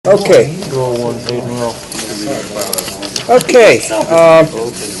Okay. Okay.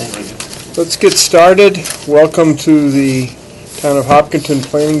 Let's get started. Welcome to the Town of Hopkinton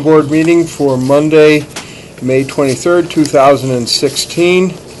Planning Board meeting for Monday, May 23rd,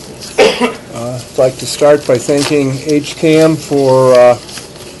 2016. I'd like to start by thanking HCAM for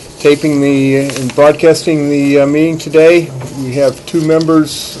taping and broadcasting the meeting today. We have 2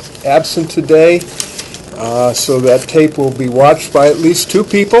 members absent today. So that tape will be watched by at least 2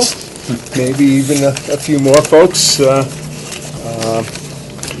 people, maybe even a few more folks. I'd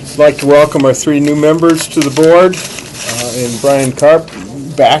like to welcome our 3 new members to the board, and Brian Karp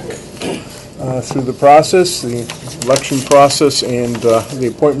back through the process, the election process, and the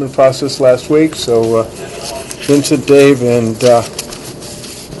appointment process last week. So Vincent, Dave, and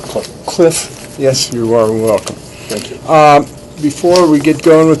Cliff, yes, you are welcome. Thank you. Before we get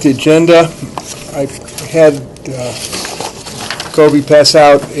going with the agenda, I had Kobe pass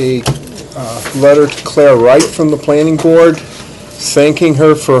out a letter to Claire Wright from the Planning Board, thanking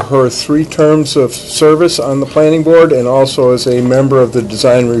her for her 3 terms of service on the Planning Board and also as a member of the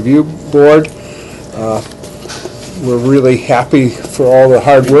Design Review Board. We're really happy for all the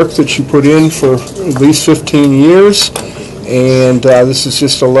hard work that she put in for at least 15 years, and this is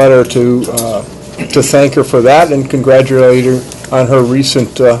just a letter to thank her for that and congratulate her on her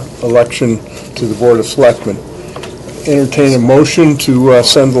recent election to the Board of Selectmen. Entertain a motion to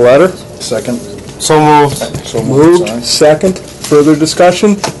send the letter. Second. So moved. So moved. Sorry. Second. Further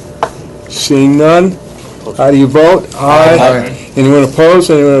discussion? Seeing none. How do you vote? Aye. Aye. Anyone opposed?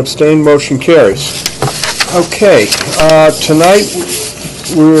 Anyone abstain? Motion carries. Okay. Tonight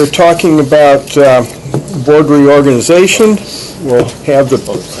we're talking about board reorganization. We'll have the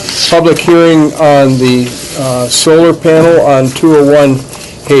public hearing on the solar panel on 201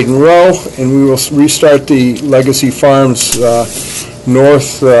 Hayden Rowe, and we will restart the Legacy Farms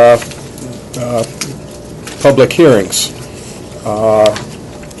North public hearings.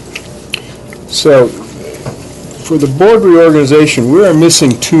 So, for the board reorganization, we are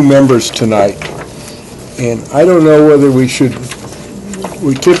missing 2 members tonight, and I don't know whether we should.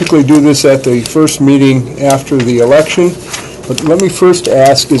 We typically do this at the first meeting after the election, but let me first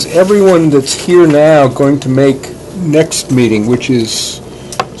ask: is everyone that's here now going to make next meeting, which is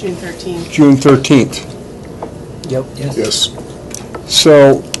June 13th. June 13th. Yep. Yes.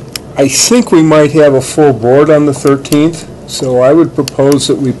 So I think we might have a full board on the 13th, so I would propose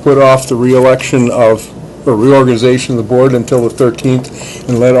that we put off the reorganization of the board until the 13th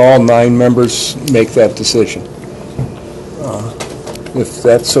and let all 9 members make that decision. If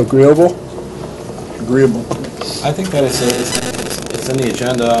that's agreeable? Agreeable. I think that it's in the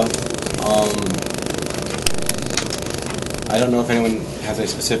agenda. I don't know if anyone has a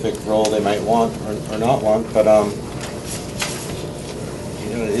specific role they might want or not want, but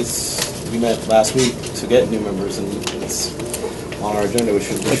we met last week to get new members, and it's on our agenda. We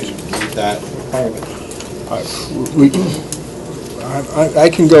should meet that requirement. I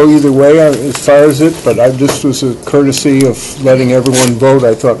can go either way as far as it, but this was a courtesy of letting everyone vote.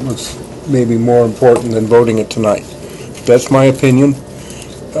 I thought was maybe more important than voting it tonight. That's my opinion.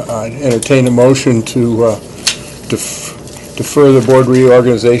 I'd entertain a motion to defer the board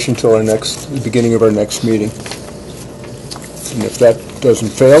reorganization till the beginning of our next meeting. And if that doesn't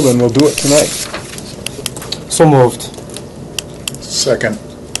fail, then we'll do it tonight. So moved. Second.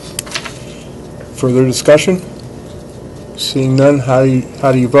 Further discussion? Seeing none, how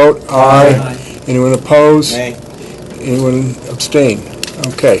do you vote? Aye. Anyone opposed? Nay. Anyone abstain?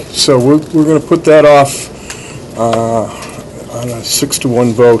 Okay, so we're going to put that off on a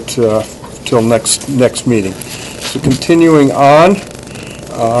 6-to-1 vote till next meeting. So continuing on,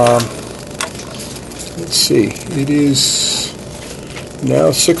 let's see, it is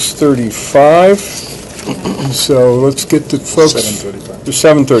now 6:35, so let's get the folks.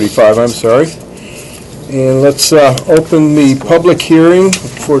 7:35, I'm sorry. And let's open the public hearing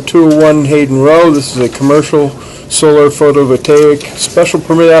for 201 Hayden Rowe. This is a commercial solar photovoltaic special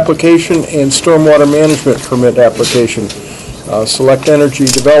permit application and stormwater management permit application. Select Energy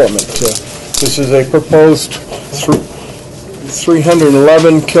Development. This is a proposed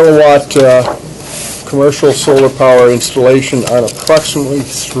 311 kilowatt commercial solar power installation on approximately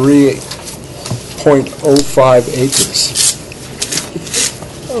 3.05 acres.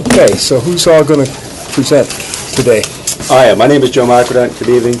 Okay, so who's all going to present today? Hi, my name is Joe Marquardt. Good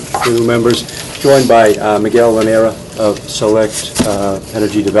evening, new members. Joined by Miguel Lanera of Select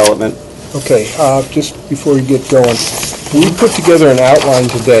Energy Development. Okay, just before we get going, we put together an outline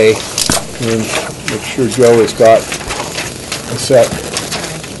today, and make sure Joe has got a set.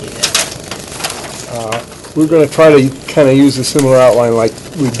 We're going to try to kind of use a similar outline like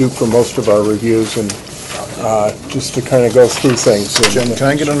we do for most of our reviews, and just to kind of go through things. Jim, can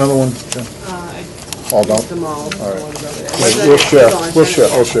I get another one, Jim? All done? Them all. All right. We'll share. We'll share.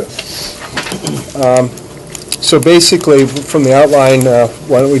 So basically, from the outline,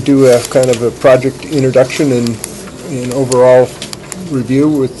 why don't we do a kind of a project introduction and overall review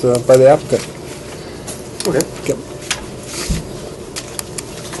with by the applicant. Okay. Yep.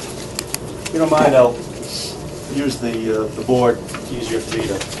 If you don't mind, I'll use the board. It's easier for me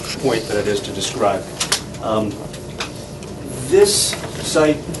to point than it is to describe. This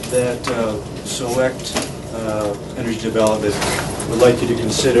site that Select Energy Development would like you to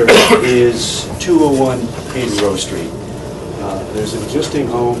consider is 201 Hayden Rowe Street. There's an existing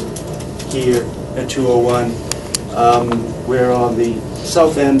home here at 201. We're on the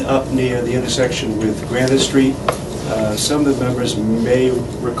south end up near the intersection with Granite Street. Some of the members may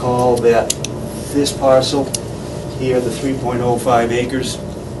recall that this parcel here, the 3.05 acres,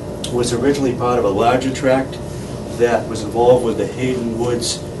 was originally part of a larger tract that was involved with the Hayden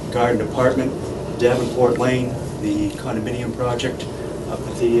Woods Garden Apartment, Davenport Lane, the condominium project up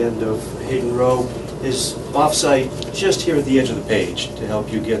at the end of Hayden Rowe, is off-site just here at the edge of the page to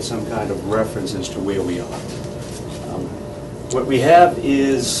help you get some kind of reference as to where we are. What we have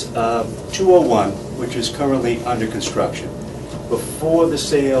is 201, which is currently under construction. Before the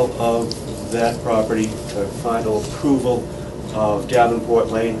sale of that property, the final approval of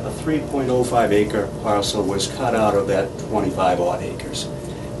Davenport Lane, a 3.05 acre parcel was cut out of that 25 odd acres.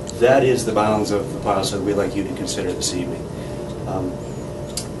 That is the bounds of the parcel we'd like you to consider this evening.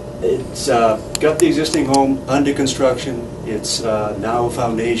 It's got the existing home under construction. It's now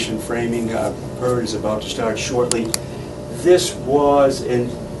foundation framing. PERD is about to start shortly. This was and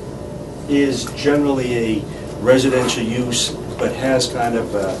is generally a residential use, but has kind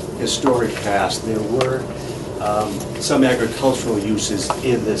of a historic past. There were some agricultural uses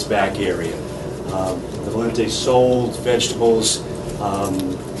in this back area. The Valente sold vegetables.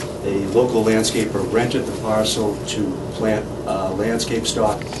 A local landscaper rented the parcel to plant landscape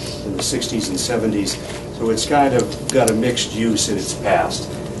stock in the 60s and 70s. So it's kind of got a mixed use in its past.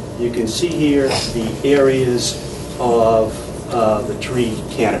 You can see here the areas of the tree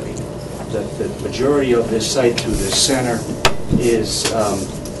canopy. The majority of this site through the center is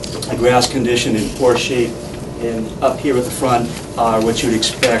a grass condition in poor shape, and up here at the front are what you'd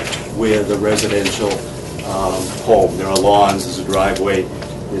expect with a residential home. There are lawns, there's a driveway,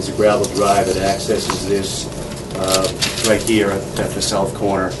 there's a gravel drive that accesses this right here at the south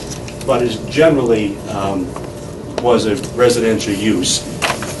corner, but is generally was a residential use.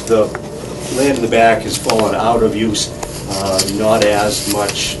 The land in the back has fallen out of use, not as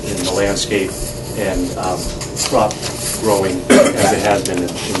much in the landscape and crop growing as it has been in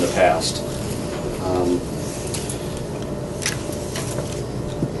the past.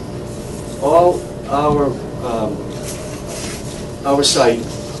 All our site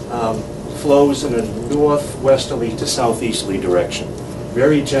flows in a northwesterly to southeasterly direction,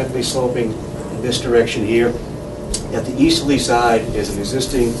 very gently sloping in this direction here. At the easterly side is an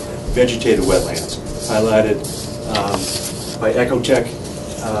existing vegetated wetlands, highlighted by Ecotech,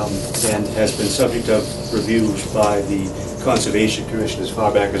 and has been subject of reviews by the Conservation Commission as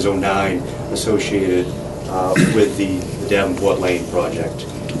far back as '09, associated with the Davenport Lane project.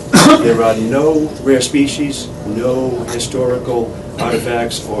 There are no rare species, no historical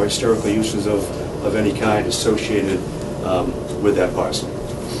artifacts or historical uses of any kind associated with that parcel.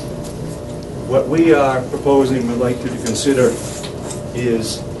 What we are proposing, we'd like you to consider,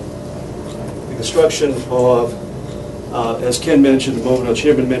 is the construction of, as Ken mentioned a moment, our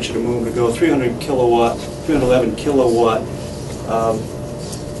chairman mentioned a moment ago, 311 kilowatt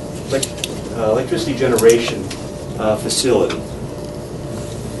electricity generation facility.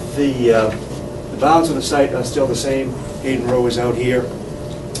 The bounds of the site are still the same. Hayden Rowe is out here.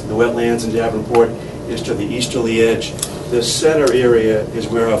 The wetlands in Davenport is to the easterly edge. The center area is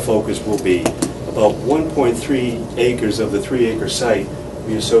where our focus will be. About 1.3 acres of the 3-acre site will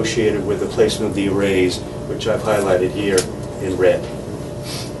be associated with the placement of the arrays, which I've highlighted here in red.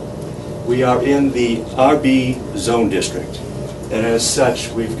 We are in the RB zone district, and as such,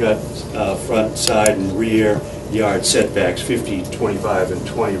 we've got front, side, and rear yard setbacks, 50, 25, and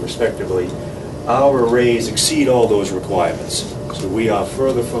 20 respectively. Our arrays exceed all those requirements, so we are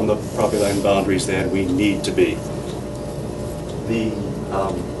further from the property line boundaries than we need to be.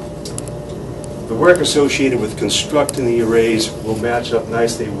 The work associated with constructing the arrays will match up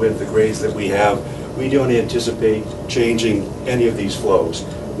nicely with the grades that we have. We don't anticipate changing any of these flows.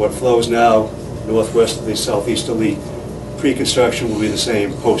 What flows now, northwesterly, southeasterly, pre-construction will be the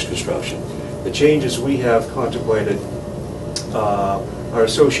same post-construction. The changes we have contemplated are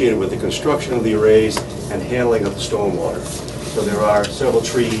associated with the construction of the arrays and handling of the stormwater. So there are several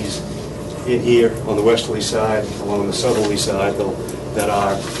trees in here on the westerly side, along the southerly side, that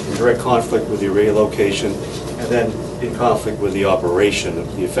are in direct conflict with the array location, and then in conflict with the operation,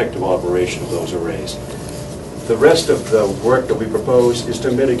 the effective operation of those arrays. The rest of the work that we propose is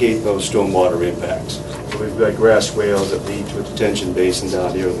to mitigate those stormwater impacts. So we've got grass swales that lead to a detention basin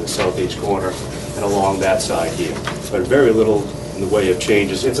down here in the southeast corner and along that side here. But very little in the way of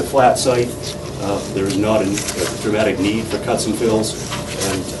changes. It's a flat site. There is not a dramatic need for cuts and fills,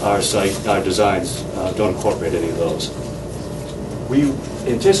 and our designs don't incorporate any of those. We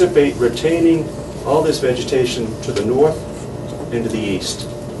anticipate retaining all this vegetation to the north and to the east.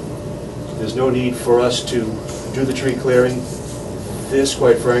 There's no need for us to do the tree clearing. This,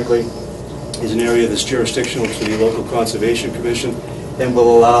 quite frankly, is an area that's jurisdictional to the local conservation commission and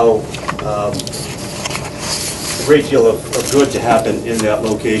will allow a great deal of good to happen in that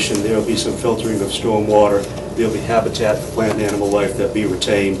location. There will be some filtering of storm water. There will be habitat for plant and animal life that be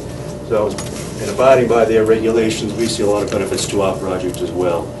retained. So, in abiding by their regulations, we see a lot of benefits to our project as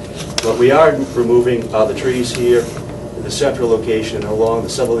well. What we are removing are the trees here in the central location along the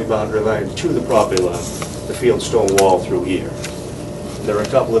southerly boundary line to the property line, the field stone wall through here. There are a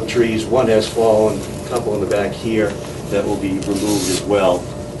couple of trees, one has fallen, a couple in the back here that will be removed as well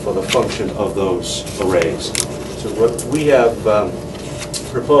for the function of those arrays. So what we have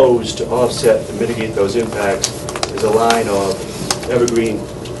proposed to offset and mitigate those impacts is a line of evergreen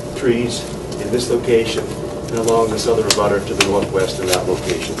trees in this location and along this other abutter to the northwest in that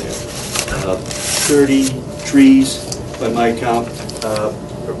location there. 30 trees by my count,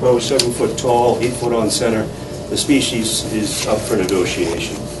 proposed 7 foot tall, 8 foot on center. The species is up for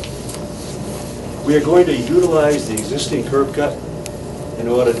negotiation. We are going to utilize the existing curb cut in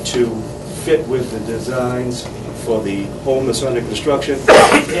order to fit with the designs for the home that's under construction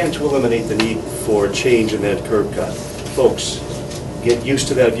and to eliminate the need for a change in that curb cut. Folks, get used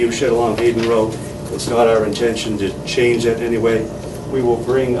to that view shed along Hayden Rowe. It's not our intention to change that in any way. We will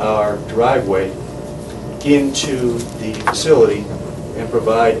bring our driveway into the facility and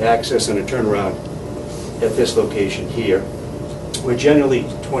provide access and a turnaround at this location here. We're generally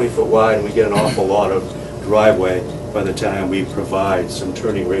 20 foot wide and we get an awful lot of driveway by the time we provide some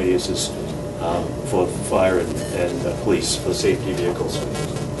turning radiuses for fire and police, for safety vehicles.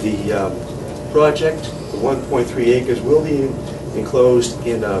 The project, the 1.3 acres, will be enclosed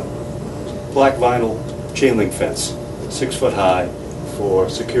in a black vinyl chain link fence, 6 foot high, for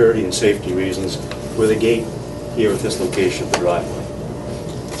security and safety reasons, with a gate here at this location of the driveway.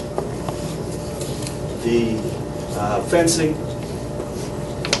 The fencing,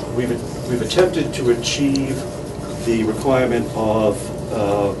 we've attempted to achieve the requirement of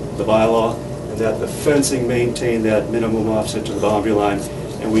the bylaw, and that the fencing maintain that minimum offset to the boundary line,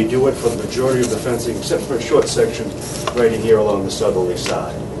 and we do it for the majority of the fencing, except for a short section right in here along the southerly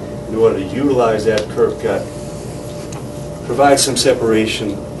side. In order to utilize that curb cut, provide some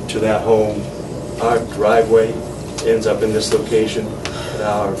separation to that home. Our driveway ends up in this location, and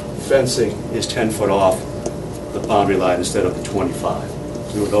our fencing is 10 foot off the boundary line instead of the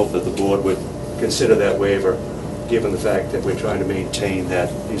 25. We would hope that the board would consider that waiver, given the fact that we're trying to maintain that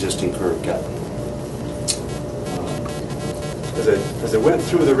existing curb cut. As I went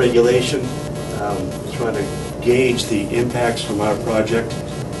through the regulation, trying to gauge the impacts from our project,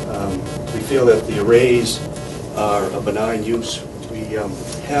 we feel that the arrays are a benign use. We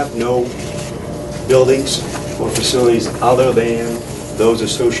have no buildings or facilities other than those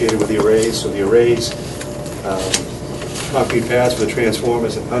associated with the arrays. So the arrays, concrete paths for the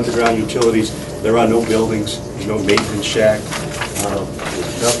transformers and underground utilities, there are no buildings, there's no maintenance shack,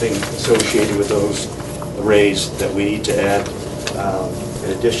 there's nothing associated with those arrays that we need to add.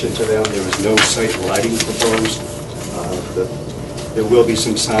 In addition to them, there is no site lighting proposed. There will be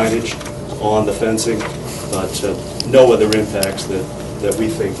some signage on the fencing, but no other impacts that we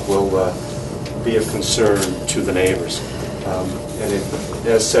think will be of concern to the neighbors.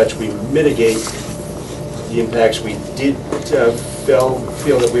 As such, we mitigate the impacts we did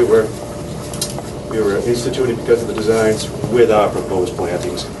feel that we were instituting because of the designs with our proposed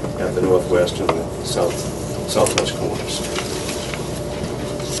plantings at the northwest and the southwest corners.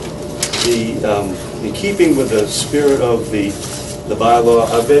 In keeping with the spirit of the bylaw,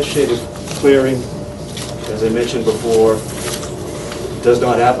 our vegetative clearing, as I mentioned before, does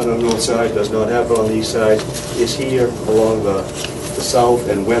not happen on the north side, does not happen on the east side, is here along the south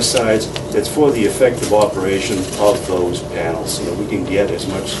and west sides. It's for the effective operation of those panels, so that we can get as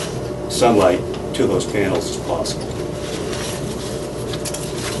much sunlight to those panels as possible.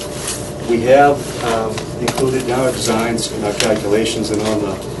 We have included in our designs and our calculations and on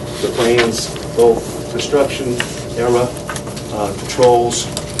the plans, both construction era controls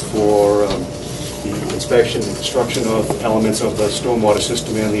for the inspection and construction of elements of the stormwater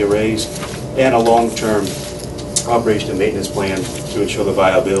system and the arrays, and a long-term operation and maintenance plan to ensure the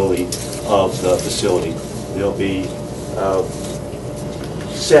viability of the facility. There'll be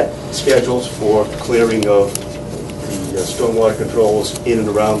set schedules for clearing of the stormwater controls in and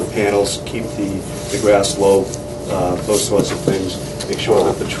around the panels, keep the grass low, those sorts of things, make sure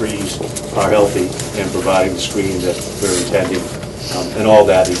that the trees are healthy and providing the screening that we're intending. And all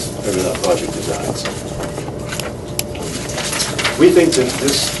that is in our project designs. We think that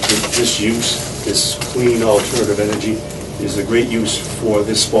this use, this clean alternative energy, is a great use for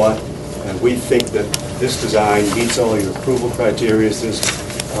this spot, and we think that this design meets all your approval criteria. There's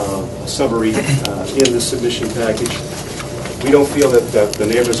a summary in the submission package. We don't feel that the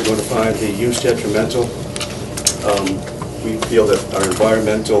neighbors are going to find the use detrimental. We feel that our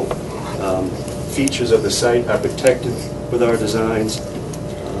environmental features of the site are protected with our designs,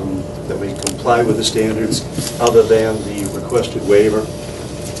 that we comply with the standards other than the requested waiver,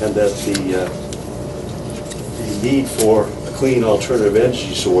 and that the need for a clean alternative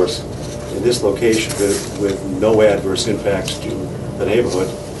energy source in this location with no adverse impacts to the neighborhood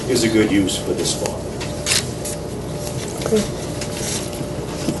is a good use for this spot.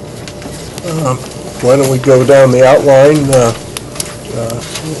 Why don't we go down the outline?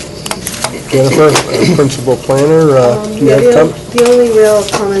 Jennifer, principal planner, do you have comments? The only real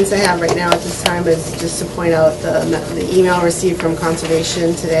comments I have right now at this time is just to point out the email received from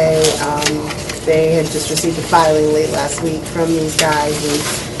Conservation today. They had just received a filing late last week from these guys and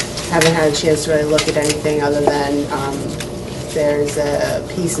haven't had a chance to really look at anything other than there's a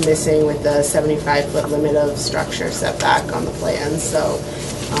piece missing with the 75-foot limit of structure setback on the plan. So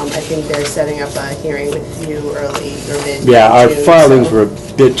I think they're setting up a hearing with you early or mid. Yeah, our filings were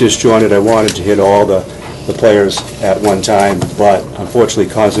a bit disjointed. I wanted to hit all the players at one time, but unfortunately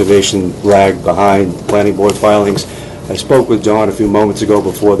Conservation lagged behind planning board filings. I spoke with Dawn a few moments ago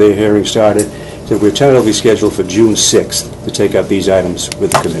before their hearing started, that we're tentatively scheduled for June 6th to take up these items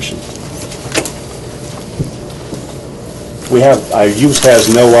with the Commission. Our use has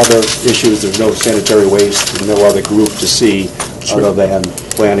no other issues, there's no sanitary waste, there's no other group to see other than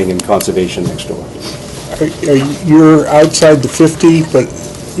planning and conservation next door. You're outside the 50, but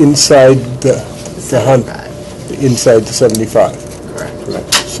inside the 100, inside the 75.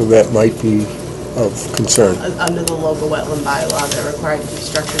 Correct. So that might be of concern. Under the local wetland bylaw, they're required to keep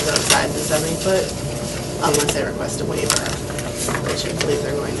structures outside the 70-foot unless they request a waiver, which I believe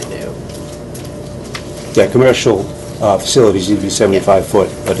they're going to do. Yeah, commercial facilities need to be 75 foot,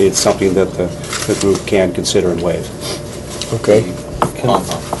 but it's something that the group can consider and waive. Okay.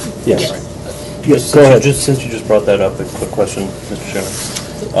 Yes. Yes, go ahead. Since you just brought that up, a quick question, Mr.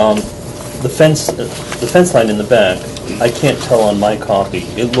 Chairman. The fence line in the back, I can't tell on my copy.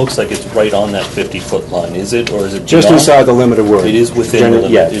 It looks like it's right on that 50-foot line. Is it, or is it Just beyond? inside the limit of work. It is within the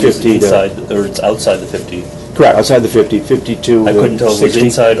limit. Yeah, It is 50 inside, or it's outside the 50. Correct, outside the 50, 52. I couldn't tell if it was 60.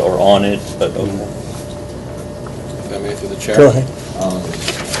 inside or on it, but okay. If I may, through the chair. Go ahead.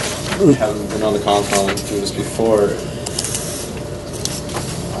 Haven't been on the Concom through this before.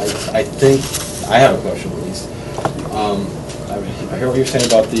 I think, I have a question at least. I hear what you're saying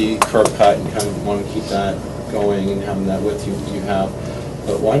about the curb cut and kind of want to keep that going and having that width you have,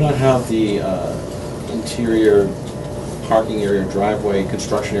 but why not have the interior parking area, driveway,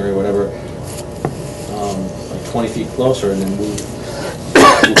 construction area, whatever, like 20 feet closer, and then move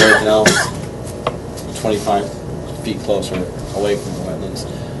everything else 25 feet closer away from the wetlands?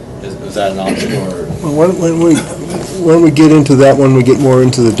 Is that an option, or? Well, when we get into that, when we get more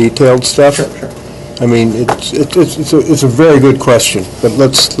into the detailed stuff. Sure. I mean, it's a very good question, but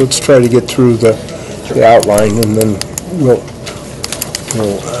let's try to get through the outline, and then we'll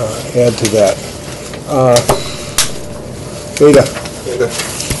add to that. Ada.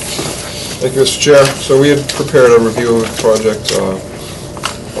 Thank you, Mr. Chair. So we had prepared a review of the project.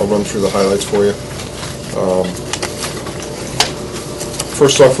 I'll run through the highlights for you.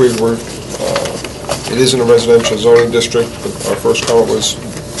 First off, it is in a residential zoning district, but our first comment was,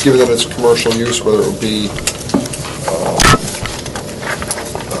 given that it's commercial use, whether it would be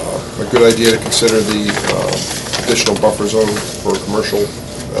a good idea to consider the additional buffer zone for commercial,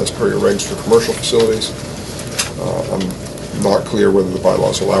 as per your regs for commercial facilities. I'm not clear whether the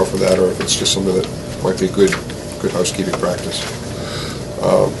bylaws allow for that, or if it's just something that might be good housekeeping practice.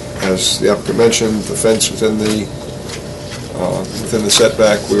 As the applicant mentioned, the fence within the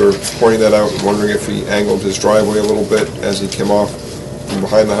setback, we were pointing that out and wondering if he angled his driveway a little bit as he came off from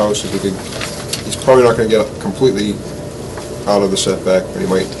behind the house, if he could. He's probably not going to get completely out of the setback, but he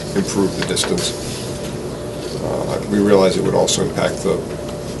might improve the distance. We realize it would also impact the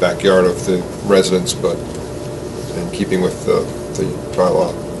backyard of the residents, but in keeping with the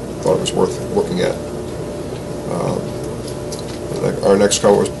bylaw, thought it was worth looking at. Our next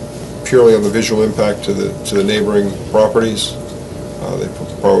comment was purely on the visual impact to the neighboring properties. They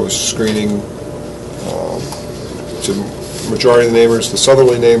proposed screening to the majority of the neighbors, the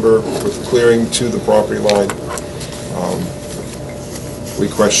southerly neighbor with clearing to the property line. We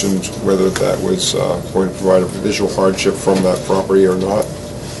questioned whether that was going to provide a visual hardship from that property or not.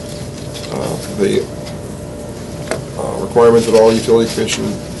 The requirement that all utility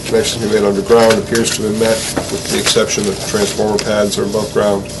connections be made underground appears to have been met, with the exception that the transformer pads are above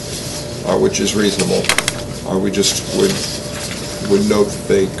ground, which is reasonable. We just would note that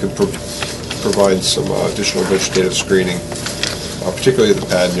they could provide some additional vegetative screening, particularly at the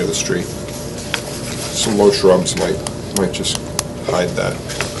pad near the street. Some low shrubs might just hide that.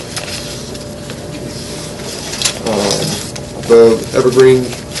 The evergreen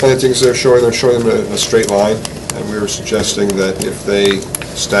plantings they're showing them in a straight line, and we were suggesting that if they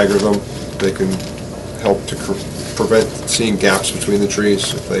stagger them, they can help to prevent seeing gaps between the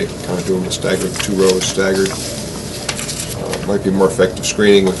trees. If they kind of do them staggered, 2 rows staggered, might be more effective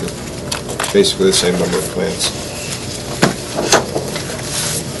screening with basically the same number of plants.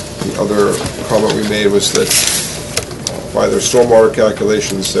 The other comment we made was that by their stormwater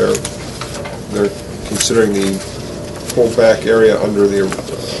calculations, they're considering the pulled back area under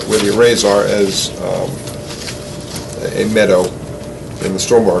where the arrays are as a meadow in the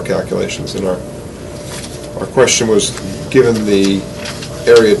stormwater calculations. And our question was, given the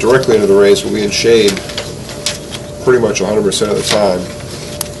area directly under the arrays will be in shade pretty much 100% of the time,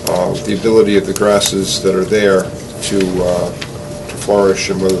 the ability of the grasses that are there to flourish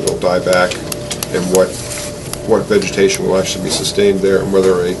and whether they'll die back, and what vegetation will actually be sustained there, and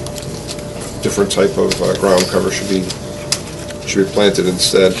whether a different type of ground cover should be planted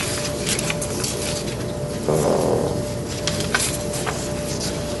instead.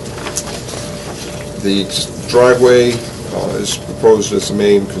 The driveway is proposed as the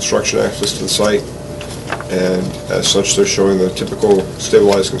main construction access to the site, and as such they're showing the typical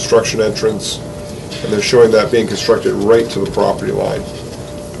stabilized construction entrance, and they're showing that being constructed right to the property line.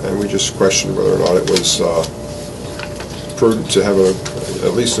 And we just questioned whether or not it was prudent to have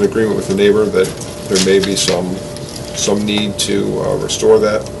at least an agreement with the neighbor that there may be some need to restore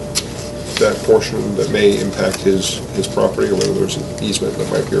that portion that may impact his property, or whether there's an easement that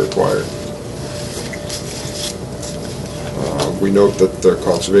might be required. We note that the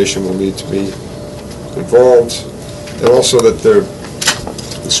conservation will need to be involved, and also that the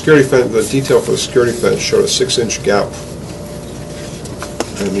security fence, the detail for the security fence showed a 6-inch gap,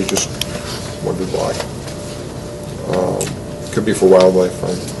 and we just wondered why. Could be for wildlife.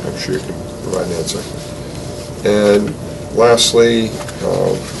 I'm sure you can provide an answer. And lastly,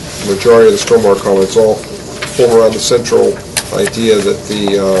 the majority of the stormwater comments all form around the central idea that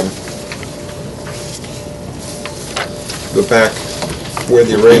the back where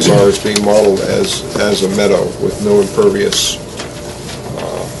the arrays are is being modeled as a meadow with no impervious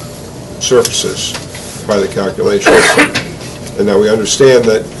surfaces by the calculations. And now we understand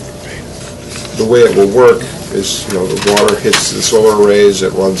that the way it will work is, the water hits the solar arrays,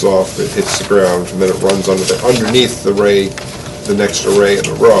 it runs off, it hits the ground, and then it runs underneath the next array in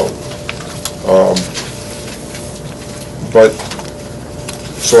the row.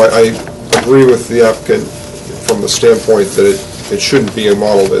 So I agree with the applicant from the standpoint that it shouldn't be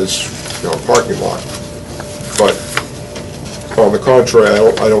modeled as a parking lot. But on the contrary,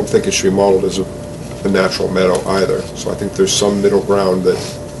 I don't think it should be modeled as a natural meadow either. So I think there's some middle ground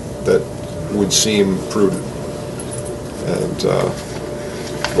that would seem prudent. And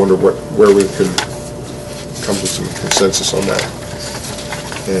wonder where we could come to some consensus on that.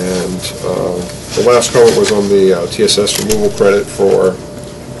 And the last comment was on the TSS removal credit for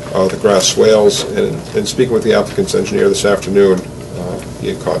the grass swales. And speaking with the applicant's engineer this afternoon, he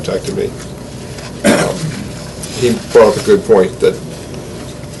had contacted me. He brought up a good point that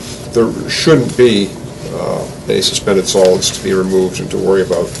there shouldn't be any suspended solids to be removed and to worry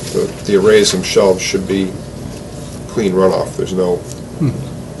about. The arrays themselves should be clean runoff. There's no,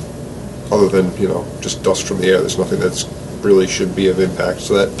 other than, just dust from the air, there's nothing that's really should be of impact.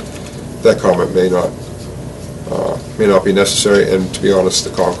 So that comment may not be necessary, and to be honest,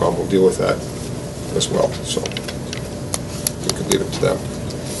 the Concom will deal with that as well. So we could leave it to them.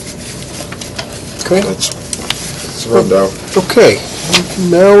 Okay. That's the rundown. Okay.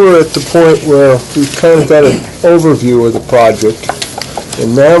 Now we're at the point where we've kind of got an overview of the project,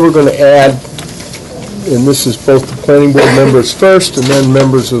 and now we're going to add and this is both the planning board members first and then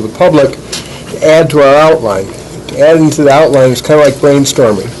members of the public, to add to our outline. To add into the outline is kind of like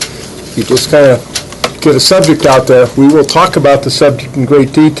brainstorming. You just kind of get a subject out there. We will talk about the subject in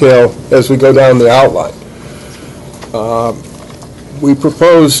great detail as we go down the outline. We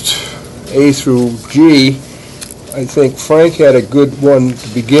proposed A through G. I think Frank had a good one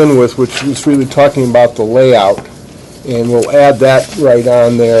to begin with, which was really talking about the layout, and we'll add that right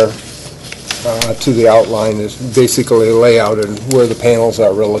on there to the outline, is basically a layout and where the panels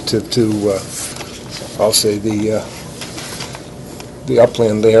are relative to, I'll say, the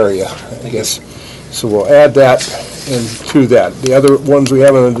upland area, I guess. So we'll add that and to that. The other ones we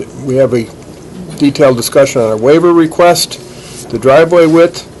have a detailed discussion on a waiver request, the driveway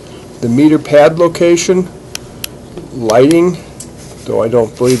width, the meter pad location, lighting, though I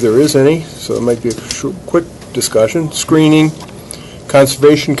don't believe there is any, so it might be a quick discussion, screening,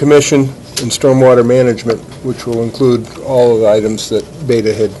 Conservation Commission, and stormwater management, which will include all of the items that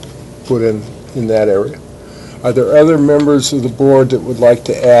Beta had put in that area. Are there other members of the board that would like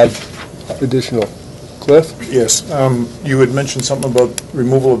to add additional? Cliff? Yes, you had mentioned something about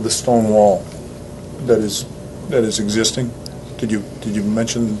removal of the stone wall that is existing. Did you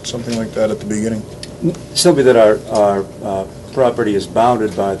mention something like that at the beginning? Simply that our property is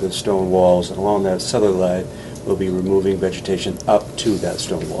bounded by the stone walls, and along that southerly line, we'll be removing vegetation up to that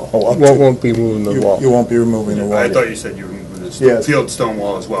stone wall. Oh, up Won't be moving the wall. You won't be removing the wall. I thought you said you were removing the Yes. field stone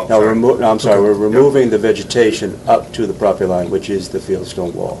wall as well. No, I'm sorry, Okay. we're removing the vegetation up to the property line, which is the field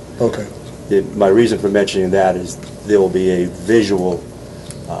stone wall. Okay. My reason for mentioning that is there will be a visual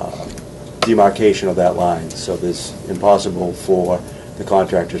demarcation of that line, so it's impossible for the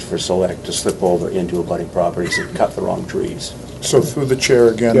contractors for Select to slip over into abutting properties and cut the wrong trees. So through the chair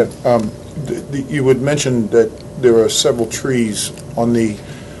again, Yeah. you had mentioned that there are several trees on the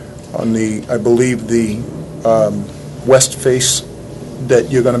I believe the west face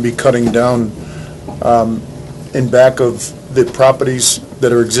that you're going to be cutting down in back of the properties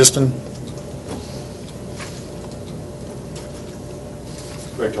that are existing.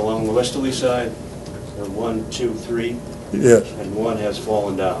 Correct, along the westerly side, there are 1, 2, 3, Yes. and one has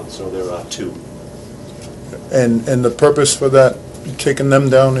fallen down, so there are 2. And the purpose for that, taking them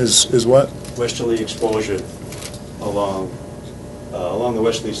down is what? Westerly exposure along the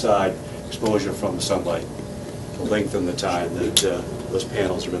westerly side, exposure from the sunlight, to lengthen the time that those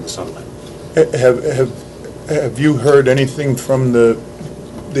panels are in the sunlight. Have you heard anything from the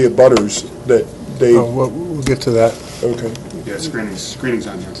abutters that they? Oh, we'll get to that. Okay. Yeah, screening's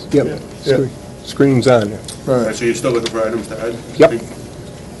on here. Yep. Yeah. Screening's on there. All Right, right. so you're still looking for items to add? Yep. Did you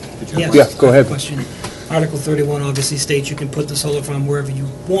have Yeah, questions? go ahead. Question. Article 31 obviously states you can put the solar farm wherever you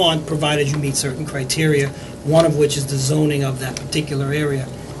want, provided you meet certain criteria, one of which is the zoning of that particular area.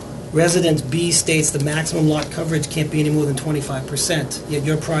 Residence B states the maximum lot coverage can't be any more than 25%, yet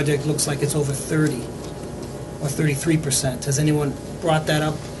your project looks like it's over 30 or 33%. Has anyone brought that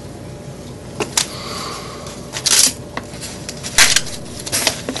up?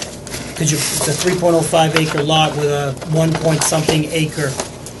 Because it's a 3.05 acre lot with a 1 point something acre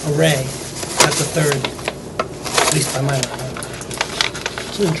array. That's a third, at least by my mind.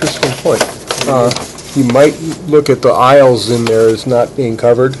 It's an interesting point. You might look at the aisles in there as not being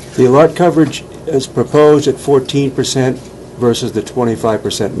covered. The lot coverage is proposed at 14% versus the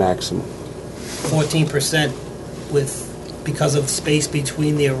 25% maximum. 14% because of space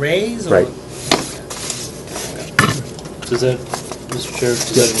between the arrays? Or? Right. Does that, Mr. Chair,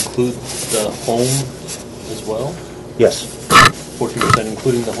 does that include the home as well? Yes. 14%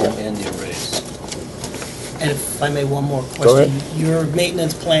 including the home and the arrays. And if I may, one more Go question. Your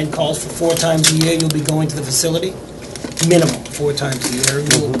maintenance plan calls for 4 times a year you'll be going to the facility? Minimum, 4 times a year.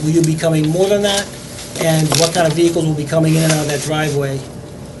 Will you be coming more than that? And what kind of vehicles will be coming in and out of that driveway?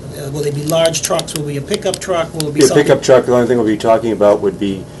 Will they be large trucks? Will it be a pickup truck? Will it be The something? pickup truck, the only thing we'll be talking about would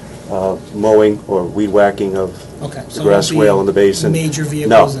be mowing or weed whacking of Okay, the so grass it won't be swale in the basin. major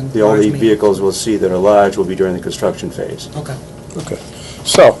vehicles and No, the only large vehicles we'll see that are large will be during the construction phase. Okay. Okay.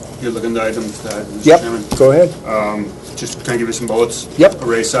 So, You're looking at items to add, Mr. yep, Chairman? go ahead. Just kind of give you some bullets. Yep.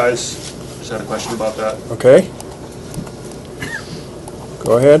 Array size, just had a question about that. Okay.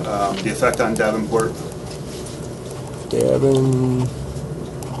 Go ahead. The effect on Davenport, Davenport,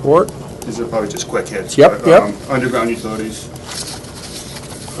 these are probably just quick hits. Yep, but, yep. Underground utilities.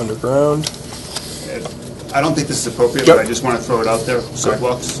 underground. I don't think this is appropriate, Yep. but I just want to throw it out there.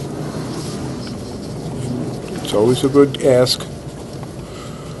 Sidewalks. It's always a good ask.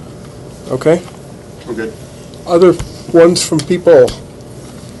 Okay. We're good. Other ones from people?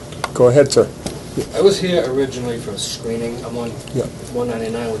 Go ahead, sir. I was here originally for screening. I'm on Yeah.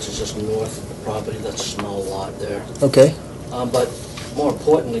 199, which is just north property, that's a small lot there. Okay, But more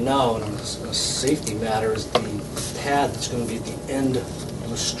importantly now, and a safety matter, is the pad that's going to be at the end of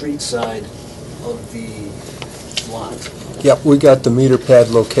the street side of the lot. yep, we got the meter pad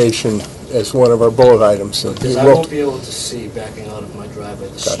location as one of our bullet items. And Because I we'll- won't be able to see backing out of my driveway.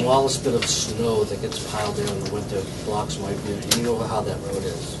 The Got it. smallest bit of snow that gets piled there in the winter blocks my view. You know how that road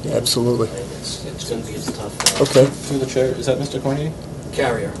is. Absolutely. It's going to be a tough Okay, Through the chair, is that Mr. Cornier?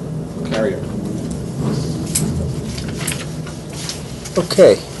 carrier. Carrier.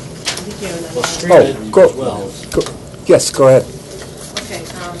 okay. Well, street Oh, items go- as well. Go- Yes, go ahead. Okay,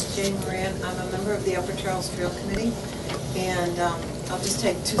 Jane Moran, I'm a member of the Upper Charles Trail Committee, and I'll just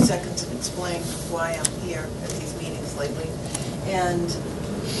take 2 seconds and explain why I'm here at these meetings lately. And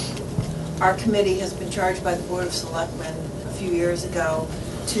our committee has been charged by the Board of Selectmen a few years ago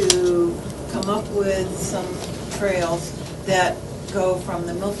to come up with some trails that go from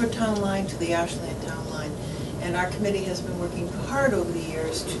the Milford Town Line to the Ashland Town Line. And our committee has been working hard over the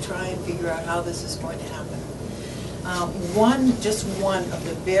years to try and figure out how this is going to happen. Just one of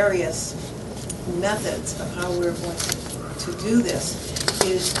the various methods of how we're going to do this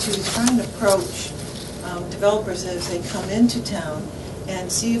is to try and approach developers as they come into town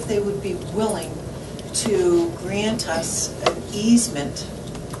and see if they would be willing to grant us an easement,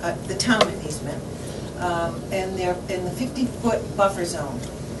 the town an easement, and they're in the 50-foot buffer zone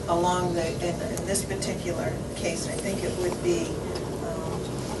along in this particular case, I think it would be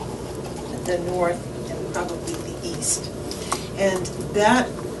the north and probably the east. And that,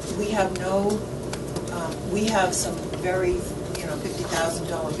 we have some very,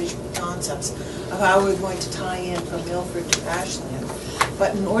 $50,000 visual concepts of how we're going to tie in from Milford to Ashland.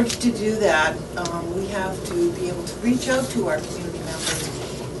 But in order to do that, we have to be able to reach out to our community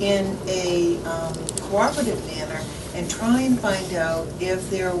members in a cooperative manner and try and find out if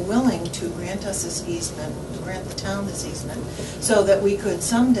they're willing to grant us this easement, grant the town this easement, so that we could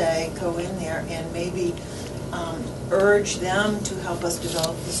someday go in there and maybe urge them to help us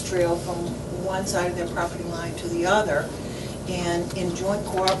develop this trail from one side of their property line to the other, and in joint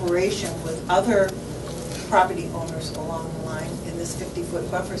cooperation with other property owners along the line in this 50-foot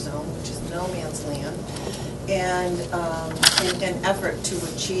buffer zone, which is no man's land, and in an effort to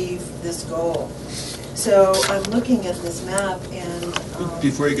achieve this goal. So I'm looking at this map and...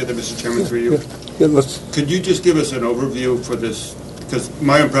 Before you get there, Mr. Chairman, through you, Yeah, could you just give us an overview for this? Because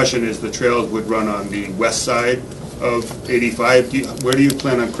my impression is the trails would run on the west side of 85. Where do you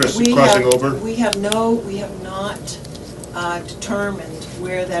plan on crossing over? We have not determined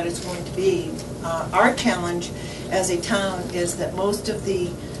where that is going to be. Our challenge as a town is that most of the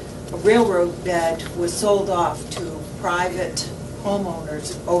railroad bed was sold off to private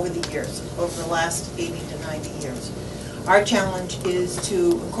homeowners over the years, over the last 80 to 90 years. Our challenge is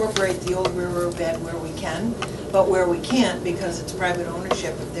to incorporate the old railroad bed where we can, but where we can't, because it's private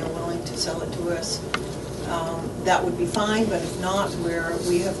ownership, if they're willing to sell it to us, that would be fine, but if not,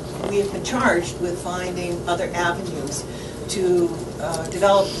 we have been charged with finding other avenues to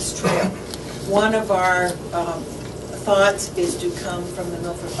develop this trail. One of our thoughts is to come from the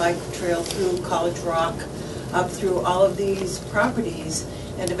Milford Bike Trail through College Rock, up through all of these properties,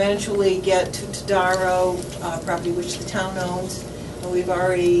 and eventually get to Tadaro property, which the town owns. And we've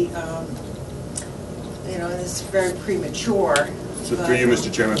already, it's very premature. So through you,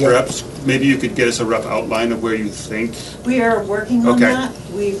 Mr. Chairman, perhaps maybe you could get us a rough outline of where you think. We are working on Okay. that.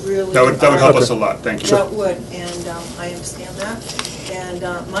 We really That would help are. us a lot. Thank you. That would, and I understand that. And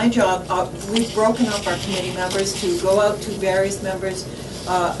my job, we've broken up our committee members to go out to various members,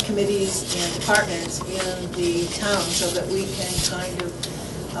 committees and departments in the town so that we can kind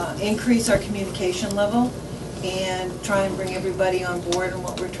of increase our communication level and try and bring everybody on board on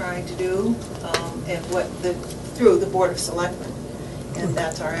what we're trying to do, and through the Board of Selectmen. And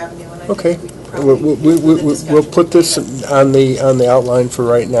that's our avenue, and I Okay. think we can probably... We'll put this on the outline for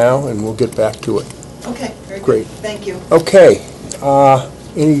right now, and we'll get back to it. Okay, very good. Great. Thank you. Okay,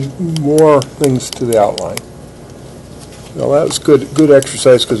 any more things to the outline? Well, that was good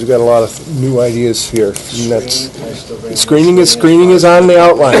exercise, because we got a lot of new ideas here. And that's, screening is on the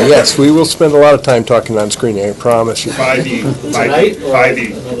outline, yes. We will spend a lot of time talking on screening, I promise you.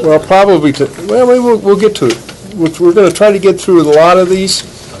 5E. Well, probably, we'll get to it. We're going to try to get through a lot of these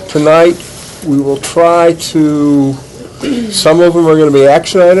tonight. We will try to, some of them are going to be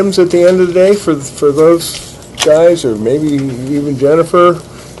action items at the end of the day for those guys, or maybe even Jennifer.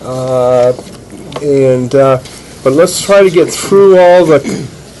 But let's try to get through all the,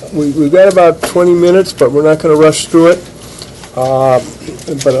 we've got about 20 minutes, but we're not going to rush through it.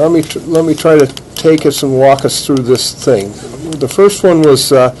 But let me try to take us and walk us through this thing. The first one was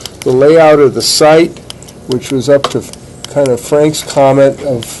the layout of the site, which was up to kind of Frank's comment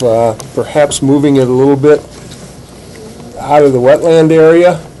of perhaps moving it a little bit out of the wetland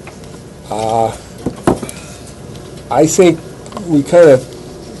area. I think we kind of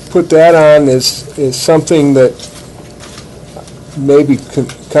put that on as something that maybe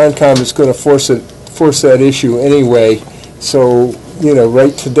Concom is going to force that issue anyway. So, you know,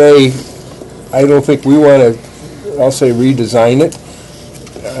 right today, I don't think we want to, I'll say, redesign it,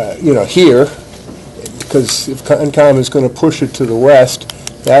 you know, here, because if Concom is going to push it to the west,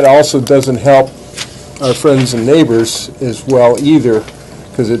 that also doesn't help our friends and neighbors as well either,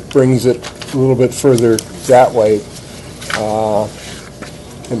 because it brings it a little bit further that way.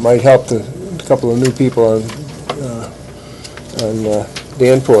 It might help a couple of new people on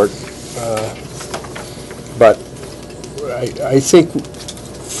Davenport, but I think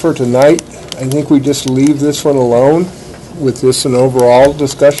for tonight, I think we just leave this one alone with this an overall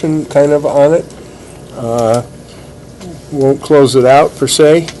discussion kind of on it. Won't close it out per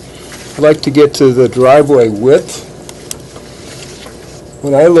se. I'd like to get to the driveway width.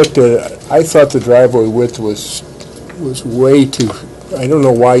 When I looked at it, I thought the driveway width was way too, I don't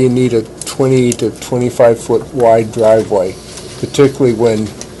know why you need a 20 to 25 foot wide driveway, particularly when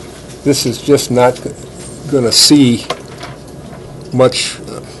this is just not going to see much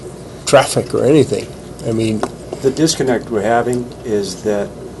traffic or anything. I mean, the disconnect we're having is that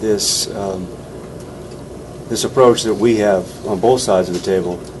this this approach that we have on both sides of the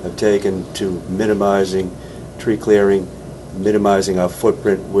table have taken to minimizing tree clearing, minimizing our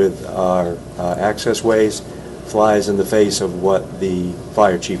footprint with our access ways, flies in the face of what the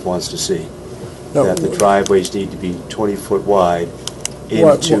fire chief wants to see. No, that the driveways need to be 20 foot wide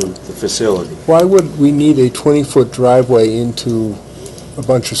into the facility. Why would we need a 20-foot driveway into a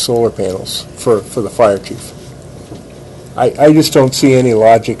bunch of solar panels for the fire chief? I just don't see any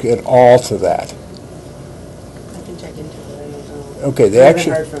logic at all to that. I can check into it, I don't know. Okay, I haven't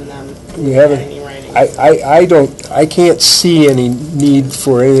heard from them. We haven't. Any writing. I can't see any need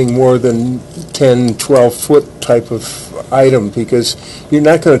for anything more than 10, 12 foot type of item, because you're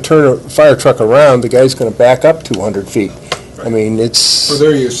not going to turn a fire truck around, the guy's going to back up 200 feet. I mean, it's... For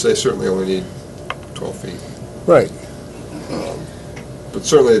their use, they certainly only need 12 feet. Right. But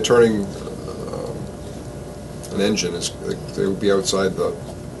certainly turning an engine, they would be outside the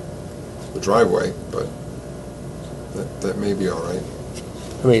driveway, but that may be all right.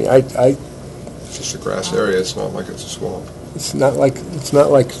 I mean, It's just a grass area, it's not like it's a swamp. it's not like,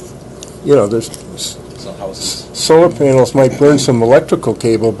 you know, there's Some houses. solar panels might burn some electrical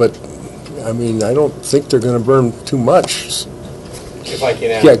cable, but, I mean, I don't think they're going to burn too much. If I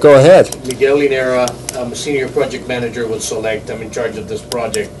can add. Yeah, go ahead. Miguel Linera, I'm a senior project manager with Select. I'm in charge of this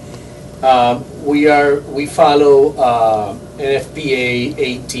project. We follow NFPA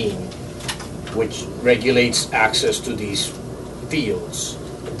 18, which regulates access to these fields.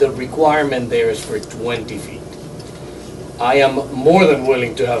 The requirement there is for 20 feet. I am more than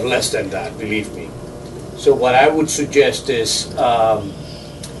willing to have less than that, believe me. So what I would suggest is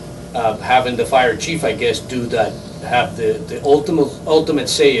having the fire chief, I guess, do that, have the ultimate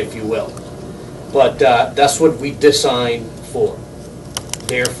say, if you will. But that's what we designed for.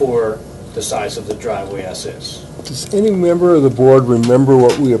 Therefore, the size of the driveway as is. Does any member of the board remember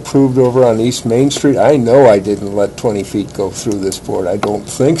what we approved over on East Main Street? I know I didn't let 20 feet go through this board. I don't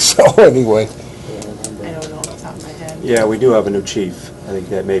think so, anyway. I don't know off the top of my head. Yeah, we do have a new chief. I think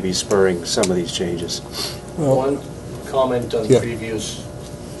that may be spurring some of these changes. Well, One comment on Yeah. previous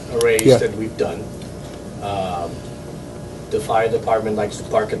arrays Yeah. that we've done. The fire department likes to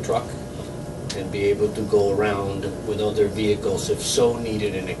park a truck and be able to go around with other vehicles if so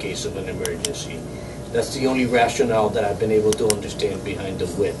needed in a case of an emergency. That's the only rationale that I've been able to understand behind the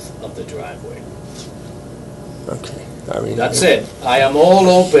width of the driveway. okay. I mean, That said, I am all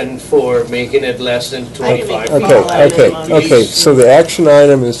open for making it less than 25 feet. Okay, so the action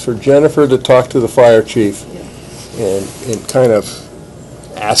item is for Jennifer to talk to the fire chief and kind of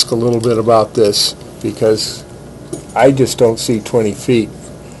ask a little bit about this, because I just don't see 20 feet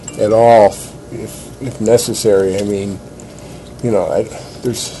at all if necessary. I mean, you know,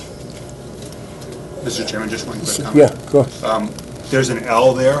 there's... Mr. Chairman, just one quick comment. Yeah, go. There's an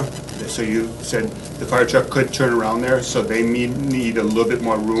L there, so you said the fire truck could turn around there, so they need a little bit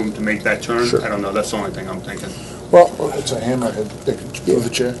more room to make that turn. Sure. I don't know, that's the only thing I'm thinking. Well, It's a hammerhead, through the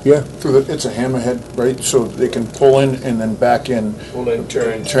chair. yeah. It's a hammerhead, right, so they can pull in and then back in. Pull in,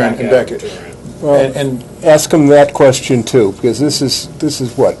 turn, Turn and back back out, it. turn around. Well, And ask him that question too, because this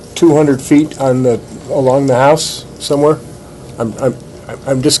is what, 200 feet along the house somewhere?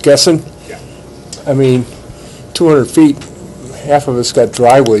 I'm just guessing. I mean, 200 feet, half of us got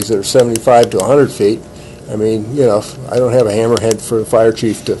driveways that are 75 to 100 feet. I mean, you know, I don't have a hammerhead for the fire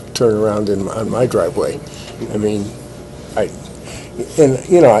chief to turn around on my driveway. I mean, I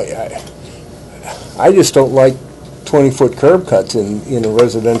just don't like 20-foot curb cuts in a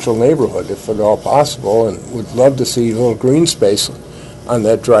residential neighborhood, if at all possible, and would love to see a little green space on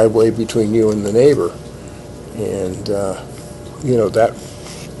that driveway between you and the neighbor. And, you know, that,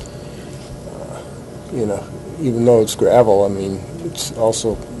 you know, even though it's gravel, I mean, it's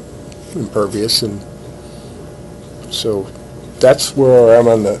also impervious, and so that's where I'm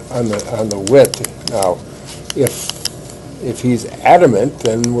on the width. Now, if he's adamant,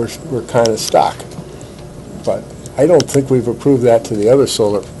 then we're kind of stuck. But I don't think we've approved that to the other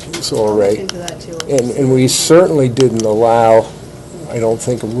solar array. Into that too. And we certainly didn't allow, I don't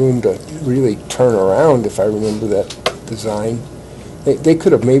think, a room to really turn around, if I remember that design. They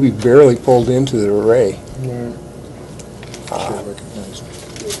could have maybe barely pulled into the array.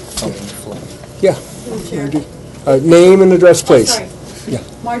 Yeah. Chair. Name and address, please. Sorry. Yeah.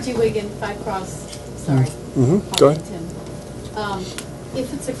 Margie Wigan, 5 Cross, sorry. Go ahead.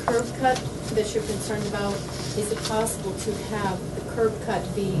 If it's a curb cut that you're concerned about, is it possible to have the curb cut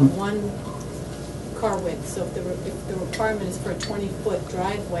be one car width? So if the requirement is for a 20-foot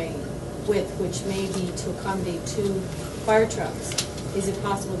driveway width, which may be to accommodate 2 fire trucks, is it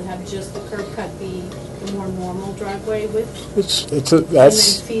possible to have just the curb cut be the more normal driveway width? And then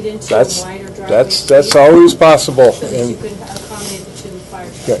feed into a wider driveway that's always possible. So that you could accommodate the 2 fire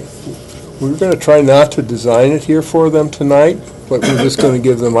trucks. Okay. We're going to try not to design it here for them tonight, but we're just going to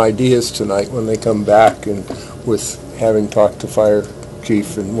give them ideas tonight when they come back, and with having talked to fire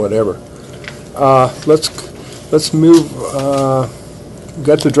chief and whatever. Let's move.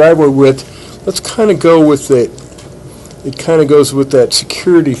 Got the driveway width. Let's kind of go with it. It kind of goes with that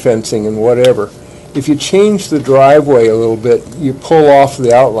security fencing and whatever. If you change the driveway a little bit, you pull off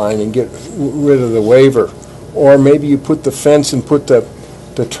the outline and get rid of the waiver, or maybe you put the fence and put the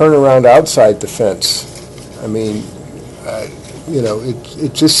turnaround outside the fence. I mean, you know,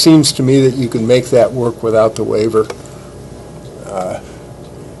 it just seems to me that you can make that work without the waiver.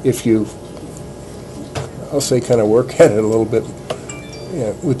 If you, I'll say, kind of work at it a little bit, you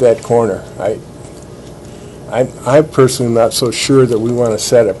know, with that corner. I'm personally not so sure that we want to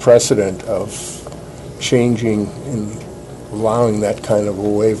set a precedent of changing and allowing that kind of a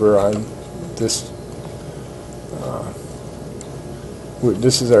waiver on this.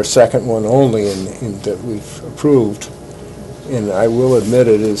 This is our second one only in that we've approved, and I will admit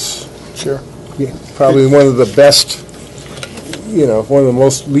it is probably one of the best, you know, one of the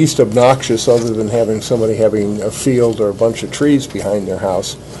most least obnoxious, other than having somebody having a field or a bunch of trees behind their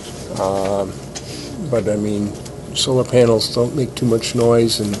house. But I mean, solar panels don't make too much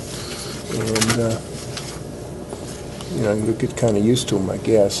noise, and you know, you get kind of used to them, I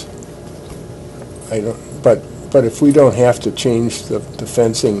guess. But if we don't have to change the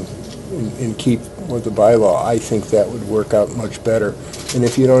fencing and keep with the bylaw, I think that would work out much better. And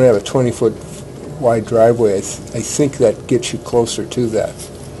if you don't have a 20-foot wide driveway, I think that gets you closer to that.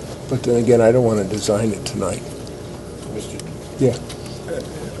 But then again, I don't want to design it tonight. Yeah.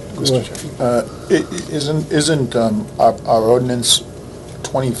 Isn't our ordinance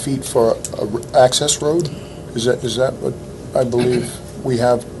 20 feet for an access road? Is that what I believe we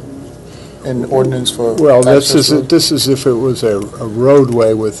have in ordinance for? Well, this is if it was a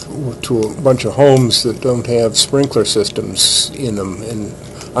roadway to a bunch of homes that don't have sprinkler systems in them, and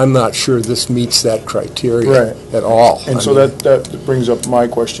I'm not sure this meets that criteria at all. And so that brings up my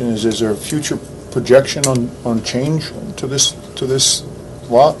question: is there a future projection on change to this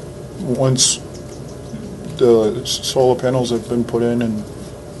lot once the solar panels have been put in, and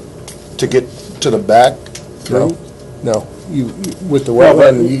to get to the back through? No. With the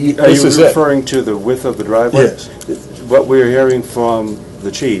wetland, Are you referring to the width of the driveway? Yes. What we're hearing from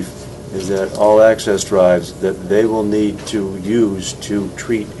the chief is that all access drives that they will need to use to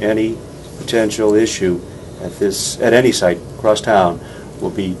treat any potential issue at any site across town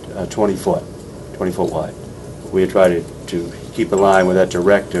will be 20 foot wide. We try to keep in line with that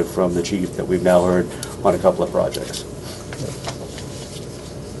directive from the chief that we've now heard on a couple of projects.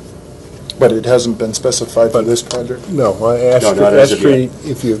 But it hasn't been specified for this project? No, Ash Street,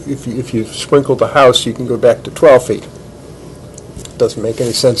 if you sprinkle the house, you can go back to 12 feet. Doesn't make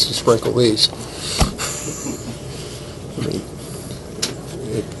any sense to sprinkle these. I mean,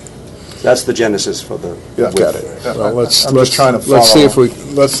 that's the genesis for the. Yeah, got it. Well, let's just trying to follow. Let's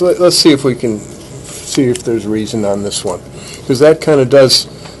see if we can see if there's reason on this one, because that kind of does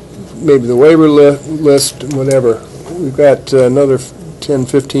maybe the waiver list and whatever. We've got another 10,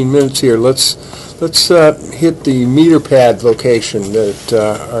 15 minutes here. Let's hit the meter pad location that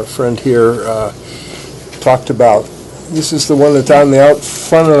our friend here talked about. This is the one that's on the out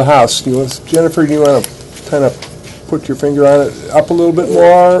front of the house. Jennifer, do you want to kind of put your finger on it up a little bit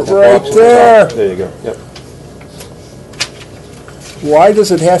more? Right there. There you go. Yep. Why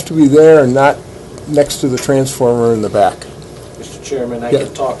does it have to be there and not next to the transformer in the back? Mr. Chairman, I Yeah.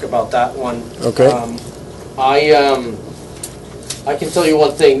 can talk about that one. Okay. I can tell you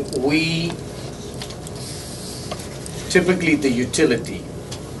one thing. Typically the utility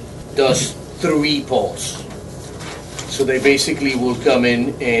does 3 poles. So they basically will come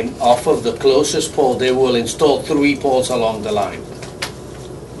in and off of the closest pole, they will install 3 poles along the line.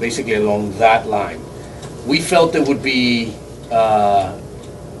 Basically along that line. We felt it would be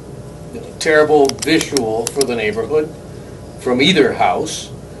terrible visual for the neighborhood from either house,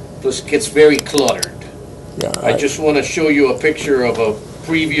 plus it gets very cluttered. Yeah, I just want to show you a picture of a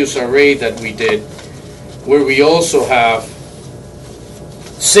previous array that we did, where we also have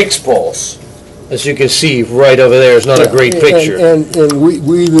 6 poles. As you can see, right over there is not a great picture. And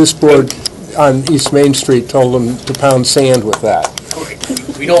we, this board on East Main Street told them to pound sand with that.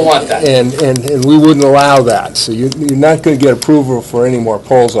 We don't want that. And we wouldn't allow that. So you're not going to get approval for any more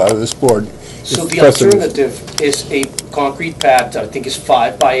poles out of this board. So the alternative is a concrete pad, I think it's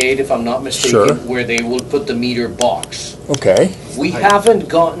 5 by 8 if I'm not mistaken, Sure. where they will put the meter box. Okay. We haven't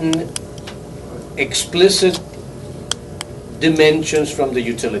gotten explicit dimensions from the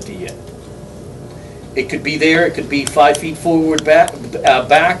utility yet. It could be there, it could be 5 feet forward, back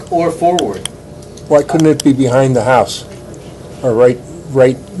or forward. Why couldn't it be behind the house? Or right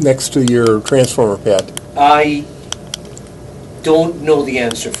next to your transformer pad? I don't know the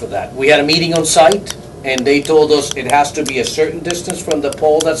answer for that. We had a meeting on site, and they told us it has to be a certain distance from the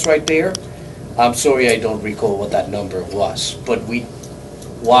pole that's right there. I'm sorry, I don't recall what that number was, but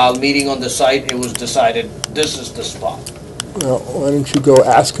while meeting on the site, it was decided this is the spot. Well, why don't you go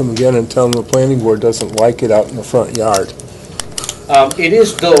ask them again and tell them the planning board doesn't like it out in the front yard? It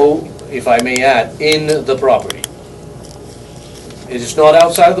is though, if I may add, in the property. It is not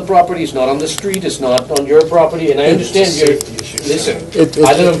outside of the property, it's not on the street, it's not on your property, and I understand your, listen,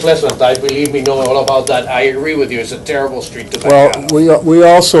 I live in Pleasant, I believe me, know all about that, I agree with you, it's a terrible street to back out. Well, we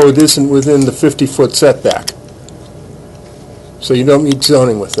also, it isn't within the 50-foot setback. So you don't need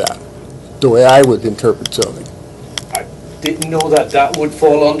zoning with that, the way I would interpret zoning. Didn't know that would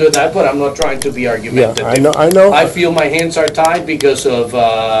fall under that, but I'm not trying to be argumentative. Yeah, I know. I feel my hands are tied because of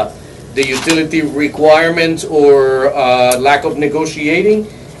the utility requirements or lack of negotiating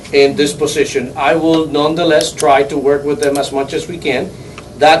in this position. I will nonetheless try to work with them as much as we can.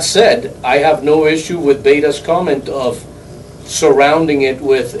 That said, I have no issue with Beta's comment of surrounding it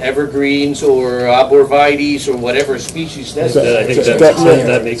with evergreens or arborvitaes or whatever species that's. I think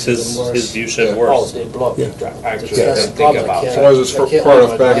that makes his view shed worse. Oh, they block the track. Actually, I didn't think about As long as it's far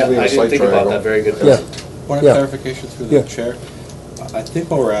enough back to be I a didn't slight think about triangle. that, very good. Yeah. Point of clarification through the chair. I think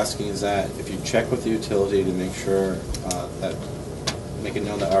what we're asking is that if you check with the utility to make sure that, make it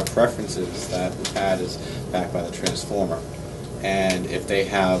known that our preference is that the pad is backed by the transformer. And if they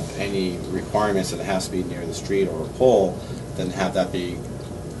have any requirements that it has to be near the street or a pole, then have that be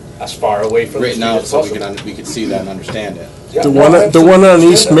as far away from the written street out as so possible. we can see that and understand it. Yeah, The no, one on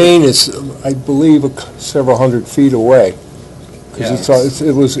East Main is, I believe, several hundred feet away. Because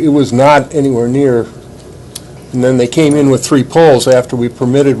it was not anywhere near. And then they came in with 3 poles after we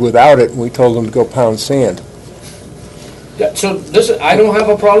permitted without it, and we told them to go pound sand. Yeah, so listen, I don't have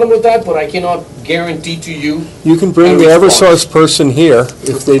a problem with that, but I cannot guarantee to you. You can bring a the response. Eversource person here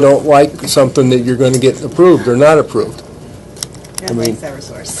if they don't like something that you're going to get approved or not approved. I mean,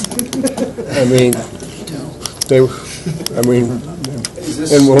 Eversource.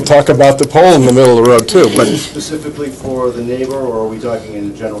 And we'll talk about the pole in the middle of the road too, but Specifically for the neighbor, or are we talking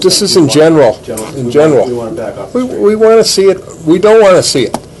in general? this is in general, in general. We want it back off the street. We want to see it, we don't want to see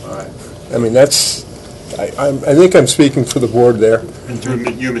it. All right. I mean, that's, I think I'm speaking for the board there. And through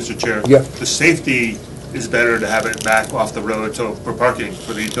you, Mr. Chair. Yeah. The safety is better to have it back off the road, so for parking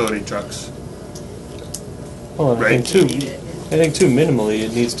for the utility trucks. Well, I Right. think too, minimally,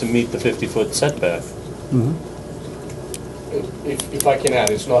 it needs to meet the 50-foot setback. If I can add,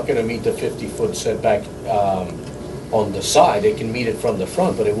 it's not gonna meet the 50-foot setback on the side. It can meet it from the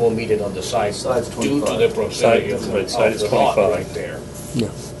front, but it won't meet it on the side Side's due to 25. the proximity of the Side is of the lot 25. right there.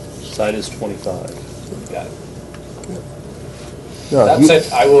 Side is 25. Got it. No, That you- said,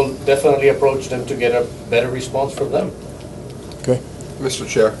 I will definitely approach them to get a better response from them. Mr.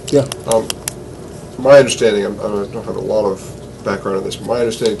 Chair? Yeah. My understanding, I don't have a lot of background on this, but my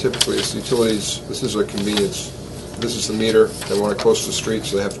understanding typically is utilities, this is a convenience this is the meter, they want it close to the street,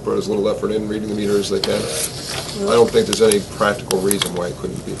 so they have to put as little effort in reading the meter as they can. I don't think there's any practical reason why it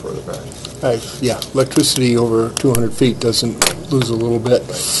couldn't be further back. Yeah, electricity over 200 feet doesn't lose a little bit.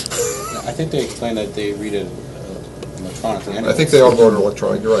 I think they explained that they read it electronically. I think they all vote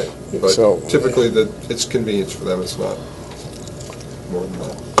electronic, you're right. But So- typically, it's convenience for them, it's not more than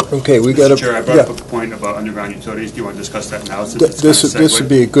that. Okay, we got to... Mr. Chair, I brought up a point about underground utilities. Do you want to discuss that now? Since it's This kind of would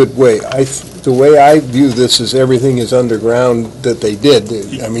be a good way. The way I view this is everything is underground that they did.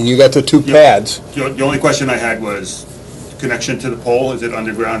 I mean, you got the two pads. The only question I had was connection to the pole. Is it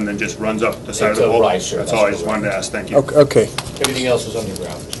underground and then just runs up the side of the pole? Riser, That's all I just wanted to ask. Thank you. Okay, Everything else is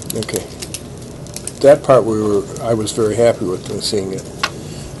underground. okay. That part I was very happy with seeing it.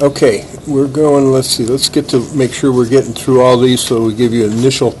 Okay, we're going, let's see, let's get to make sure we're getting through all these so we give you an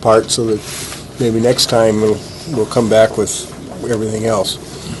initial part so that maybe next time we'll come back with everything else.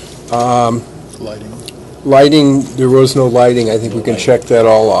 Lighting. Lighting, there was no lighting. I think we can check that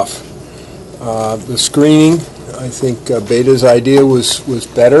all off. The screening, I think Beta's idea was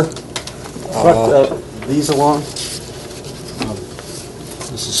better. These along.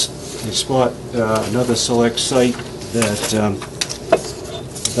 This is a spot, another select site that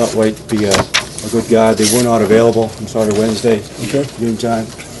thought might be a good guide. They were not available. I'm sorry, Wednesday, noontime.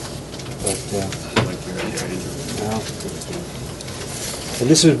 But, and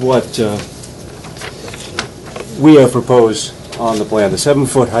this is what we have proposed on the plan. The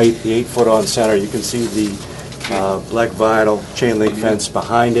 7-foot height, the 8-foot on center. You can see the black vinyl chain link fence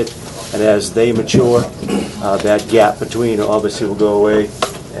behind it. And as they mature, that gap between obviously will go away.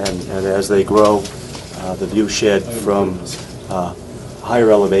 And as they grow, the view shed from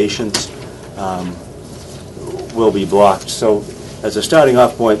higher elevations will be blocked. So as a starting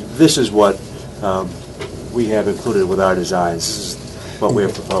off point, this is what we have included with our designs. This is what we're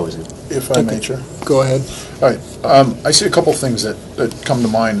proposing. If I may, Chair. Go ahead. All right. I see a couple things that come to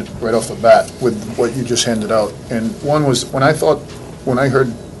mind right off the bat with what you just handed out. And one was, when I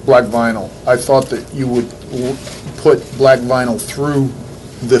heard black vinyl, I thought that you would put black vinyl through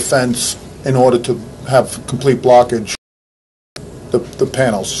the fence in order to have complete blockage the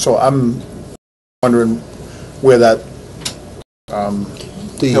panels. So I'm wondering where that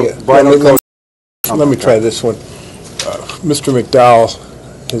let me try this one. Mr. McDowell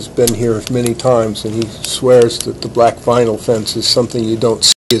has been here many times, and he swears that the black vinyl fence is something you don't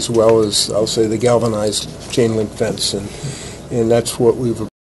see as well as, I'll say, the galvanized chain link fence, and that's what we've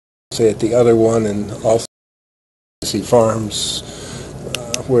say at the other one, and also see farms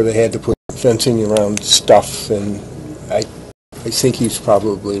where they had to put fencing around stuff, and I think he's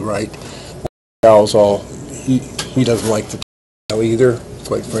probably right. McDowell's he doesn't like the rail either,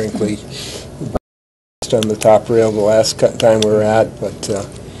 quite frankly. On the top rail the last time we were at, but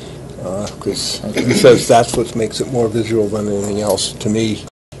because he says that's what makes it more visual than anything else. To me,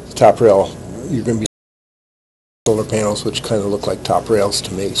 top rail, you're going to be solar panels, which kind of look like top rails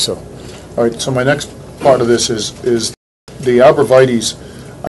to me. So, all right. So my next part of this is the arborvitaes.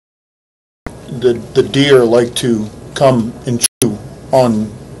 The deer like to come and chew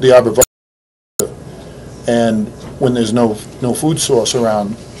on the arborvitae, and when there's no food source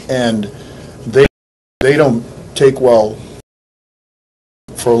around, and they don't take well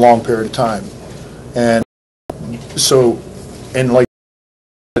for a long period of time. And so, and like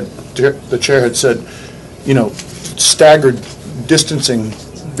the chair had said, staggered distancing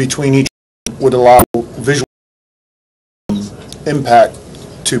between each would allow visual impact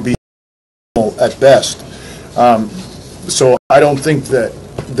to be at best. So I don't think that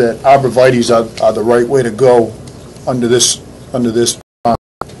arborvitaes are the right way to go under this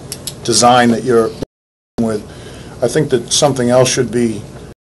design that you're with. I think that something else should be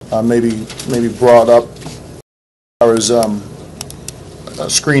maybe brought up as far as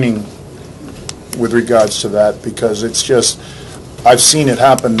screening with regards to that, because it's just, I've seen it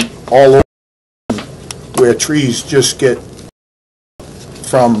happen all over where trees just get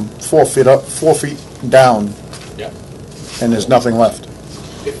from 4 feet up, 4 feet down, Yeah. and there's nothing left.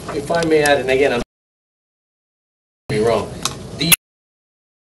 If I may add, and again, I'm be wrong, these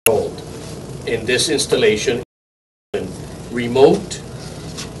in this installation, remote,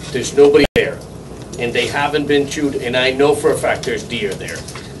 there's nobody there, and they haven't been chewed, and I know for a fact there's deer there.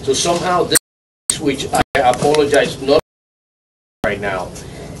 So somehow this, which I apologize, not right now,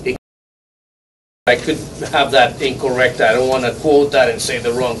 I could have that incorrect, I don't want to quote that and say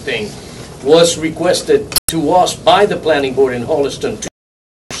the wrong thing, was requested to us by the planning board in Holliston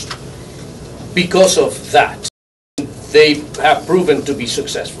because of that. They have proven to be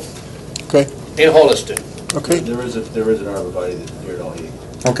successful. Okay. In Holliston. Okay. There is an arborvitae that's near all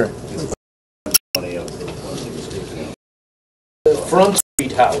Okay. Front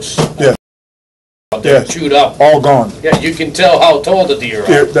Street house. Yeah. They're chewed up. All gone. Yeah, you can tell how tall the deer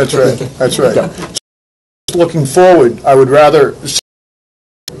Yeah, are. that's right, that's right. Looking forward, I would rather,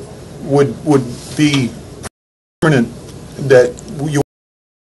 would be permanent that you.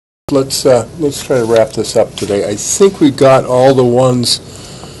 Let's try to wrap this up today. I think we got all the ones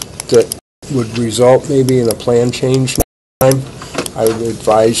that would result maybe in a plan change time. I would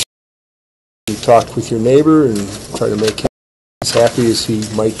advise you to talk with your neighbor and try to make him as happy as he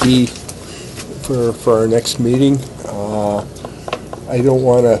might be for our next meeting. I don't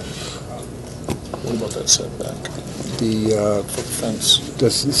want to. What about that setback? The fence. The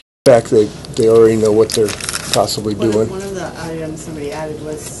fact they already know what they're possibly doing. One of the items somebody added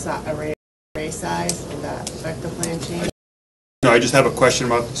was array size. Would that affect the plan change? No, I just have a question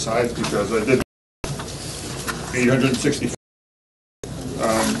about the size because I did 860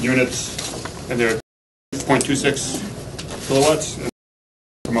 units and they're 0.26 kilowatts. And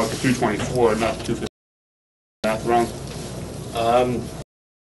come out to 224, not 250. Math wrong.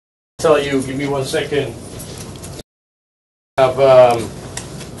 Tell you, give me 1 second. Have let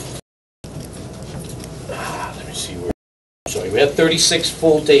me see where. Sorry, we have 36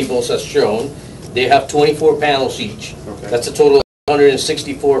 full tables as shown. They have 24 panels each. Okay. That's a total of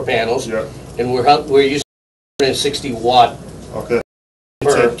 164 panels. Yeah. And we're using 160 watt. Okay.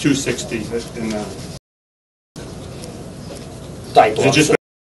 It said 260 in the Type Is it just a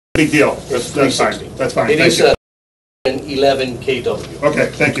big deal? That's fine. That's fine. It Thank is you. an 11 kW. Okay,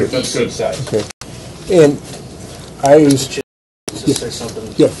 thank you. That's good. Size. Okay. And I was. Just say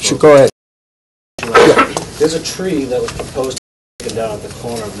something. Yeah, sure, go ahead. There's a tree that was proposed to be down at the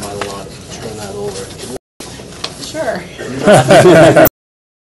corner of my lot. If you turn that over. Sure.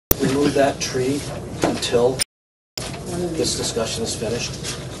 Remove that tree until this discussion is finished.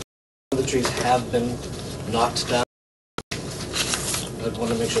 The trees have been knocked down. I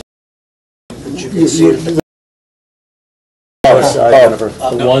want to make sure that you can see it.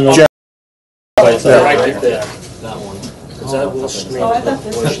 The one on Right there, that one. Because that will screen the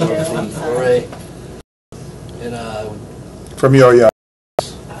portion of the array. And, From your yard.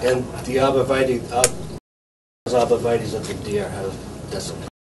 and the arborvitae of the deer have decimated.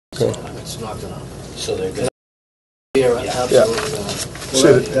 So it's knocked it out. So they're good. Deer are absolutely not.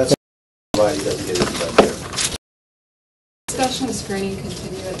 That's why he doesn't get into that there. Discussion of screening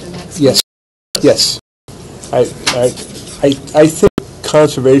continue at the next Yes, yes. I think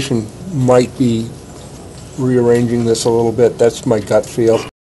conservation might be rearranging this a little bit. That's my gut feel.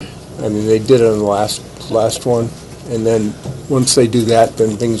 I mean, they did it on the last one, and then once they do that,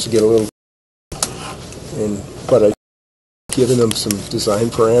 then things get a little. But I giving them some design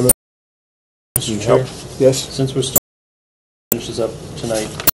parameters. Mr. Chair? Yes. Since we're starting to finish this up tonight,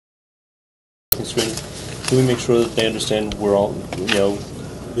 can we make sure that they understand we're all,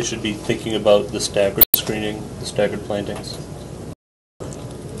 they should be thinking about the staggered screening, the staggered plantings?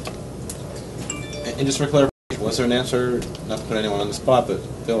 And just for clarification, was there an answer, not to put anyone on the spot, but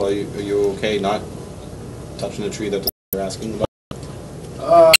Phil, are you okay not touching the tree that they're asking about?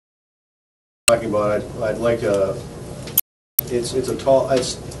 Talking about, I'd like a, it's a tall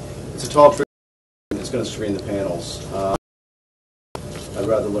tree, and it's going to screen the panels. I'd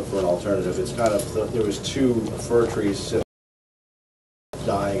rather look for an alternative. It's kind of, there was 2 fir trees sitting,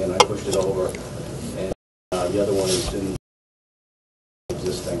 dying, and I pushed it over, and the other one is in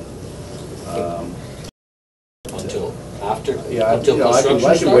existing. Until after? Yeah, until I can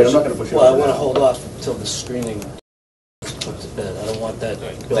wait. I'm not going to push it Well, I over want to now. hold off until the screening is put to bed. I don't want that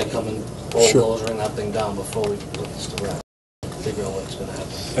bill coming, Sure. bulldozering that thing down before we put this to rest. Figure out what's going to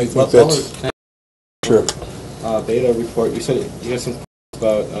happen. I think that's sure. Beta report, you said you had some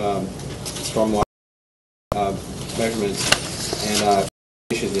about stormwater measurements and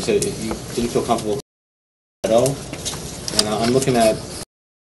you said you didn't feel comfortable at all. And I'm looking at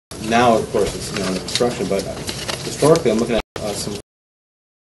now, of course, it's under construction, but historically, I'm looking at some.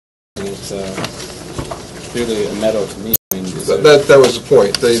 And it's clearly a meadow to me. I mean, That was the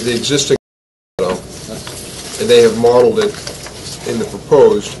point. The existing meadow, and they have modeled it in the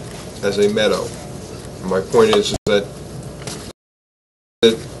proposed as a meadow. And my point is that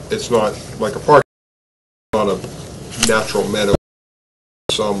it's not like a park, it's not a natural meadow.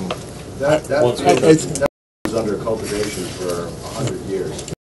 That was under cultivation for 100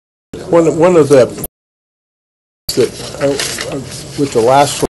 years. One of the that with the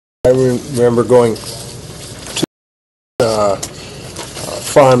last one, I remember going to a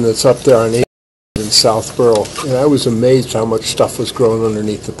farm that's up there on 8 in Southborough, and I was amazed how much stuff was growing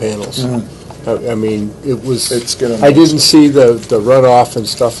underneath the panels. I mean, it was. I didn't see the runoff and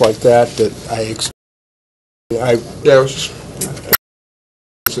stuff like that. That I. Yeah, it was just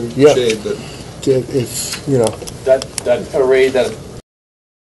it's in Yeah. shade that. If, you know, That array, that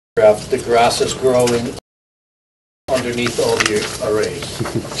graph, the grass is growing underneath all the arrays.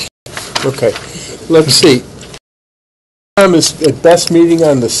 okay. Let's see. Time is at best meeting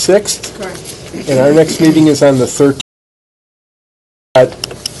on the 6th, Correct. and our next meeting is on the 13th.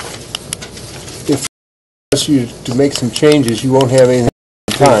 If I ask you to make some changes, you won't have anything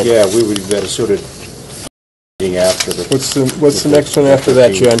time. Yeah, we would be better suited meeting after the... What's the next one after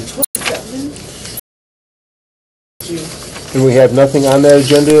that, Jen? And we have nothing on that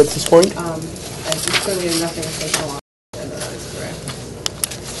agenda at this point? I just said we have nothing official on the agenda, that is correct.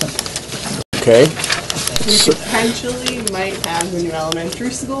 Okay. We potentially might have the new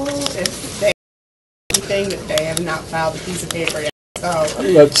elementary school if they have anything, but they have not filed a piece of paper yet,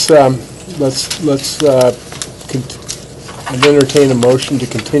 so. I'd entertain a motion to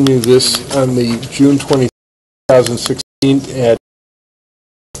continue this on the June 20, 2016 at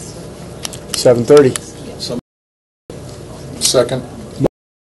 7:30. Second.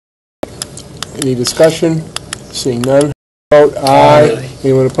 Any discussion? Seeing none. Vote aye.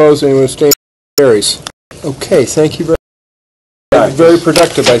 Anyone opposed? Anyone abstained? Carries. Okay, thank you very much. Very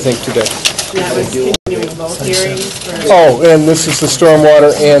productive, I think, today. That was continuing both hearings for. Oh, and this is the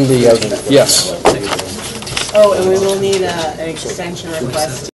stormwater and the other, yes. Oh, and we will need an extension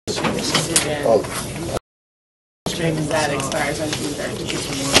request to issue this decision. Because that expires on June 13th.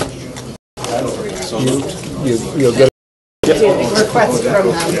 You'll get Request from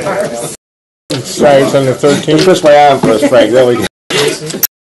them first. it. Expires on the 13th. Twist my arm first, Frank, there we go.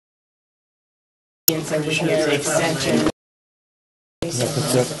 And so we can get an extension.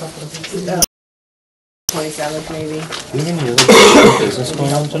 27th maybe. Do you have any other business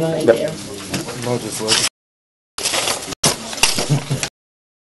going on tonight? Thank you. No, just look.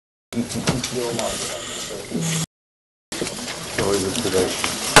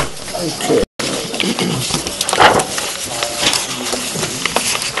 Okay.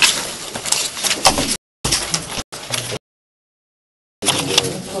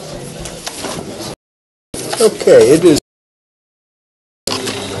 Okay, it is.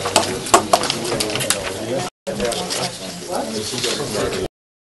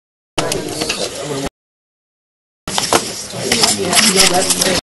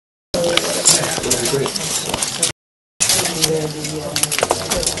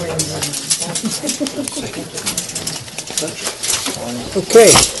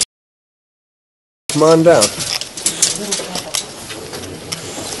 Okay. Come on down.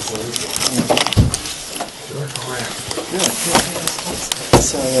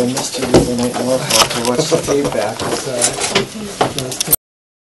 Sorry, I missed you the other night in Norfolk to watch the tape back.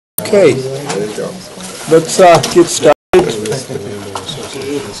 Okay. Let's get started.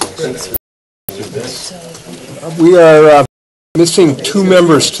 We are missing 2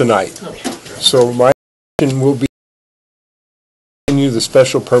 members tonight, so my question will be to continue the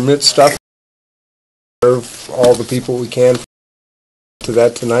special permit stuff. Serve all the people we can to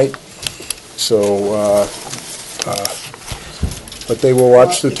that tonight. So, but they will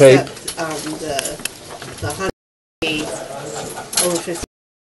watch the tape. The 100 over 50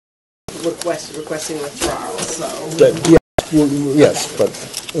 requesting withdrawal, so. Yes, but,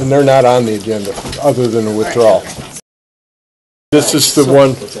 and they're not on the agenda, other than a withdrawal. This is the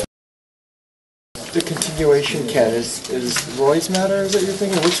one. The continuation, Ken, is Roy's matter, is that you're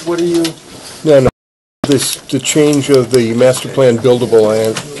thinking? What are you? No, the change of the master plan buildable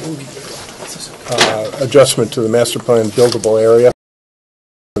and adjustment to the master plan buildable area,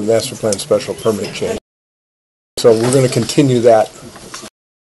 the master plan special permit change. So we're going to continue that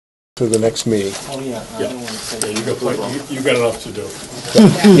to the next meeting. Oh, yeah. I don't want to say that. You got enough to do.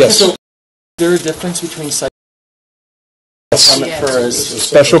 Yes. So, is there a difference between site permit for a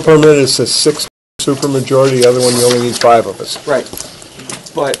special permit is a 6 supermajority, the other one you only need 5 of us. Right.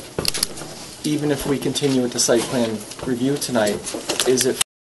 But even if we continue with the site plan review tonight, is it for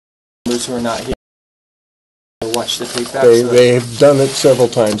those who are not here to watch the tape back? They have done it several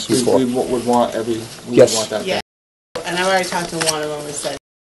times before. We would want we Yes. would want that. Yeah, and I've already talked to one of them who said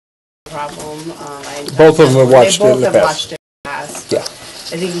problem. Both of them have watched it in the Both have past. watched it in the past. Yeah.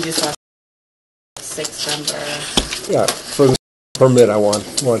 I think he just wants 6 member. Yeah, for the permit, I want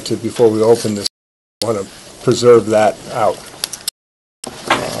to, before we open this, I want to preserve that out.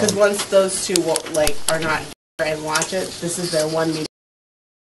 Because once those two are not here and watch it, this is their one meeting.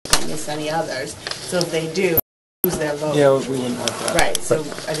 Don't miss any others. So if they do, lose their vote. Yeah, we wouldn't want that. Right. So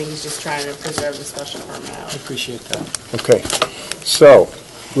I think he's just trying to preserve the special permit out. I appreciate that. Okay, so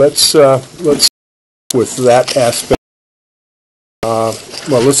let's with that aspect. Well,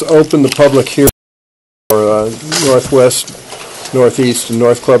 let's open the public hearing for Northwest Northeast and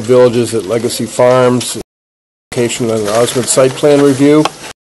North Club Villages at Legacy Farms, application on the Osmond site plan review.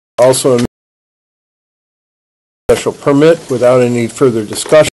 Also a special permit without any further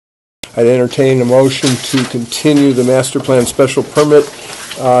discussion. I'd entertain a motion to continue the master plan special permit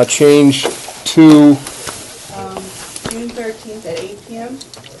change to June 13th at 8 p.m.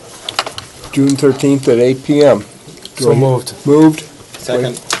 June 13th at 8 p.m. So moved. Moved?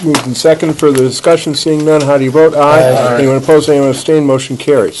 Second. Moved and second. Further discussion, seeing none, how do you vote? Aye. Aye. Anyone opposed, anyone abstained, motion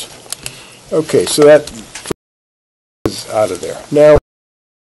carries. Okay, so that is out of there. Now,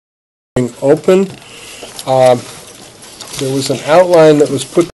 open. There was an outline that was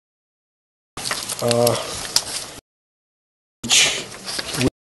put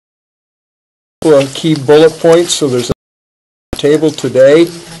key bullet points, so there's a table today.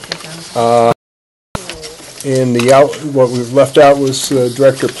 And what we've left out was the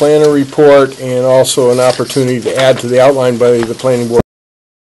Director Planner report and also an opportunity to add to the outline by the Planning Board.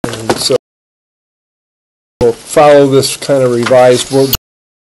 And so we'll follow this kind of revised.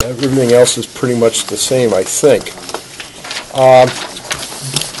 Everything else is pretty much the same, I think.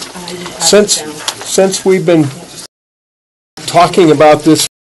 Since we've been talking about this,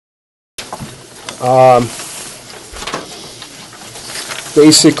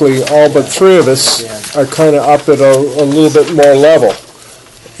 basically all but three of us are kind of up at a little bit more level.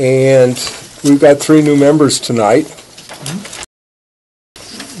 And we've got 3 new members tonight.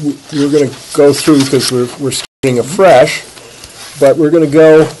 We're going to go through, because we're starting afresh, but we're going to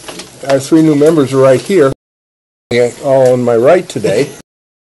go, our 3 new members are right here, all on my right today.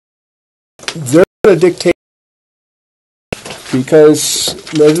 They're going to dictate, because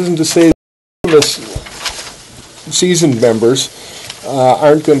that isn't to say that us seasoned members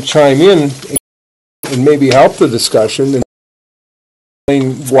aren't going to chime in and maybe help the discussion and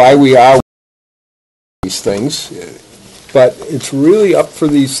explain why we are these things. But it's really up for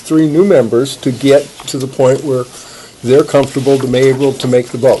these 3 new members to get to the point where they're comfortable to be able to make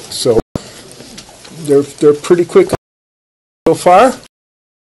the vote. So they're pretty quick so far.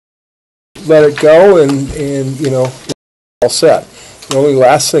 Let it go, and you know, all set. The only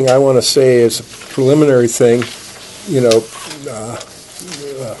last thing I want to say is a preliminary thing. You know,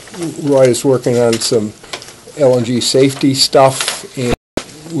 Roy is working on some LNG safety stuff, and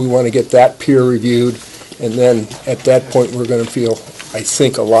we want to get that peer reviewed, and then at that point we're going to feel, I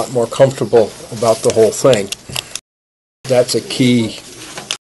think, a lot more comfortable about the whole thing. That's a key,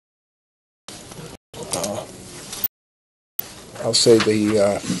 I'll say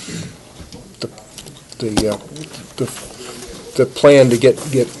the plan to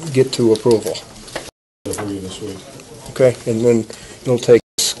get to approval. This week. Okay, and then it'll take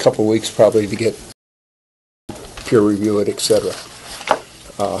us a couple weeks probably to get peer review it, etc.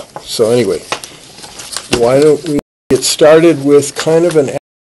 So anyway, why don't we get started with kind of an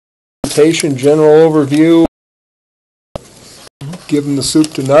presentation, general overview, give them the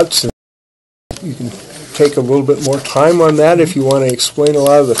soup to nuts, and you can take a little bit more time on that if you want to explain a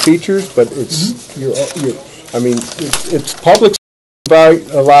lot of the features, but it's, I mean, it's public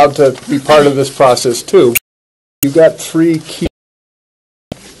allowed to be part of this process too. You've got 3 key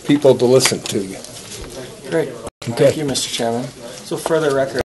people to listen to you. Great. Okay. Thank you, Mr. Chairman. So for the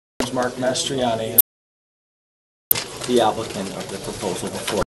record, is Mark Mastriani, the applicant of the proposal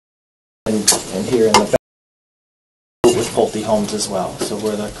before, and here in the back with Pulte Homes as well. So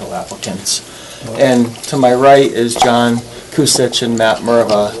we're the co-applicants. And to my right is John Kusich and Matt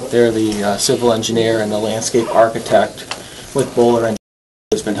Merva. They're the civil engineer and the landscape architect with Bowler Engineering,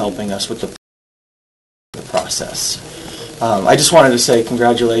 who's been helping us with the process. I just wanted to say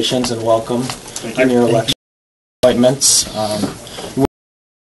congratulations and welcome on your election appointments. We're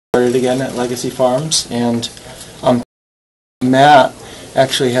started again at Legacy Farms, and Matt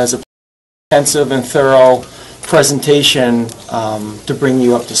actually has a intensive and thorough presentation to bring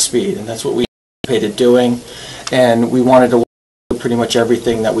you up to speed, and that's what we anticipated doing, and we wanted to do pretty much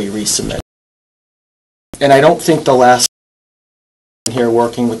everything that we resubmit. And I don't think the last here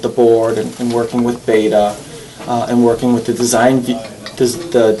working with the board and working with Beta and working with the design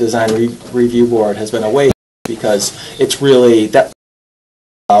review board has been a waste, because it's really that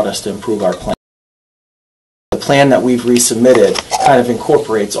allowed us to improve our plan. The plan that we've resubmitted kind of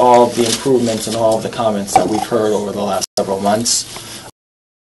incorporates all of the improvements and all of the comments that we've heard over the last several months,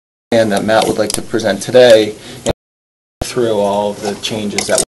 and that Matt would like to present today, and through all of the changes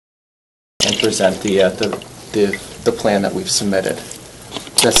that and present the plan that we've submitted.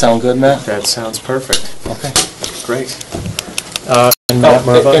 Does that sound good, Matt? That sounds perfect. Okay, great. And Matt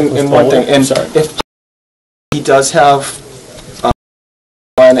Merva and one thing, and if he does have a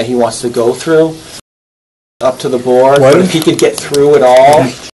plan that he wants to go through, up to the board, What? but if he could get through it all,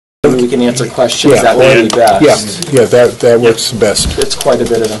 maybe we can answer questions, that would be best. Yeah, that works best. It's quite a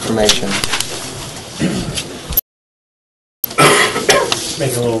bit of information.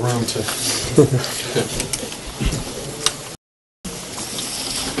 Make a little room to...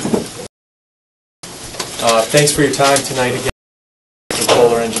 Thanks for your time tonight again.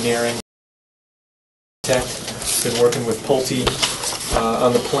 Polar Engineering Tech. Been working with Pulte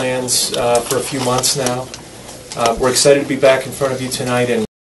on the plans for a few months now. We're excited to be back in front of you tonight and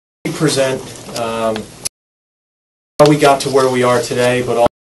present how we got to where we are today, but also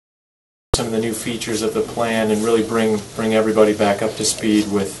some of the new features of the plan, and really bring everybody back up to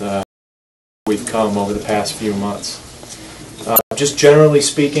speed with where we've come over the past few months. Just generally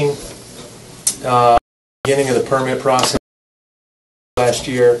speaking, beginning of the permit process last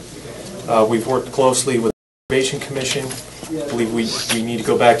year, we've worked closely with the Conservation Commission. I believe we need to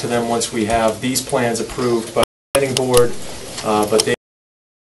go back to them once we have these plans approved by the planning board, but they're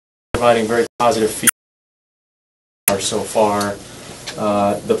providing very positive feedback so far.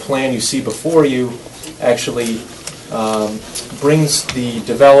 The plan you see before you actually brings the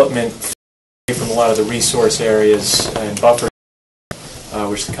development away from a lot of the resource areas and buffer,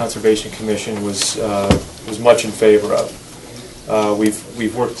 which the Conservation Commission was much in favor of.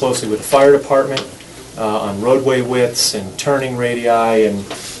 We've worked closely with the fire department on roadway widths and turning radii, and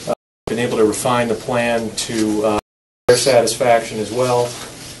been able to refine the plan to their satisfaction as well.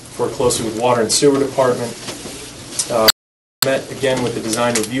 Worked closely with water and sewer department. Met again with the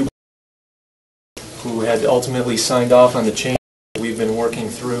design review, who had ultimately signed off on the change that we've been working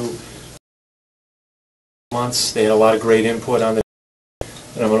through months. They had a lot of great input on the,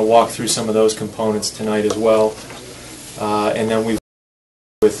 and I'm going to walk through some of those components tonight as well. And then we've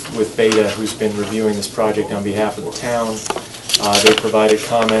with Beta, who's been reviewing this project on behalf of the town. They provided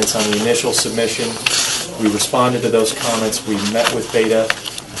comments on the initial submission. We responded to those comments. We met with Beta.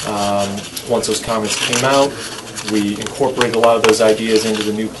 Once those comments came out, we incorporated a lot of those ideas into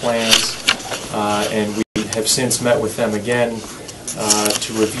the new plans, and we have since met with them again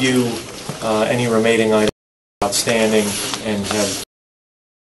to review any remaining items outstanding, and have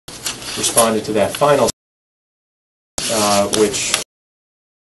responded to that final, which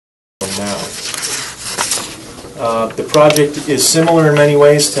now. The project is similar in many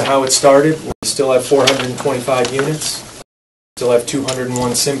ways to how it started. We still have 425 units, still have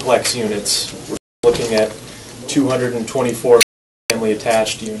 201 simplex units. We're looking at 224 family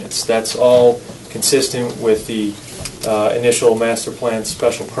attached units. That's all consistent with the initial master plan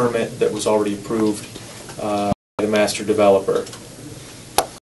special permit that was already approved by the master developer.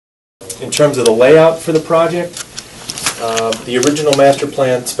 In terms of the layout for the project, the original master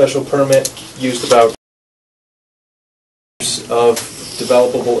plan special permit used about of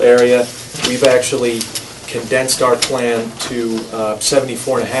developable area. We've actually condensed our plan to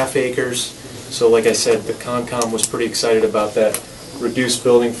 74.5 acres. So like I said, the Concom was pretty excited about that reduced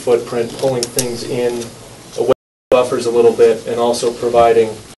building footprint, pulling things in, away from buffers a little bit, and also providing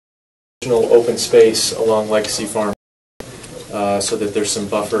additional open space along Legacy Farm so that there's some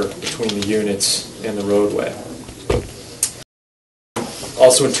buffer between the units and the roadway.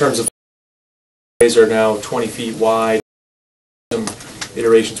 Also, in terms of ways are now 20 feet wide. Some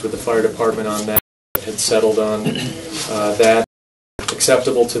iterations with the fire department on that had settled on that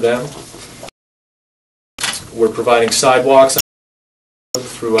acceptable to them. We're providing sidewalks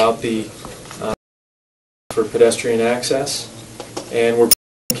throughout the for pedestrian access, and we're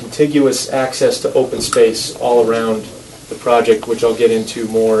providing contiguous access to open space all around the project, which I'll get into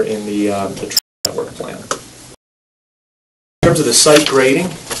more in the network plan. In terms of the site grading,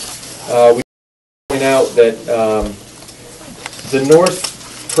 we point out that the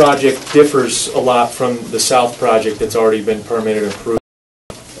north project differs a lot from the south project that's already been permitted and approved,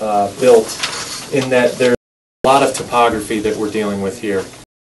 built, in that there's a lot of topography that we're dealing with here,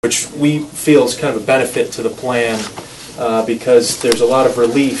 which we feel is kind of a benefit to the plan because there's a lot of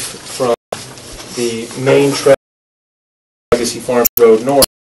relief from the main track Legacy Farm Road North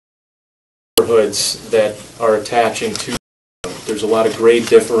neighborhoods that are attaching to. There's a lot of grade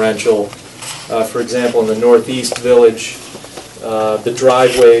differential. For example, in the northeast village, the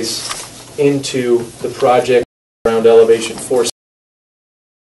driveways into the project around elevation 4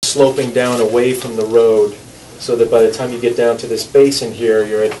 sloping down away from the road, so that by the time you get down to this basin here,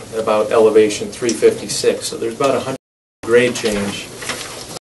 you're at about elevation 356. So there's about 100 grade change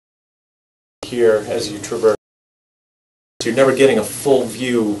here as you traverse. So you're never getting a full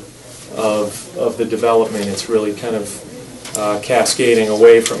view of the development. It's really kind of cascading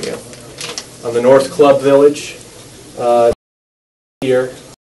away from you. On the North Club Village, here,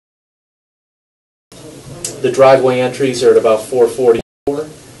 The driveway entries are at about 444,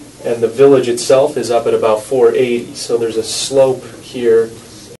 and the village itself is up at about 480. So there's a slope here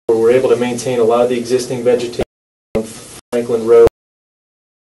where we're able to maintain a lot of the existing vegetation on Franklin Road,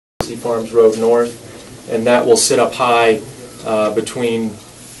 Farms Road North, and that will sit up high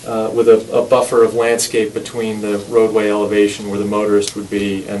with a buffer of landscape between the roadway elevation where the motorist would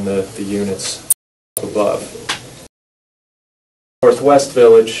be and the units above. Northwest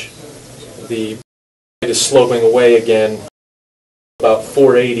Village, the it is sloping away again about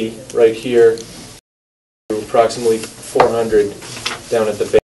 480 right here to approximately 400 down at the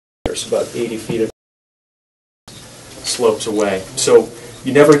base here, so about 80 feet of slopes away. So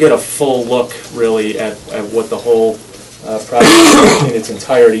you never get a full look really at what the whole project in its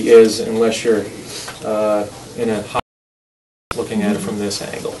entirety is unless you're in a high looking at it from this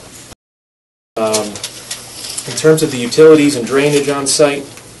angle. In terms of the utilities and drainage on site,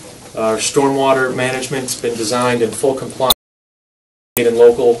 our stormwater management's been designed in full compliance with state and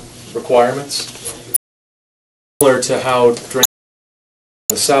local requirements. Similar to how drainage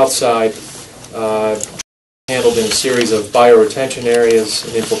on the south side handled in a series of bioretention areas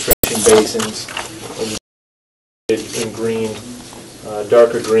and infiltration basins, and in green,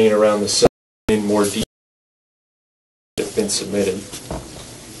 darker green around the side, in more detail have been submitted.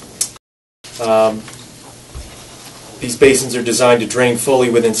 These basins are designed to drain fully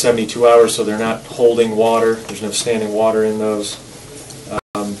within 72 hours, so they're not holding water. There's no standing water in those.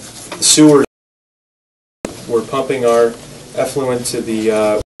 The sewer, we're pumping our effluent to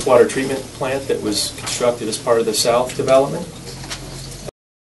the water treatment plant that was constructed as part of the South development.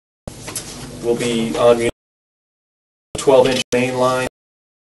 We'll be on a 12-inch main line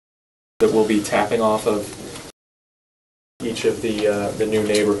that we'll be tapping off of each of the new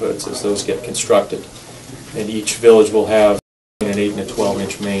neighborhoods as those get constructed. And each village will have an 8 and a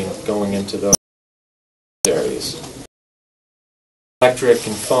 12-inch main going into those areas. Electric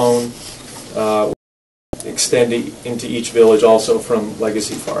and phone extend into each village also from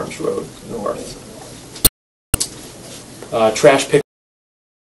Legacy Farms Road north. Trash pick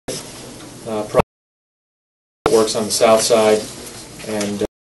works on the south side, and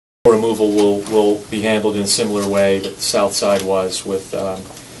removal will be handled in a similar way that the south side was, with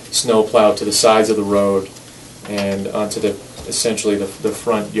snow plowed to the sides of the road and onto essentially the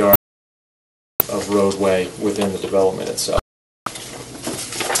front yard of roadway within the development itself.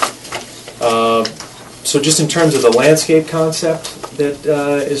 So just in terms of the landscape concept that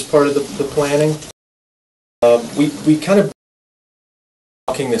is part of the planning, we kind of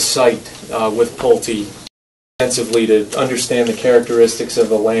walking the site with Pulte extensively to understand the characteristics of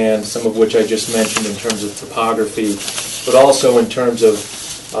the land, some of which I just mentioned in terms of topography, but also in terms of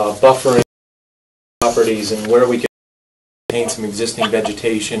buffering properties and where we can maintain some existing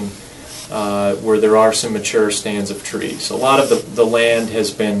vegetation where there are some mature stands of trees. A lot of the land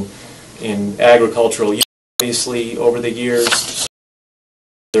has been in agricultural use, obviously, over the years.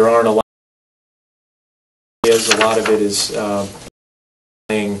 There aren't a lot of areas. A lot of it is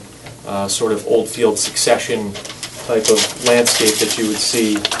sort of old field succession type of landscape that you would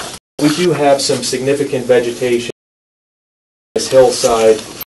see. We do have some significant vegetation on this hillside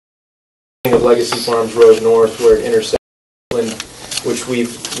of Legacy Farms Road North where it intersects, which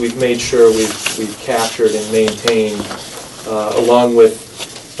we've made sure we've captured and maintained, along with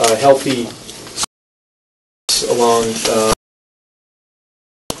healthy along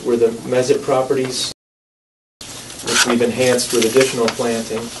where the Mezit properties, which we've enhanced with additional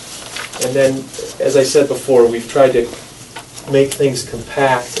planting. And then, as I said before, we've tried to make things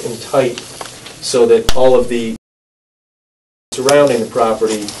compact and tight so that all of the surrounding the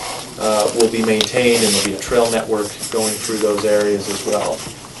property will be maintained, and there'll be a trail network going through those areas as well.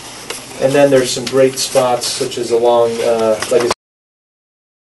 And then there's some great spots, such as along Legacy.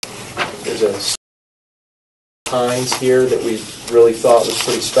 There's a pines here that we really thought was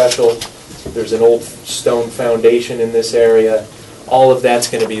pretty special. There's an old stone foundation in this area. All of that's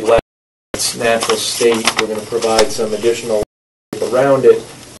going to be left in its natural state. We're going to provide some additional around it,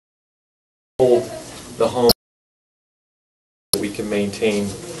 hold the home. We can maintain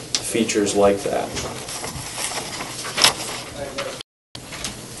features like that.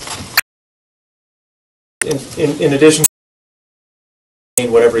 In addition to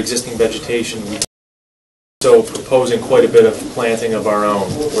whatever existing vegetation, we're also proposing quite a bit of planting of our own.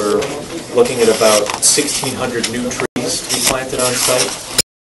 We're looking at about 1,600 new trees to be planted on site,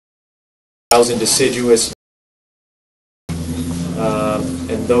 1,000 deciduous,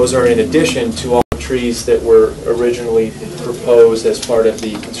 and those are in addition to all the trees that were originally proposed as part of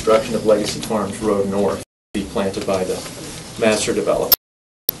the construction of Legacy Farms Road North to be planted by the master developer.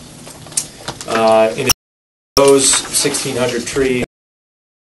 In those 1,600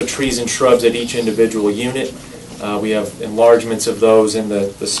 trees and shrubs at each individual unit. We have enlargements of those in the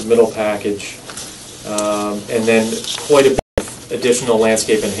submittal package, and then quite a bit of additional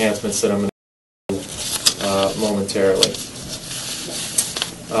landscape enhancements that I'm going to do momentarily.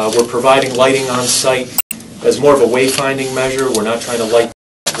 We're providing lighting on site as more of a wayfinding measure. We're not trying to light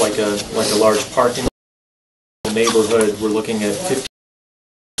like a large parking neighborhood. We're looking at 50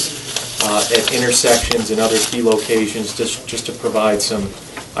 at intersections and other key locations just to provide some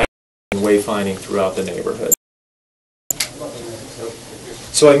wayfinding throughout the neighborhood.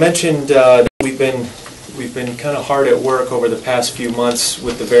 So I mentioned that we've been kind of hard at work over the past few months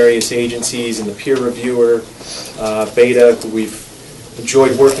with the various agencies and the peer reviewer, Beta, who we've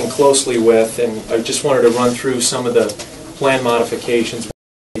enjoyed working closely with, and I just wanted to run through some of the plan modifications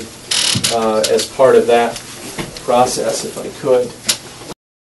as part of that process, if I could.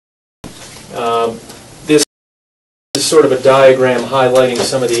 This is sort of a diagram highlighting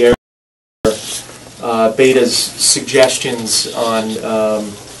some of the areas where Beta's suggestions on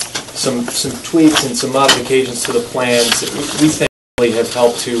some tweaks and some modifications to the plans that we think really have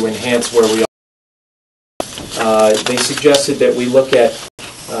helped to enhance where we are. They suggested that we look at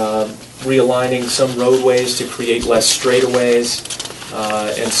realigning some roadways to create less straightaways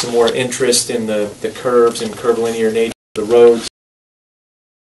and some more interest in the curves and curvilinear nature of the roads.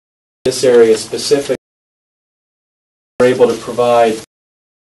 This area specifically, we're able to provide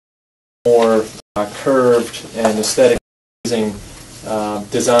more curved and aesthetic pleasing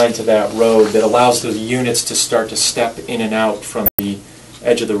design to that road that allows the units to start to step in and out from the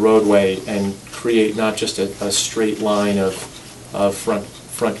edge of the roadway and create not just a straight line of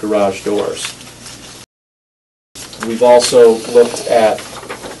front garage doors. We've also looked at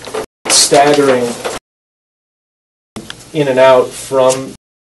staggering in and out from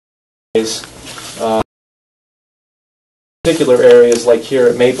particular areas like here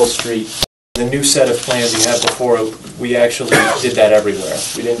at Maple Street. The new set of plans you had before, we actually did that everywhere.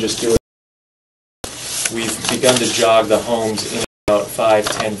 We didn't just do it. We've begun to jog the homes in about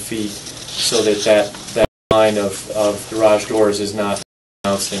 5-10 feet so that line of garage doors is not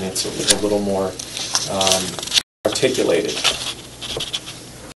pronounced and it's a little more articulated.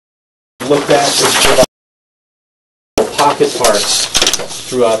 We looked at pocket parks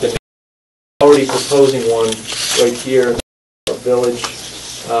throughout the already proposing one right here in the village.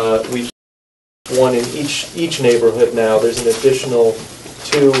 We've one in each neighborhood now. There's an additional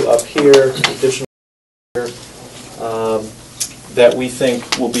 2 up here, additional here, that we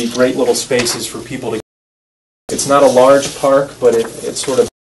think will be great little spaces for people to. It's not a large park, but it sort of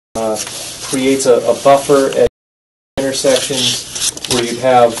creates a buffer at intersections where you'd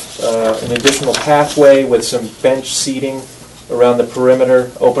have an additional pathway with some bench seating around the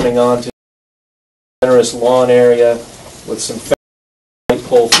perimeter, opening onto a generous lawn area with some light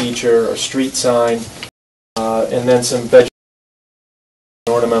pole feature or street sign, and then some vegetation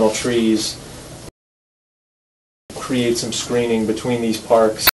and ornamental trees. Create some screening between these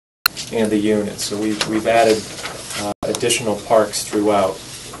parks and the units. So we've added additional parks throughout.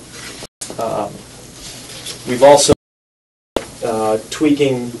 We've also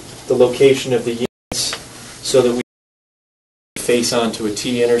tweaking the location of the units so that we face onto a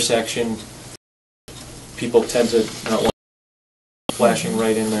T intersection. People tend to not want flashing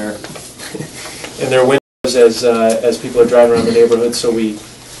right in their windows as people are driving around the neighborhood. So we've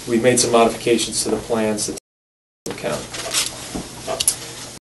made some modifications to the plans that take into account.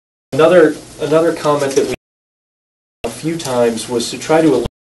 Another comment that we made a few times was to try to eliminate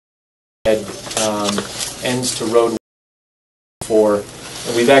ends to road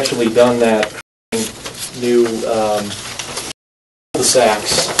and we've actually done that, new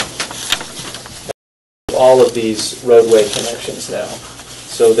cul-de-sacs, all of these roadway connections now.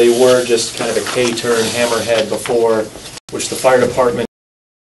 So they were just kind of a K-turn hammerhead before, which the fire department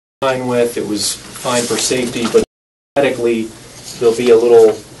was fine with. It was fine for safety, but aesthetically there'll be a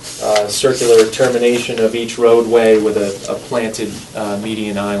little circular termination of each roadway with a planted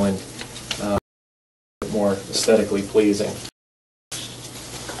median island, more aesthetically pleasing.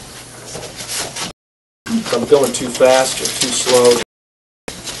 If I'm going too fast or too slow,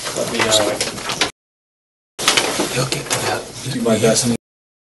 let me know. Do my best.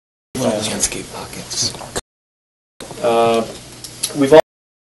 Landscape pockets. We've also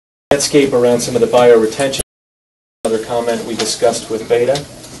landscape around some of the bioretention. Another comment we discussed with Beta.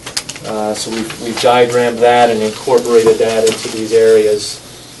 So we've diagrammed that and incorporated that into these areas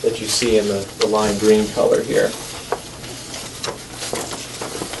that you see in the lime green color here.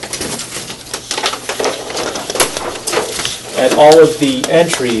 At all of the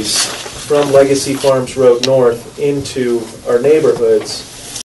entries from Legacy Farms Road North into our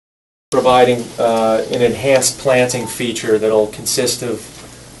neighborhoods, providing an enhanced planting feature that'll consist of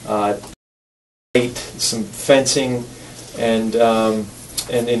some fencing and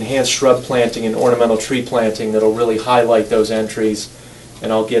enhanced shrub planting and ornamental tree planting that'll really highlight those entries.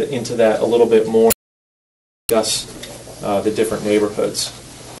 And I'll get into that a little bit more, discuss the different neighborhoods.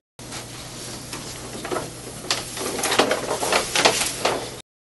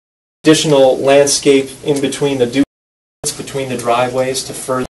 Additional landscape in between the between the driveways to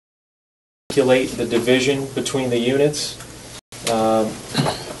further articulate the division between the units,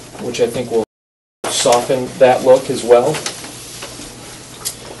 which I think will soften that look as well.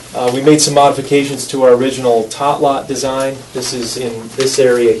 We made some modifications to our original tot lot design. This is in this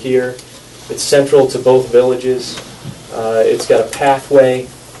area here. It's central to both villages. It's got a pathway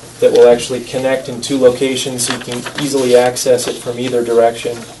that will actually connect in two locations so you can easily access it from either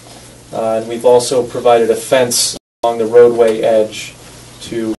direction. And we've also provided a fence along the roadway edge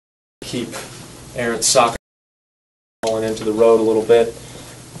to keep errant soccer falling into the road a little bit.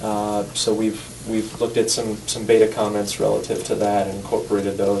 So we've looked at some beta comments relative to that and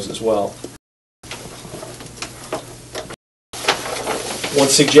incorporated those as well. One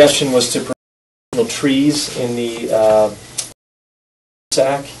suggestion was to provide trees in the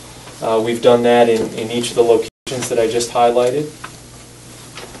sack. We've done that in each of the locations that I just highlighted.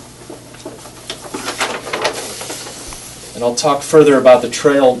 And I'll talk further about the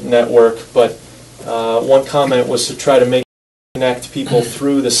trail network, but one comment was to try to connect people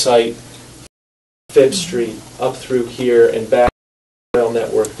through the site, Fifth Street, up through here, and back to the trail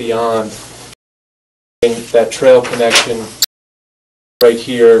network beyond. That trail connection right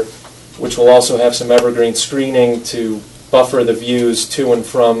here, which will also have some evergreen screening to buffer the views to and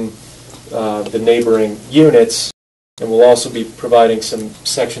from the neighboring units, and we'll also be providing some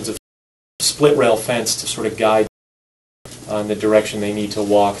sections of split rail fence to sort of guide on the direction they need to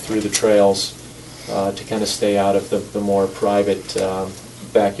walk through the trails to kind of stay out of the more private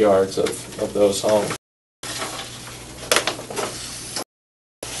backyards of those homes.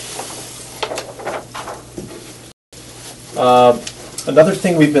 Another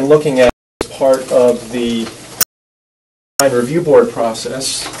thing we've been looking at as part of the design review board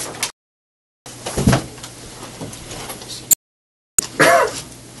process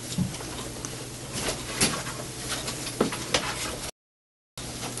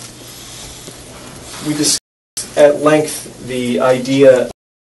we discussed at length the idea of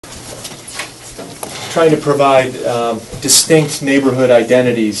trying to provide distinct neighborhood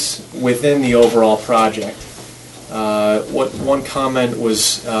identities within the overall project. What one comment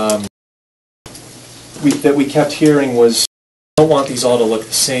was that we kept hearing was, we don't want these all to look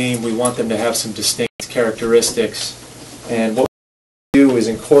the same, we want them to have some distinct characteristics, and what we do is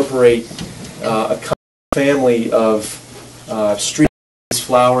incorporate a family of street trees,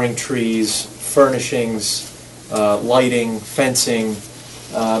 flowering trees, furnishings, lighting, fencing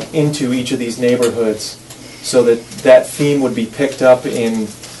into each of these neighborhoods, so that that theme would be picked up in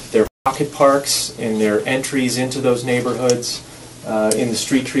their pocket parks, in their entries into those neighborhoods, in the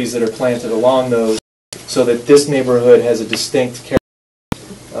street trees that are planted along those, so that this neighborhood has a distinct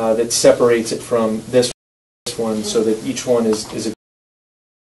character that separates it from this one, so that each one is a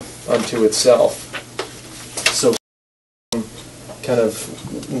unto itself. So kind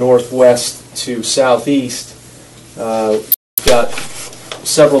of northwest to southeast, got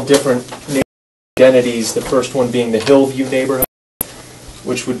several different identities, the first one being the Hillview neighborhood,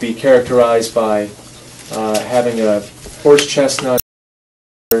 which would be characterized by having a horse chestnut,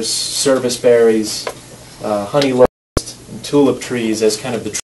 service berries, honey locust, and tulip trees as kind of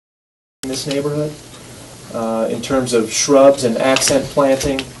the trees in this neighborhood. In terms of shrubs and accent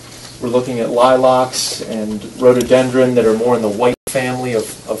planting, we're looking at lilacs and rhododendron that are more in the white family of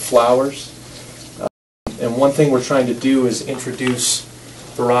flowers. And one thing we're trying to do is introduce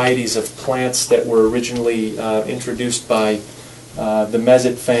varieties of plants that were originally introduced by the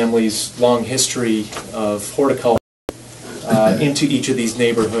Mezit family's long history of horticulture into each of these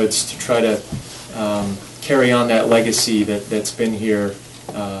neighborhoods to try to carry on that legacy that's been here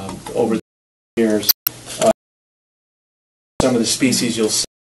over the years. Some of the species you'll see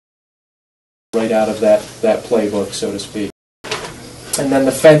right out of that playbook, so to speak. And then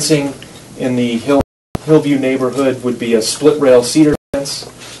the fencing in the Hillview neighborhood would be a split rail cedar fence,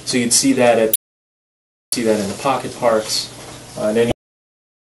 so you'd see that in the pocket parks, and any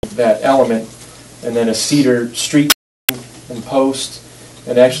that element, and then a cedar street and post,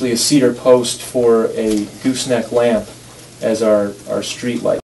 and actually a cedar post for a gooseneck lamp as our street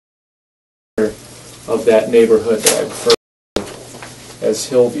light of that neighborhood that I refer to as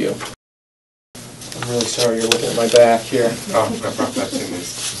Hillview. really sorry you're looking at my back here. Oh, that's in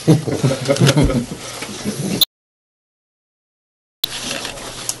this.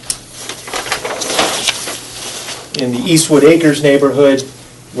 In the Eastwood Acres neighborhood,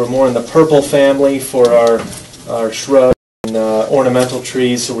 we're more in the purple family for our shrub and ornamental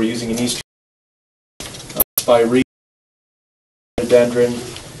trees, so we're using an eastern by rhododendron,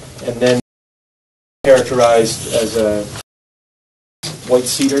 and then characterized as a white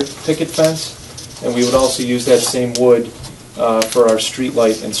cedar picket fence, and we would also use that same wood for our street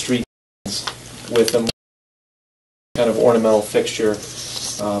light and street signs with a kind of ornamental fixture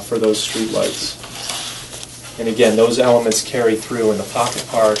for those street lights. And again, those elements carry through in the pocket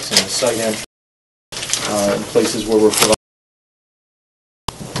parks and the site entry in places where we're providing.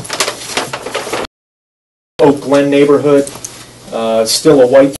 Oak Glen neighborhood, still a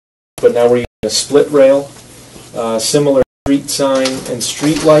white, but now we're using a split rail. Similar street sign and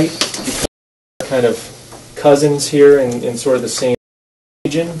street light, kind of cousins here in sort of the same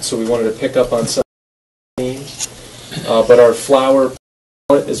region, so we wanted to pick up on some themes. But our flower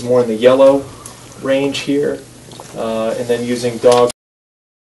palette is more in the yellow range here, and then using dog,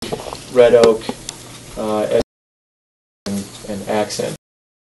 red oak, and accent.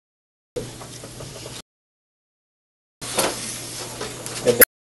 And then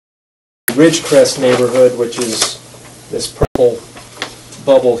the Ridgecrest neighborhood, which is this purple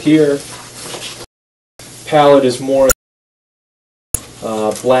bubble here. Palette is more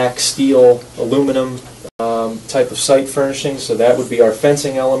black steel, aluminum type of site furnishing, so that would be our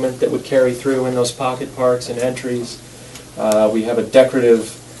fencing element that would carry through in those pocket parks and entries. We have a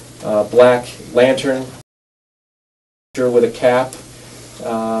decorative black lantern with a cap,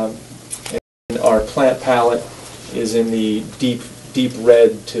 and our plant palette is in the deep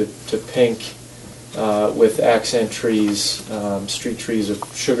red to pink with accent trees, street trees of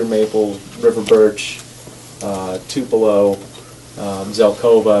sugar maple, river birch, tupelo,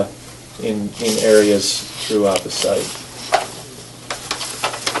 zelkova in areas throughout the site.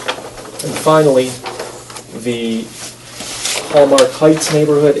 And finally, the Hallmark Heights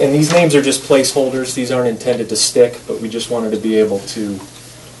neighborhood, and these names are just placeholders. These aren't intended to stick, but we just wanted to be able to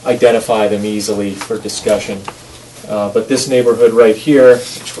identify them easily for discussion. But this neighborhood right here,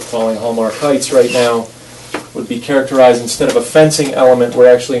 which we're calling Hallmark Heights right now, would be characterized, instead of a fencing element,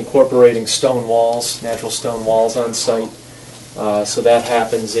 we're actually incorporating stone walls, natural stone walls on site. So that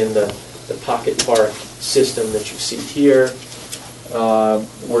happens in the pocket park system that you see here.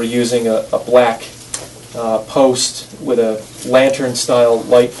 We're using a black post with a lantern-style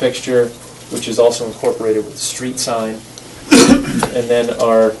light fixture, which is also incorporated with the street sign. And then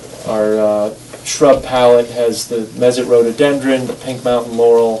our shrub palette has the mesut rhododendron, the pink mountain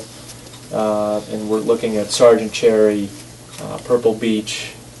laurel, and we're looking at sergeant cherry, purple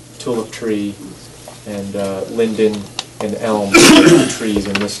beech, tulip tree, and linden and elm trees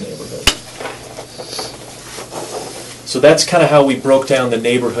in this neighborhood. So that's kind of how we broke down the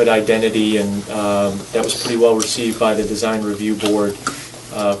neighborhood identity, and that was pretty well received by the design review board,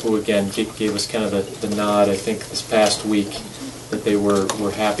 who again gave us kind of the nod, I think, this past week, that they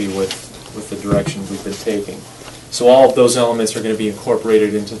were happy with the direction we've been taking. So all of those elements are going to be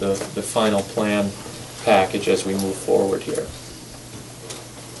incorporated into the final plan package as we move forward here.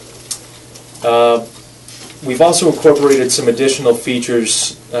 We've also incorporated some additional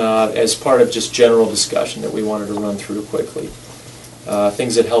features as part of just general discussion that we wanted to run through quickly.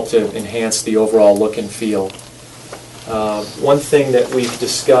 Things that help to enhance the overall look and feel. One thing that we've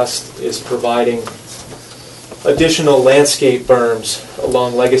discussed is providing additional landscape berms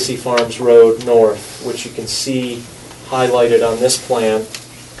along Legacy Farms Road North, which you can see highlighted on this plan,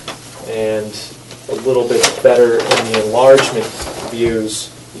 and a little bit better in the enlargement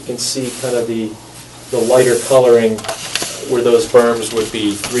views. You can see kind of the lighter coloring where those berms would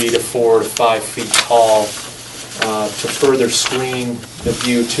be 3 to 4 to 5 feet tall to further screen the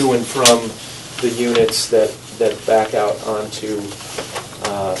view to and from the units that back out onto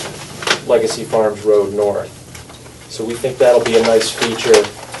Legacy Farms Road North. So we think that'll be a nice feature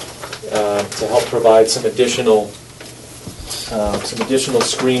to help provide some additional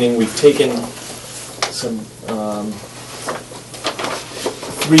screening. We've taken some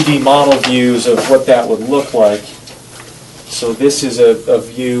 3D model views of what that would look like. So this is a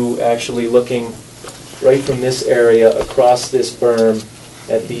view actually looking right from this area across this berm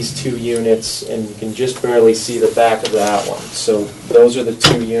at these two units, and you can just barely see the back of that one. So those are the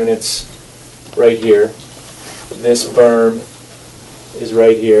two units right here. This berm is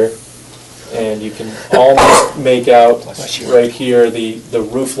right here, and you can almost make out right here the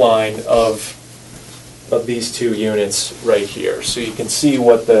roof line of these two units right here. So you can see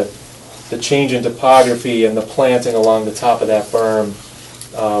what the the change in topography and the planting along the top of that berm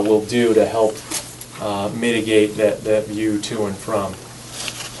will do to help mitigate that view to and from.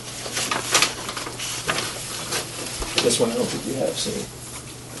 This one I don't think you have seen.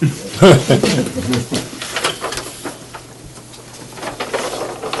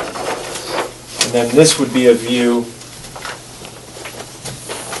 And then this would be a view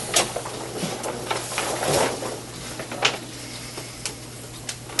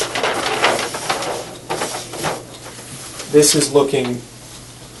this is looking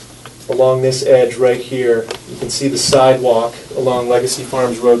along this edge right here. You can see the sidewalk along Legacy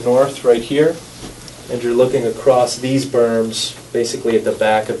Farms Road North right here. And you're looking across these berms, basically at the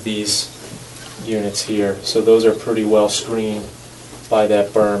back of these units here. So those are pretty well screened by that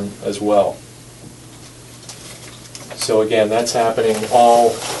berm as well. So again, that's happening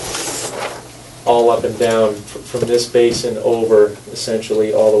all up and down from this basin over,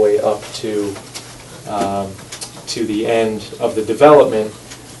 essentially all the way up to the end of the development.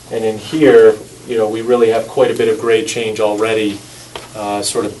 And in here, we really have quite a bit of grade change already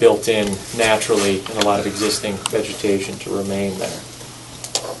sort of built in naturally, and a lot of existing vegetation to remain there.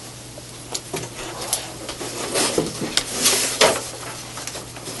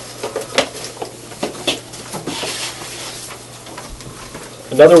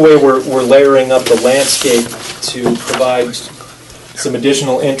 Another way we're layering up the landscape to provide some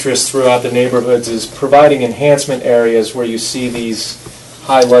additional interest throughout the neighborhoods is providing enhancement areas where you see these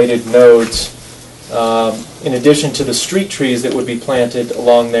highlighted nodes. In addition to the street trees that would be planted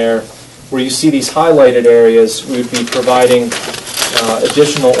along there, where you see these highlighted areas, we would be providing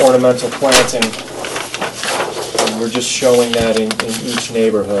additional ornamental planting. And we're just showing that in each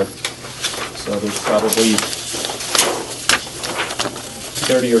neighborhood. So there's probably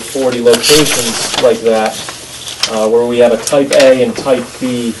 30 or 40 locations like that where we have a Type A and Type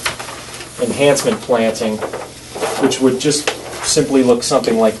B enhancement planting, which would just simply look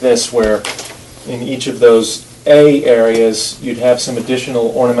something like this, where in each of those A areas you'd have some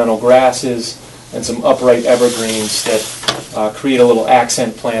additional ornamental grasses and some upright evergreens that create a little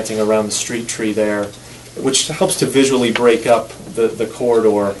accent planting around the street tree there, which helps to visually break up the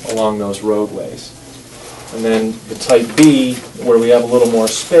corridor along those roadways. And then the Type B, where we have a little more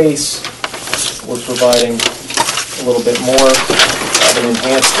space, we're providing a little bit more of an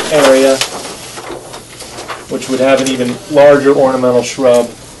enhanced area, which would have an even larger ornamental shrub,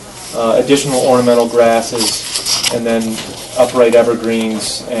 additional ornamental grasses, and then upright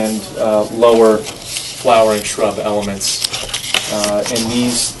evergreens and lower flowering shrub elements. And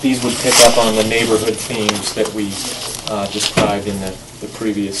these would pick up on the neighborhood themes that we described in the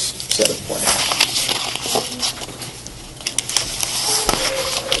previous set of plans.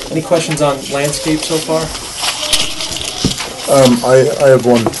 Any questions on landscape so far? I have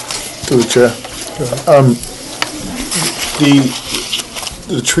one to the chair.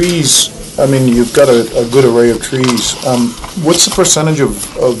 The trees, I mean, you've got a good array of trees. What's the percentage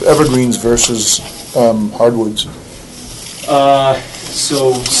of evergreens versus hardwoods?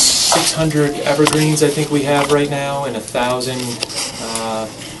 So 600 evergreens I think we have right now, and 1,000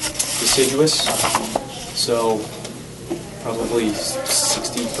 deciduous. So probably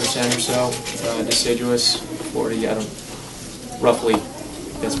 60% or so deciduous, 40,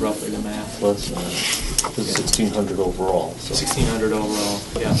 that's roughly the math. Plus 1,600 overall. So. 1,600 overall,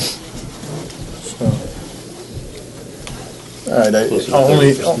 yeah. All right,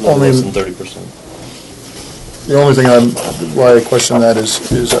 only less than 30%. The only thing why I question that is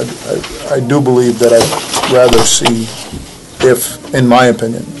I do believe that I'd rather see, if, in my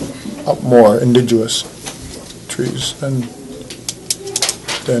opinion, more indigenous trees than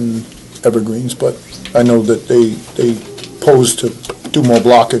evergreens, but I know that they pose to do more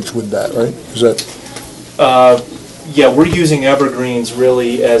blockage with that, right? Is that? Yeah, we're using evergreens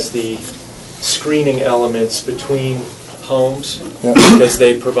really as the screening elements between homes, because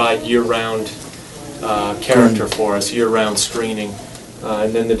they provide year-round character for us, year-round screening.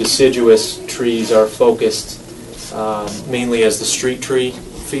 And then the deciduous trees are focused mainly as the street tree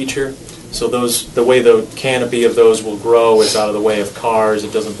feature. So the way the canopy of those will grow is out of the way of cars.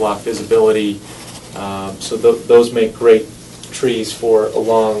 It doesn't block visibility. So those make great trees for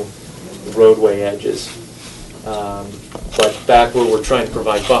along the roadway edges. But back where we're trying to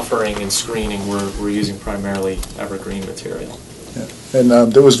provide buffering and screening, we're using primarily evergreen material. Yeah.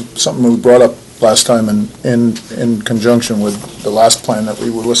 And there was something we brought up last time in conjunction with the last plan that we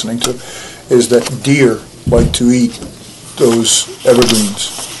were listening to, is that deer like to eat those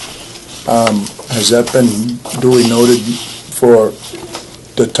evergreens. Has that been duly noted for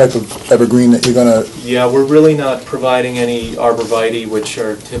the type of evergreen that you're gonna, Yeah, we're really not providing any arborvitae, which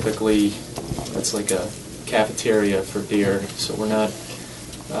are typically, that's like a cafeteria for deer, so we're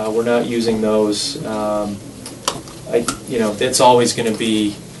not using those. It's always going to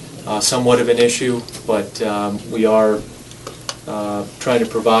be somewhat of an issue, but we are trying to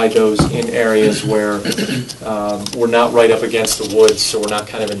provide those in areas where we're not right up against the woods, so we're not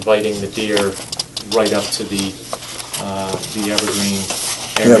kind of inviting the deer right up to the evergreen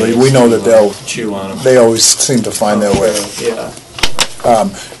yeah, areas. we know that they'll chew on them. They always seem to find their way. Yeah.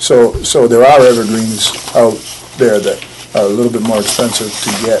 So there are evergreens out there that are a little bit more expensive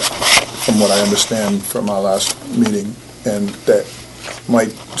to get, from what I understand from our last meeting, and that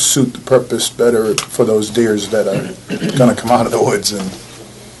might suit the purpose better for those deers that are going to come out of the woods. And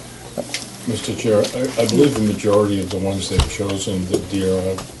Mr. Chair, I believe the majority of the ones they've chosen, the deer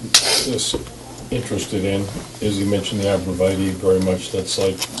are interested in, as you mentioned, the arborvitae, very much, that's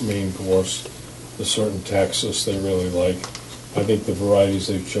like main course. The certain Texas they really like. I think the varieties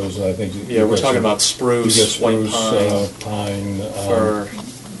they've chosen, I think... Yeah, we're talking about spruce, white pine, fir,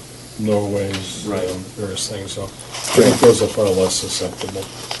 Norways, right. Various things, so I think those are far less susceptible.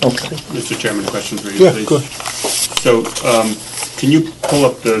 Okay. Mr. Chairman, question for you, please. Yeah, good. So, can you pull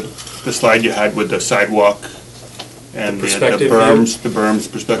up the slide you had with the sidewalk and the berms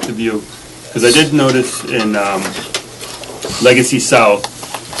perspective view? Because I did notice in Legacy South,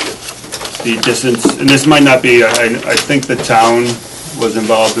 the distance, and this might not be, I think the town was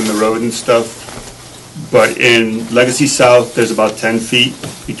involved in the road and stuff, but in Legacy South, there's about 10 feet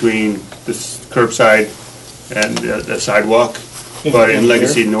between the curbside and the sidewalk. But in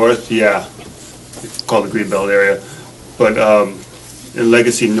Legacy North, yeah, it's called the Greenbelt area. But in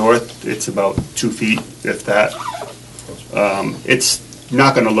Legacy North, it's about 2 feet, if that. It's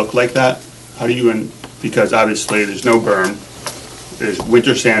not going to look like that. How do you, because obviously there's no berm. There's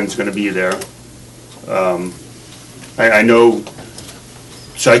winter sand's going to be there. I know,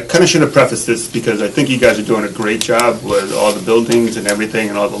 so I kind of should have prefaced this because I think you guys are doing a great job with all the buildings and everything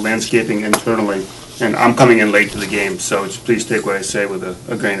and all the landscaping internally. And I'm coming in late to the game, so please take what I say with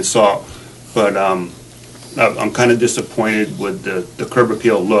a grain of salt. But I'm kind of disappointed with the curb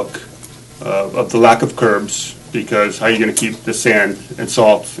appeal look of the lack of curbs, because how are you going to keep the sand and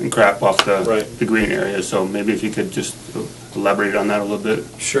salt and crap off the green area? So maybe if you could just elaborate on that a little bit.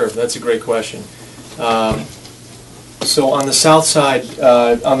 Sure, that's a great question. So on the south side,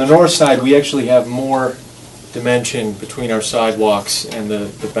 on the north side, we actually have more dimension between our sidewalks and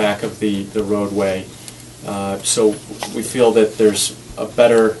the back of the roadway. So we feel that there's a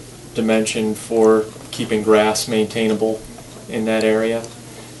better dimension for keeping grass maintainable in that area.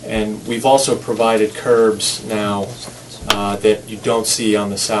 And we've also provided curbs now that you don't see on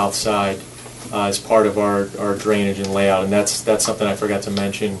the south side as part of our drainage and layout, and that's something I forgot to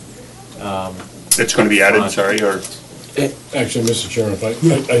mention. It's going to be added, sorry, or? Actually, Mr. Chairman,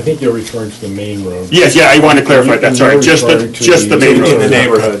 I think you're referring to the main road. Yes, yeah, I want to clarify that, sorry, just the main road. In the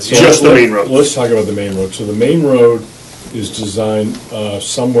neighborhoods. Just the main road. Let's talk about the main road. So the main road is designed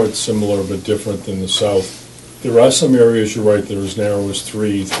somewhat similar but different than the south. There are some areas, you're right, that are as narrow as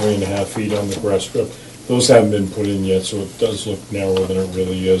 3.5 feet on the grass strip. Those haven't been put in yet, so it does look narrower than it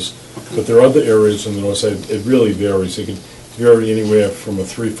really is. But there are other areas on the north side, it really varies. It can vary anywhere from a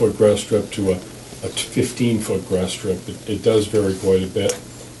 3-foot grass strip to a 15-foot grass strip. It does vary quite a bit.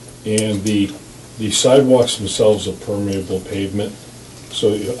 And the sidewalks themselves are permeable pavement.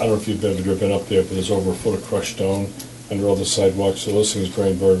 So I don't know if you've ever driven up there, but there's over a foot of crushed stone under all the sidewalks, so those things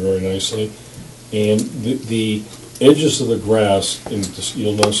drain very, very nicely. And the edges of the grass, and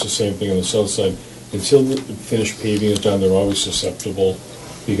you'll notice the same thing on the south side, until the finished paving is done, they're always susceptible,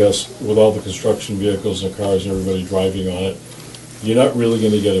 because with all the construction vehicles and cars and everybody driving on it, you're not really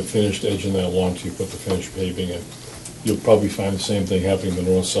going to get a finished edge in that long till you put the finished paving in. You'll probably find the same thing happening on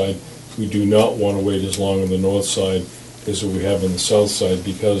the north side. We do not want to wait as long on the north side as we have on the south side,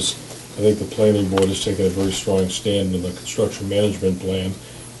 because I think the planning board has taken a very strong stand in the construction management plan,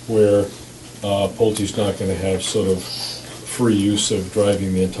 where Pulte's not going to have sort of free use of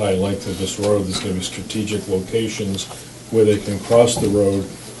driving the entire length of this road. There's going to be strategic locations where they can cross the road,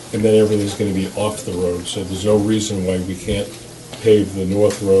 and then everything's going to be off the road. So there's no reason why we can't pave the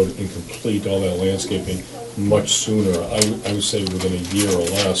north road and complete all that landscaping much sooner. I would say within a year or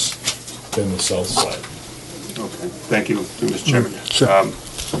less than the south side. Okay, thank you, Mr. Chairman. Sure.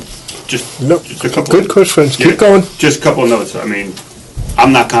 Just a couple. Good questions. Keep going. Just a couple of notes. I mean,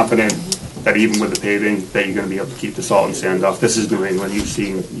 I'm not confident that even with the paving, that you're going to be able to keep the salt and sand off. This is New England. You've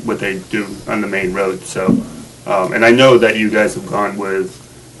seen what they do on the main road. So, and I know that you guys have gone with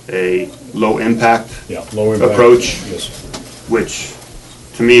a low impact approach, which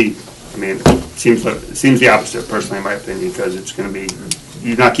to me, I mean, it seems the opposite, personally, in my opinion, because it's going to be,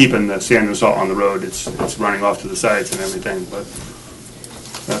 you're not keeping the sand and salt on the road, it's running off to the sides and everything, but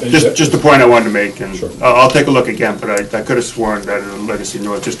just the point I wanted to make, and I'll take a look again, but I could have sworn that in Legacy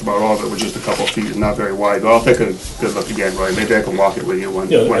North, just about all of it was just a couple of feet and not very wide, but I'll take a good look again, Roy. Maybe I can walk it with you one of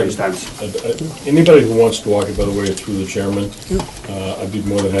these times. Anybody who wants to walk it, by the way, through the chairman, I'd be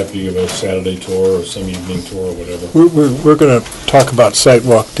more than happy to give a Saturday tour or some evening tour or whatever. We're going to talk about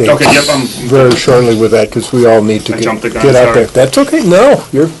sidewalk dates Okay, yep, very shortly with that, because we all need to get out there. That's okay. No,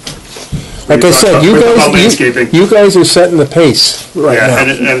 you're... Like I said, you guys are setting the pace right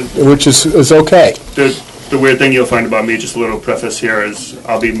now, which is okay. The weird thing you'll find about me, just a little preface here, is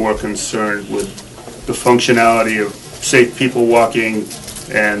I'll be more concerned with the functionality of safe people walking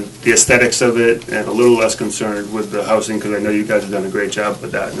and the aesthetics of it, and a little less concerned with the housing, because I know you guys have done a great job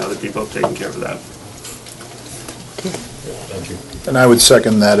with that, and other people have taken care of that. Thank you. And I would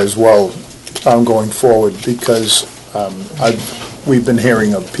second that as well, going forward, because we've been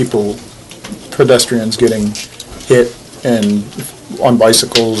hearing of pedestrians getting hit and on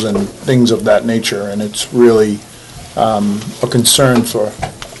bicycles and things of that nature, and it's really a concern for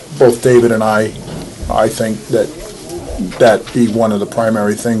both David and I think that be one of the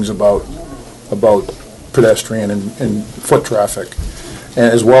primary things about pedestrian and foot traffic,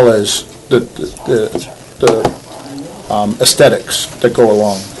 as well as the aesthetics that go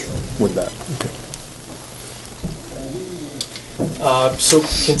along with that. So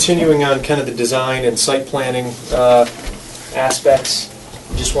continuing on kind of the design and site planning aspects,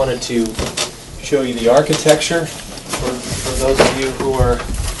 I just wanted to show you the architecture for those of you who are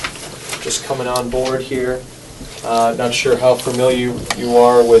just coming on board here. Not sure how familiar you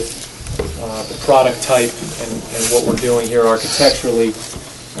are with the product type and what we're doing here architecturally,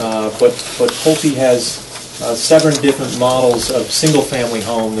 but Pulte has 7 different models of single-family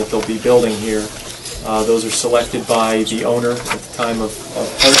home that they'll be building here. Those are selected by the owner at the time of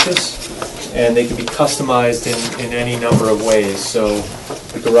purchase, and they can be customized in any number of ways. So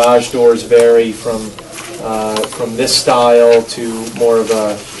the garage doors vary from this style to more of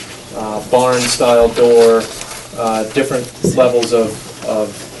a barn-style door, different levels of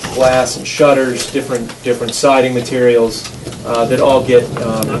glass and shutters, different siding materials that all get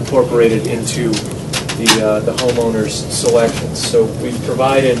incorporated into the homeowner's selections. So we've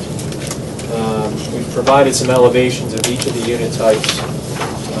provided some elevations of each of the unit types,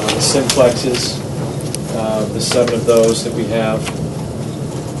 the simplexes, the 7 of those that we have,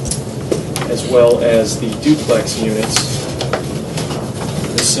 as well as the duplex units,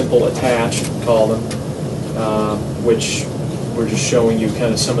 the simple attached, we call them, which we're just showing you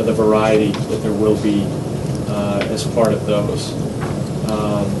kind of some of the variety that there will be as part of those.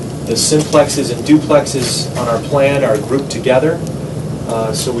 The simplexes and duplexes on our plan are grouped together,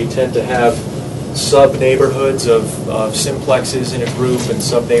 so we tend to have sub-neighborhoods of simplexes in a group and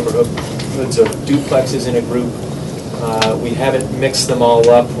sub-neighborhoods of duplexes in a group. We haven't mixed them all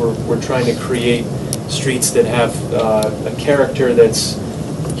up. We're trying to create streets that have a character that's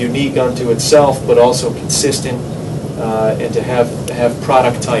unique unto itself, but also consistent, and to have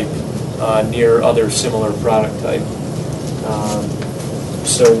product type near other similar product type.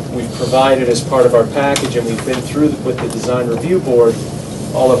 So we've provided as part of our package, and we've been through with the design review board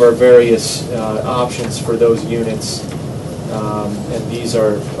all of our various options for those units, and these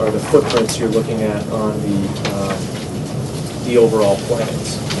are the footprints you're looking at on the overall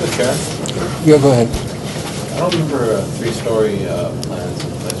plans. Mr. Chair? Yeah, go ahead. I don't remember 3-story plans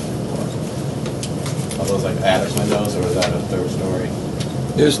in place before. Are those like attic windows, or is that a 3rd story?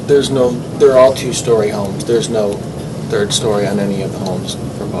 There's no, they're all 2-story homes. There's no 3rd story on any of the homes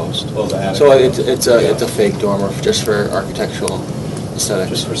proposed. So it's a fake dormer just for architectural aesthetics.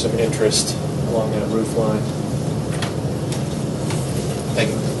 Just for some interest along that roof line. Thank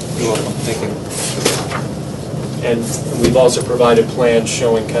you. You're welcome. Thank you. And we've also provided plans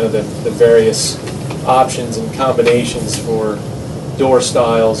showing kind of the various options and combinations for door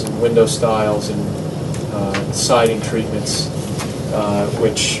styles and window styles and siding treatments,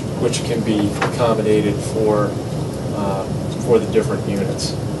 which can be accommodated for the different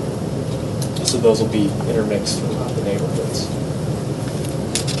units. So those will be intermixed throughout the neighborhoods.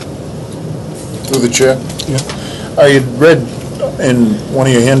 Through the chair? Yeah. I had read in one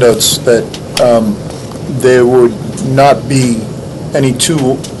of your handouts that there would not be any 2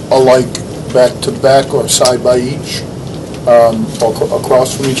 alike back-to-back or side by each,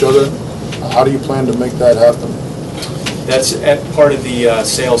 across from each other. How do you plan to make that happen? That's part of the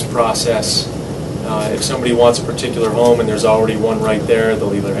sales process. If somebody wants a particular home and there's already one right there,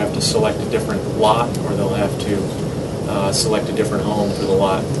 they'll either have to select a different lot, or they'll have to select a different home for the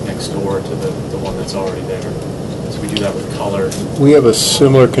lot next door to the one that's already there. So we do that with color. We have a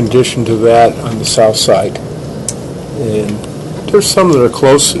similar condition to that on the south side. And there's some that are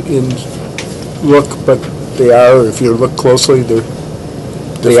close in look, but they are, if you look closely,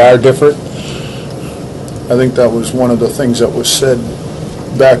 they are different. I think that was one of the things that was said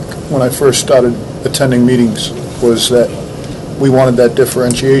back when I first started attending meetings, was that we wanted that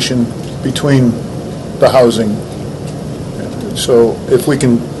differentiation between the housing. So if we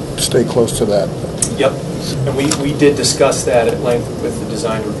can stay close to that. Yep, and we did discuss that at length with the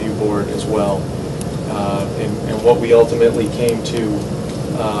design review board as well. And what we ultimately came to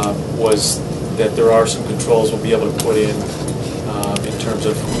was that there are some controls we'll be able to put in terms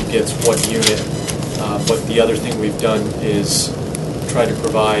of who gets what unit. But the other thing we've done is try to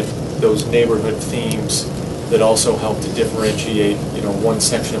provide those neighborhood themes that also help to differentiate, one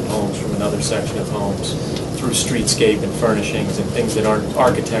section of homes from another section of homes through streetscape and furnishings and things that aren't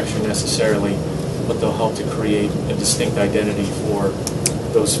architecture necessarily, but they'll help to create a distinct identity for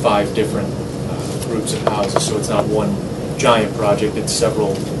those 5 different groups of houses. So it's not one giant project; it's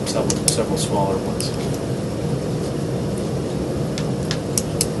several smaller ones.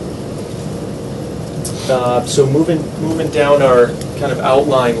 So moving down our kind of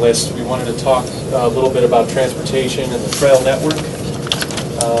outline list, we wanted to talk a little bit about transportation and the trail network.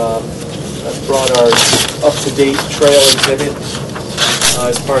 I've brought our up-to-date trail exhibit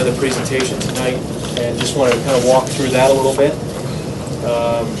as part of the presentation tonight, and just wanted to kind of walk through that a little bit.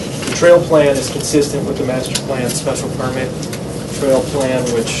 The trail plan is consistent with the master plan special permit trail plan,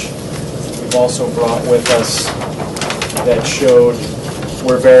 which we've also brought with us, that showed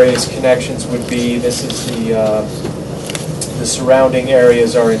where various connections would be. This is the surrounding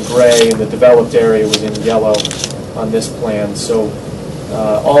areas are in gray, and the developed area was in yellow on this plan. So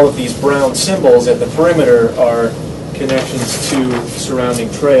all of these brown symbols at the perimeter are connections to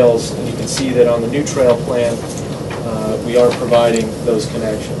surrounding trails, and you can see that on the new trail plan we are providing those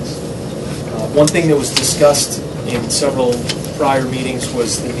connections. One thing that was discussed in several prior meetings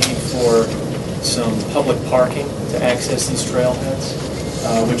was the need for some public parking to access these trailheads,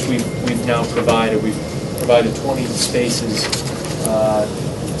 which we've now provided. We've provided 20 spaces,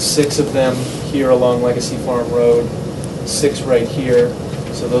 6 of them here along Legacy Farm Road, 6 right here.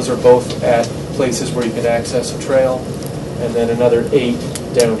 So those are both at places where you can access a trail, and then another 8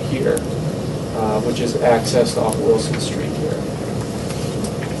 down here, which is accessed off Wilson Street here.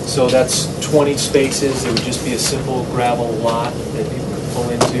 So that's 20 spaces. It would just be a simple gravel lot that people could pull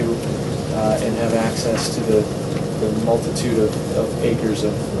into and have access to the multitude of acres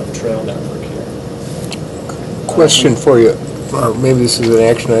of trail network here. Question for you, or maybe this is an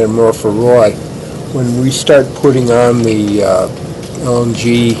action item more for Roy. When we start putting on the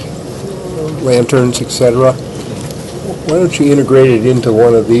LNG lanterns, etc., why don't you integrate it into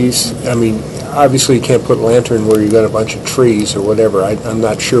one of these? I mean, obviously you can't put a lantern where you've got a bunch of trees or whatever. I'm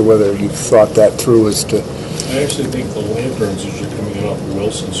not sure whether you've thought that through as to... I actually think the lanterns, as you're coming in off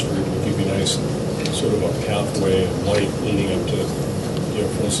Wilson Street, would give you nice sort of a pathway of light leading up to,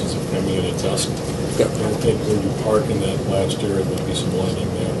 for instance, if coming in at dusk. Yep. I think when you park in that last area, there'll be some lighting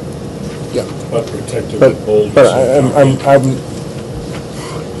there. Yeah. But protected with boulders. But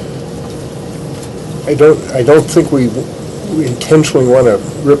I don't think we intentionally want to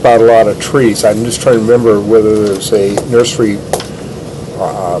rip out a lot of trees. I'm just trying to remember whether there's a nursery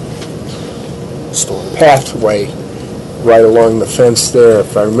pathway right along the fence there.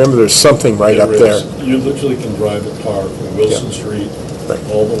 If I remember, there's something right up there. You literally can drive a car from Wilson Street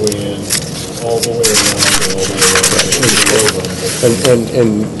all the way in, all the way around, and all the way around.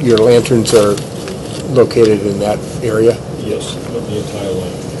 And your lanterns are located in that area? Yes, the entire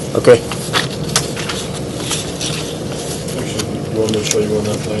lane. Okay. Actually, you want me to show you on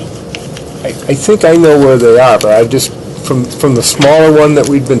that plan? I think I know where they are, but I just, from the smaller one that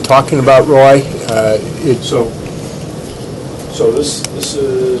we've been talking about, Roy, So this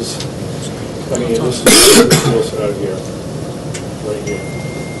is coming in, this is out here, right here.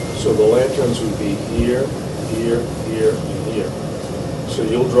 So the lanterns would be here, here, here, and here. So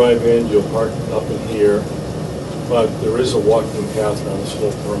you'll drive in, you'll park up in here, but there is a walking path around this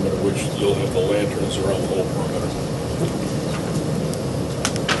whole perimeter, which you'll have the lanterns around the whole perimeter.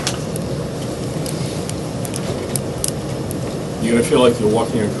 You're going to feel like you're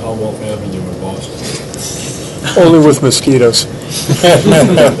walking on Commonwealth Avenue in Boston. Only with mosquitoes.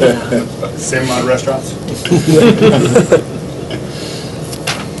 Same amount of restaurants?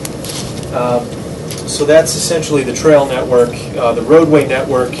 So that's essentially the trail network, the roadway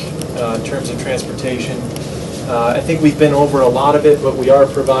network in terms of transportation. I think we've been over a lot of it, but we are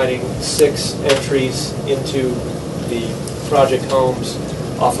providing 6 entries into the project homes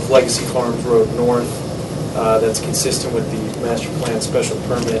off of Legacy Farms Road North. That's consistent with the master plan special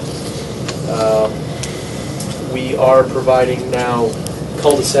permit. We are providing now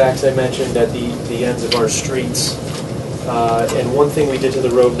cul-de-sacs, I mentioned, at the ends of our streets. And one thing we did to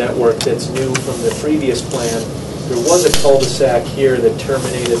the road network that's new from the previous plan, there was a cul-de-sac here that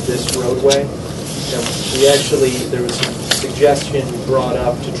terminated this roadway. And we actually, there was some suggestion brought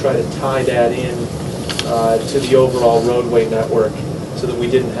up to try to tie that in to the overall roadway network so that we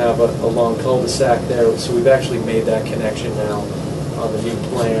didn't have a long cul-de-sac there. So we've actually made that connection now on the new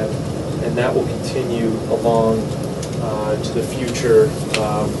plan, and that will continue along to the future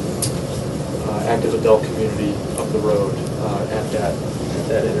active adult community of the road at that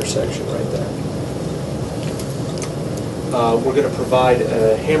intersection right there. We're going to provide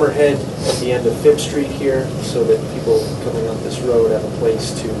a hammerhead at the end of Fifth Street here so that people coming up this road have a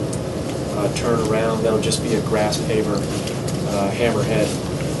place to turn around. That'll just be a grass paver hammerhead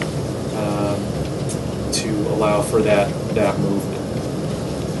to allow for that movement.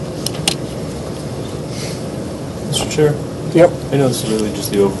 Mr. Chair? Yep. I know this is really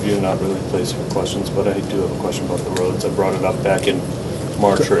just the overview, not really a place for questions, but I do have a question about the roads. I brought it up back in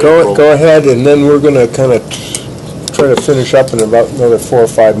March or April. Go ahead, and then we're going to kind of try to finish up in about another 4 or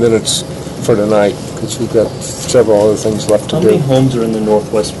 5 minutes for tonight, because we've got several other things left to do. How many homes are in the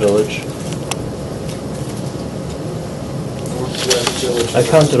Northwest Village? Northwest Village. I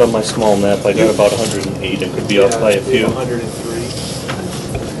counted on my small map. I got about 108. It could be off by a few.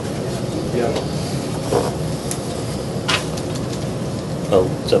 103. Yeah. Oh,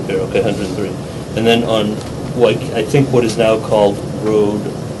 it's up there. Okay, 103. And then on what I think what is now called Road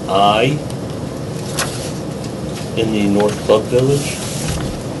I in the North Club Village.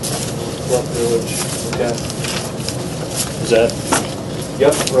 Club Village. Okay. Is that?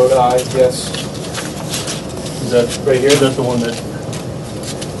 Yep. Road I. Yes. Is that right here? Is that the one that?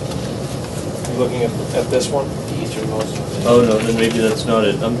 You looking at this one? The easternmost. Oh no, then maybe that's not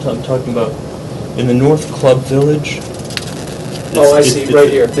it. I'm talking about in the North Club Village. Oh, I see, right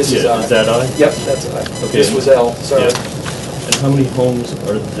here, this is I. Is that I? Yep, that's I. Okay. This was L, sorry. Yeah. And how many homes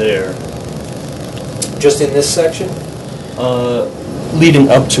are there? Just in this section? Leading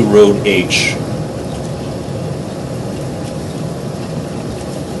up to Road H.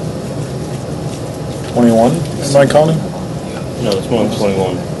 Am I counting? No, it's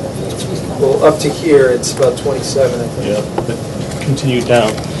 121. Well, up to here, it's about 27, I think. Yeah, but continue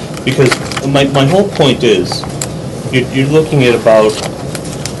down. Because my whole point is, you're looking at about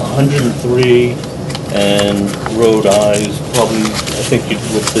 103, and Road I is probably, I think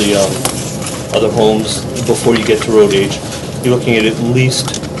with the other homes before you get to Road H, you're looking at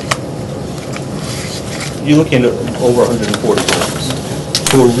least, you're looking at over 140 homes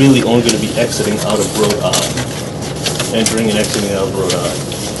who are really only going to be exiting out of Road I, entering and exiting out of Road I.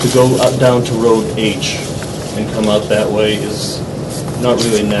 To go up down to Road H and come out that way is not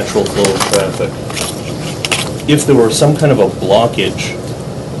really a natural flow of traffic. If there were some kind of a blockage,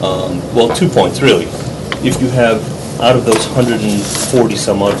 well, 2 points really. If you have, out of those 140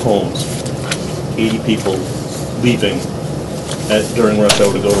 some odd homes, 80 people leaving during rush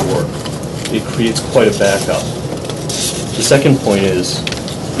hour to go to work, it creates quite a backup. The second point is,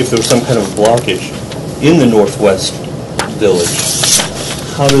 if there was some kind of blockage in the Northwest Village,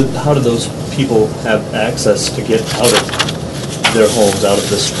 how do those people have access to get out of their homes, out of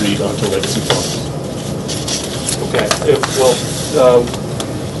the street, onto Legacy Farms? Okay, well,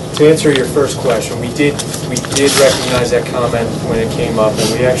 to answer your first question, we did recognize that comment when it came up, and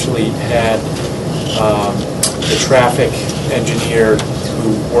we actually had the traffic engineer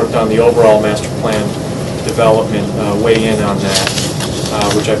who worked on the overall master plan development weigh in on that,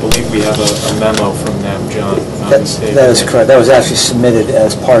 which I believe we have a memo from them, John. That is correct. That was actually submitted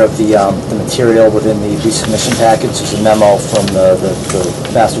as part of the material within the resubmission package. There's a memo from the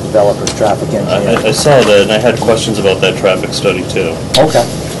master developer's traffic engineer. I saw that, and I had questions about that traffic study too. Okay.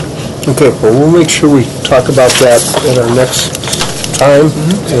 Okay, well, we'll make sure we talk about that at our next time,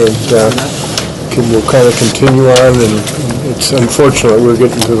 and we'll kind of continue on, and it's unfortunate we're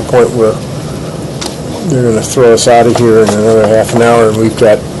getting to the point where they're going to throw us out of here in another half an hour, and we've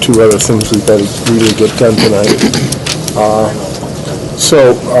got 2 other things we've got to really get done tonight.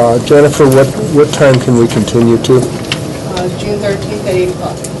 So, Jennifer, what time can we continue to? June 13th at 8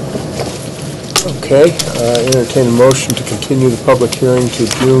 o'clock. Okay, entertain a motion to continue the public hearing to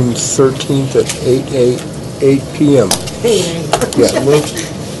June 13th at 8 p.m. Yeah, moved.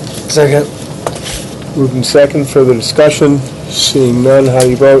 Second. Moved in second. Further discussion? Seeing none, how do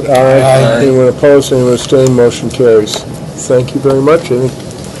you vote? Aye. Anyone opposed? Anyone abstained? Motion carries. Thank you very much. I think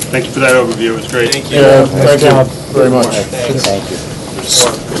Thank you for that overview, it was great. Thank you very much. Thank you.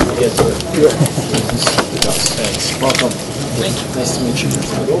 Welcome. Thank you. Nice to meet you.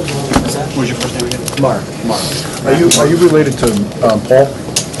 What was your first name again? Mark. Are you related to Paul?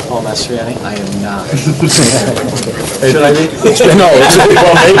 Paul Mastriani? I am not. Should I be?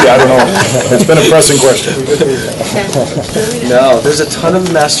 Well, maybe, I don't know. It's been a pressing question. No, there's a ton of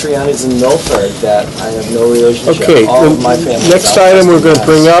Mastrianis in Milford that I have no relationship. Okay, All of my family. next item we're going to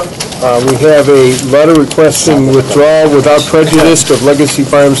bring up, we have a letter requesting withdrawal without prejudice of Legacy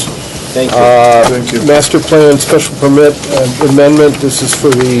Farms Master Plan Special Permit Amendment. This is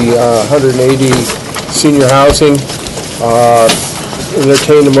for the 180 senior housing.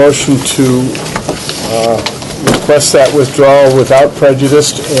 Entertain a motion to request that withdrawal without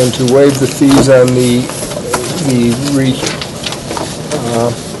prejudice and to waive the fees on the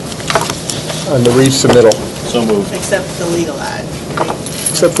resubmittal. So moved. Except the legal ad.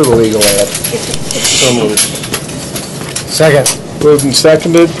 Except for the legal ad. So moved. Second. Moved and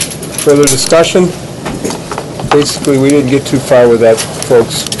seconded. Further discussion? Basically, we didn't get too far with that,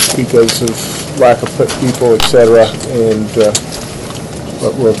 folks, because of lack of people, et cetera, and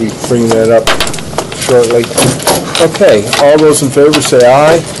but we'll be bringing that up shortly. Okay, all those in favor say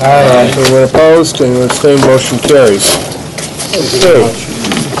aye. Aye. Anyone opposed? Anyone abstained? Motion carries. Okay.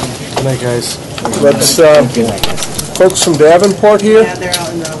 Good night, guys. Let's, folks from Davenport here? Yeah, they're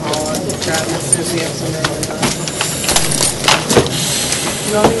out in the hall. We have some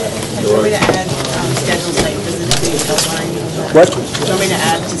Do you want me to add schedule site visit to the outline of that? What? Do you want me to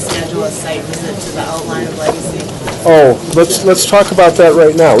add to schedule a site visit to the outline of Legacy? Oh, let's talk about that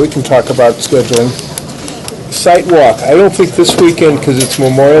right now. We can talk about scheduling. Site walk. I don't think this weekend, because it's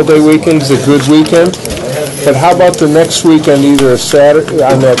Memorial Day weekend, is a good weekend. But how about the next weekend, either a Saturday,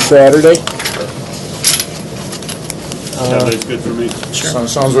 on that Saturday? Saturday's good for me. Sure.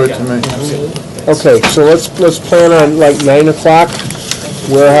 Sounds right to me. Okay, so let's plan on like 9 o'clock.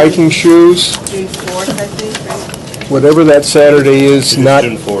 Wear hiking shoes. June 4th, I think, right? Whatever that Saturday is, not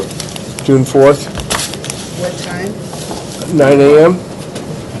June 4th. June 4th, What time? 9 a.m.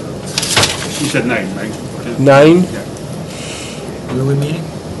 You said 9, right? 9. Where are we meeting?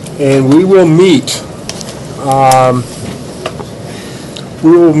 And we will meet.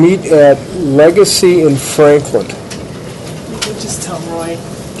 We will meet at Legacy in Franklin. You can just tell Roy.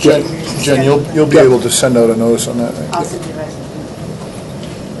 Jen, you'll be able to send out a notice on that, right? I'll send you guys.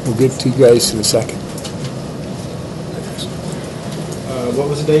 We'll get to you guys in a second. What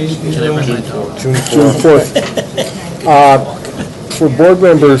was the date? June 4th. For board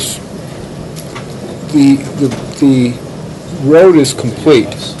members, the road is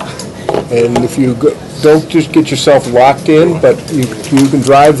complete. And if you don't just get yourself locked in, but you can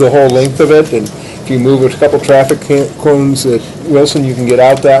drive the whole length of it, and if you move a couple traffic cones at Wilson, you can get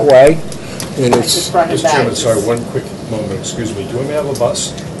out that way. And it's... Mr. Chairman, sorry, one quick moment, excuse me. Do you want me to have a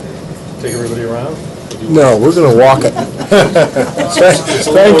bus? Take everybody around? No, we're going to walk it.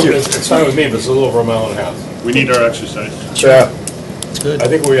 Thank you. It's fine with me, but it's a little over a mile and a half. We need our exercise. Yeah. It's good. I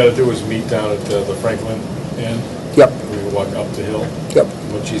think what we ought to do is meet down at the Franklin Inn. Yep. We can walk up the hill. Yep.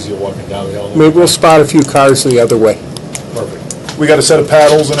 Much easier walking down the hill. Maybe we'll spot a few cars the other way. Perfect. We got a set of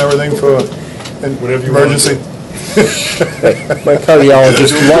paddles and everything for an Whatever you emergency? My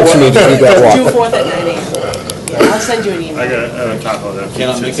cardiologist wants me to do that June walk. 4th at 9 a.m. Yeah, I'll send you an email. I got a taco there.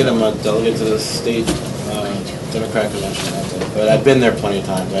 Cannot make it, I'm a delegate to the state Democratic Convention that day, but I've been there plenty of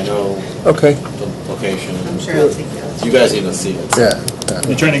times, I know Okay. the location. I'm sure I'll take that. You guys need to see it. Yeah.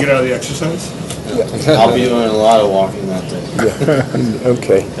 You trying to get out of the exercise? I'll be doing a lot of walking that day. Yeah.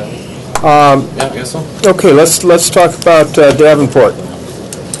 Okay. Yeah, I guess so. Okay, let's talk about Davenport.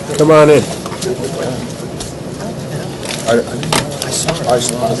 Come on in. I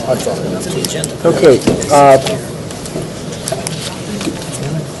thought it. Okay.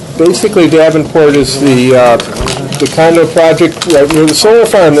 Basically, Davenport is the condo project right near the solar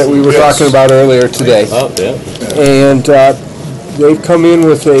farm that we were talking about earlier today. Oh, yeah. And they've come in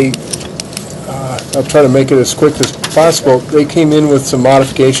with I'll try to make it as quick as possible. They came in with some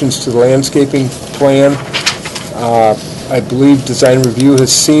modifications to the landscaping plan. I believe Design Review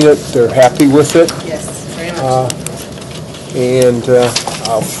has seen it. They're happy with it. Yes, very much. And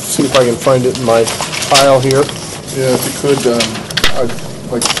I'll see if I can find it in my file here. Yeah, if you could, I'd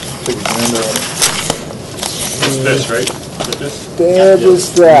like to take a gander at it. It's this, right? Is it this? That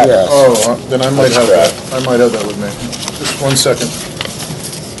is that. Oh, then I might have that. I might have that with me. Just 1 second.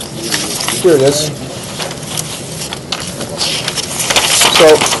 Here it is. So,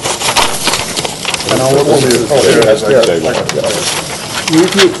 And I'll look over here. Oh, here it is.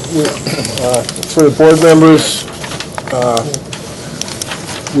 for the board members,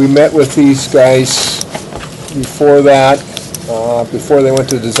 We met with these guys before that, before they went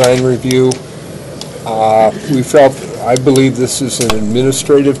to design review. We felt, I believe this is an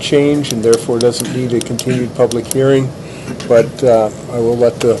administrative change and therefore doesn't need a continued public hearing, but I will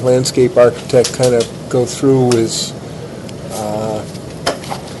let the landscape architect kind of go through his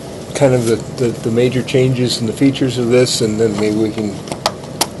kind of the major changes and the features of this, and then maybe we can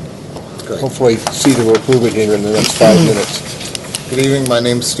hopefully see to approve it here in the next 5 minutes. Good evening, my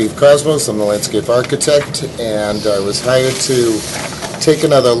name's Steve Cosmos, I'm the landscape architect, and I was hired to take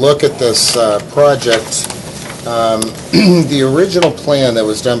another look at this project. The original plan that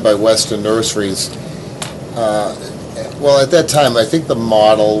was done by Western Nurseries, well, at that time, I think the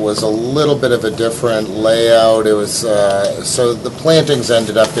model was a little bit of a different layout. It was, so the plantings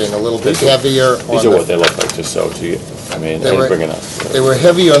ended up being a little bit heavier. These are what they look like, just so to you. I mean, I didn't bring it up. They were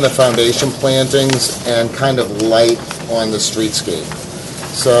heavy on the foundation plantings and kind of light on the streetscape.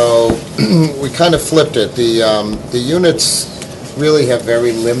 So we kind of flipped it. The units really have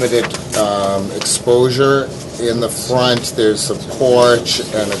very limited exposure. In the front, there's a porch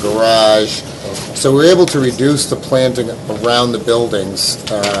and a garage. So we're able to reduce the planting around the buildings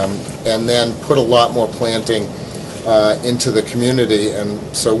and then put a lot more planting into the community. And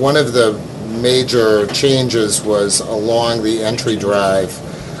so one of the major changes was along the entry drive.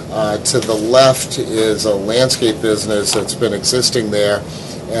 To the left is a landscape business that's been existing there,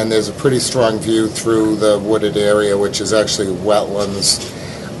 and there's a pretty strong view through the wooded area, which is actually wetlands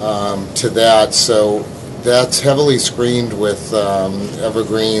to that. So that's heavily screened with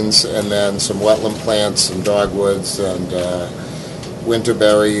evergreens and then some wetland plants and dogwoods and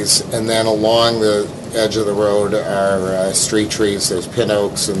winterberries. And then along the edge of the road are street trees. There's pin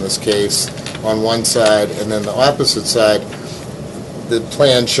oaks in this case on one side, and then the opposite side, the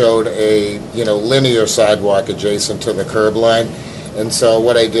plan showed a linear sidewalk adjacent to the curb line. And so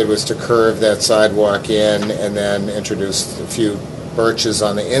what I did was to curve that sidewalk in and then introduce a few birches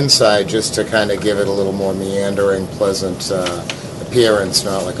on the inside just to kind of give it a little more meandering, pleasant appearance,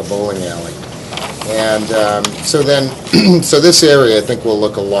 not like a bowling alley. And so this area I think will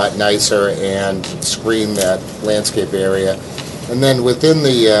look a lot nicer and screen that landscape area. And then within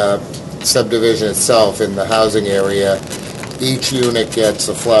the subdivision itself, in the housing area, each unit gets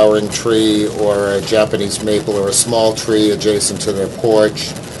a flowering tree or a Japanese maple or a small tree adjacent to their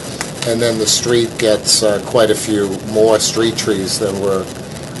porch. And then the street gets quite a few more street trees than were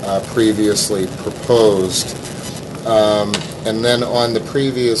previously proposed. And then on the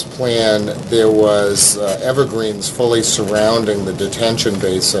previous plan, there was evergreens fully surrounding the detention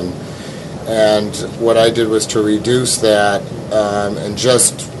basin. And what I did was to reduce that and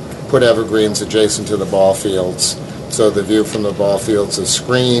just put evergreens adjacent to the ball fields. So the view from the ball fields is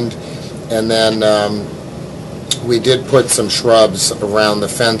screened. And then we did put some shrubs around the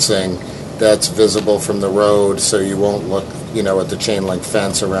fencing that's visible from the road, so you won't look, at the chain link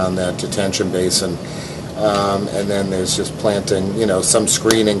fence around that detention basin. And then there's just planting, some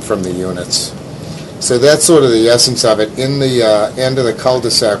screening from the units. So that's sort of the essence of it. In the end of the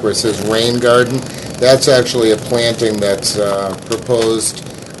cul-de-sac where it says rain garden, that's actually a planting that's proposed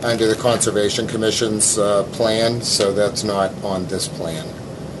under the Conservation Commission's plan, so that's not on this plan.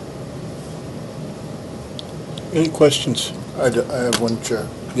 Any questions? I have one, Chair.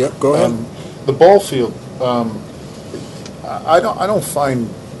 Yep, go ahead. The ball field, I don't find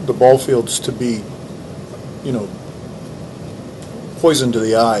the ball fields to be, poison to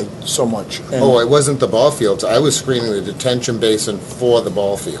the eye so much. And it wasn't the ball fields. I was screening the detention basin for the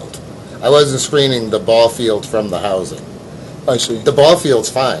ball field. I wasn't screening the ball field from the housing. I see. The ball field's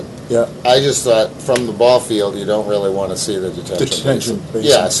fine. Yeah. I just thought from the ball field, you don't really want to see the detention basin.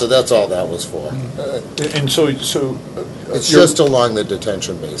 Yeah, so that's all that was for. And so it's just along the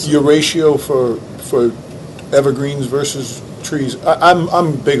detention basin. Your ratio for evergreens versus trees,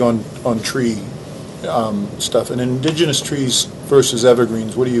 I'm big on tree stuff, and indigenous trees versus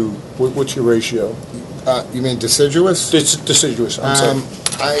evergreens. What's your ratio? You mean deciduous? Deciduous. I'm sorry.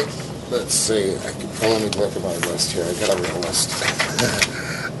 Let's see. Let me look at my list here. I got a real list.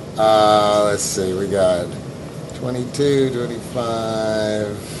 Let's see. We got 22,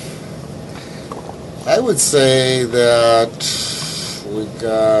 25. I would say that we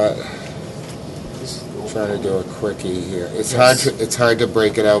got. Trying to do a quickie here. It's hard to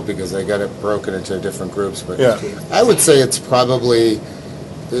break it out because I got it broken into different groups. But yeah. I would say it's probably.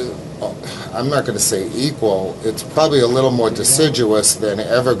 I'm not going to say equal. It's probably a little more deciduous than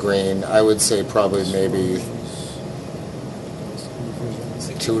evergreen. I would say probably maybe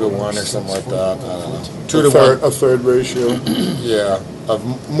 2 to 1 or something like that, I don't know. 2 to 1. A third ratio. Yeah,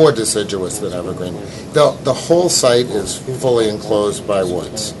 of more deciduous than evergreen. The whole site is fully enclosed by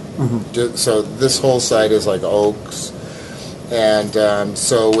woods. So this whole site is like oaks. And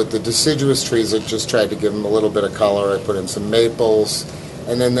so with the deciduous trees, I just tried to give them a little bit of color. I put in some maples.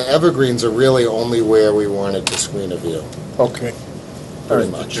 And then the evergreens are really only where we wanted to screen a view. Okay. Very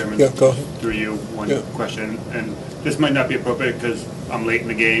Mr. much. Chairman, Yeah, go ahead. through you, one Yeah. question, and this might not be appropriate because I'm late in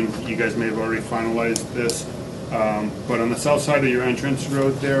the game. You guys may have already finalized this. But on the south side of your entrance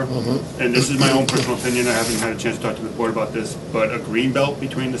road there, and this is my own personal opinion, I haven't had a chance to talk to the board about this, but a green belt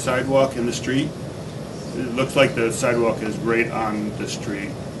between the sidewalk and the street, it looks like the sidewalk is right on the street.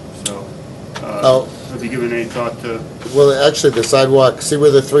 So, have you given any thought to? Well, actually, the sidewalk, see where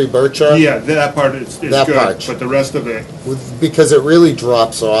the 3 birch are? Yeah, that part is That good, part. but the rest of it, Because it really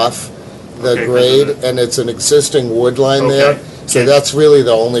drops off the Okay, grade, and it's an existing wood line there. Okay. So that's really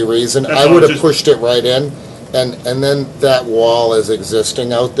the only reason. That's I all, would have just- pushed it right in, and then that wall is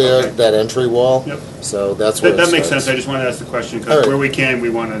existing out there, Okay. that entry wall. Yep. So that's where it that makes starts. sense. I just wanted to ask the question All because right. where we can, we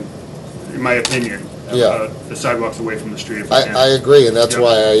want to, in my opinion, Yeah. the sidewalks away from the street if we can. I agree, and that's Yep.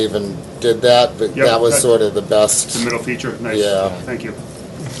 why I even did that, but Yep, that was that- sort of the best. The middle feature, nice. Yeah. Thank you.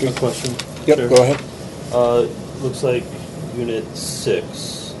 Good question. Yep, Sure. go ahead. Looks like Unit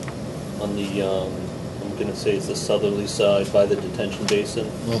 6 on the, I'm gonna say it's the southerly side by the detention basin.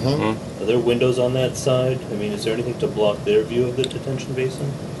 Are there windows on that side? I mean, is there anything to block their view of the detention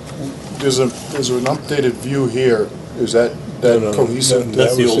basin? There's an updated view here. Is that No, cohesive?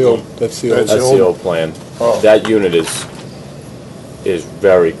 That's the old one. That's the That's old. That's the old plan. Oh. That unit is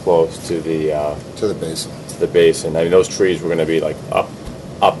very close to the basin. to the basin. I mean, those trees were gonna be like up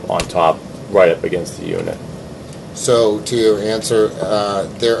on top, right up against the unit. So to your answer,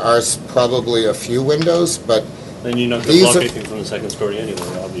 there are probably a few windows, but And you're not gonna These block are- anything from the second story anyway,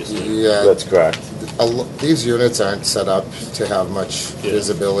 obviously. yeah, That's correct. these units aren't set up to have much Yeah.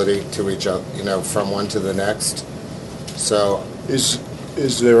 visibility to each other, from one to the next. So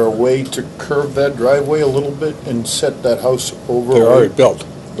Is there a way to curve that driveway a little bit and set that house over? They're already built.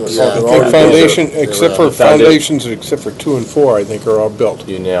 Yeah. I They're think already foundation, built. except for The foundation- foundations, except for 2 and 4, I think are all built.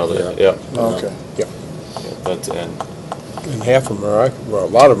 You nailed it. Yeah. Yep. Okay. That's in. And half of them are, well, a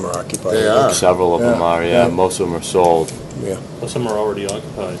lot of them are occupied. They I think. are. Several of them Yeah. are. Yeah, most of them are sold. Yeah. Well, some are already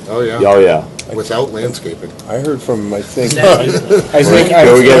occupied. Oh, yeah. Oh yeah. Without landscaping. I heard from, I think, Yeah,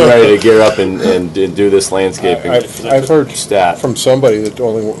 we're getting ready to gear up and do this landscaping. I've heard stat. from somebody that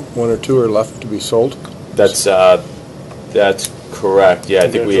only 1 or 2 are left to be sold. That's correct. Yeah, I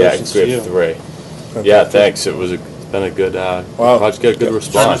think we Congratulations to have 3. Yeah, thanks. It's been a good project. Got a good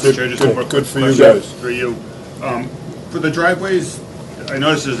response. Mr. Chair, just one more Good for you question guys. For you. For the driveways, I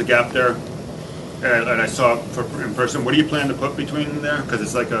noticed there's a gap there, and I saw it in person. What do you plan to put between there? Because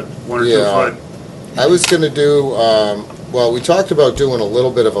it's like a 1 or 2 Yeah. foot. I was going to do, well, we talked about doing a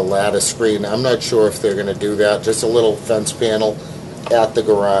little bit of a lattice screen. I'm not sure if they're going to do that, just a little fence panel at the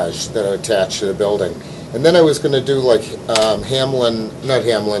garage that are attached to the building. And then I was going to do like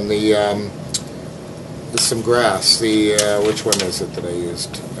some grass, which one is it that I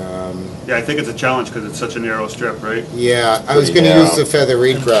used? Yeah, I think it's a challenge because it's such a narrow strip, right? Yeah, I was Pretty going to use narrow. the feather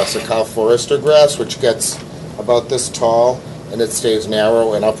reed grass, the Cal Forester grass, which gets about this tall, and it stays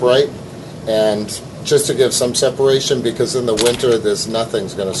narrow and upright. And just to give some separation, because in the winter,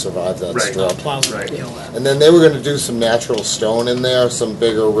 nothing's going to survive that Right. strip. Plows Right. would kill that. And then they were going to do some natural stone in there, some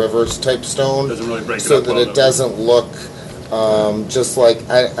bigger rivers type stone, Doesn't really break it so up that well, it though. doesn't look just like,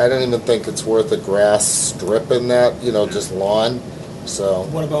 I don't even think it's worth a grass strip in that, just lawn. So,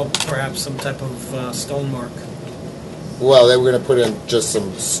 What about perhaps some type of stone mark? well, they were going to put in just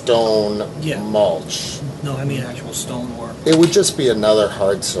some stone Yeah. mulch. No, I mean actual stone work. It would just be another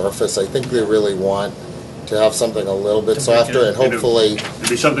hard surface. I think they really want to have something a little bit To break it softer, and up. hopefully, It'd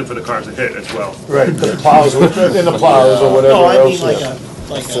be something for the cars to hit as well. Right, the plows, in the plows or whatever No, I mean else. like yeah.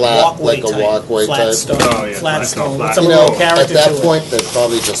 like Flat, a walkway like a type. walkway flat type. Stone, Oh, yeah, flat flat, stone. flat. With some you little know, character at that to it. point, they'd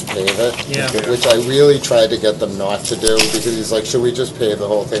probably just pave it. Yeah. Which I really tried to get them not to do, because he's like, should we just pave the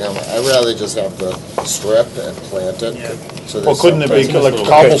whole thing? I'm like, I'd rather just have the strip and plant it. Yeah. So Well, there's couldn't it be something- like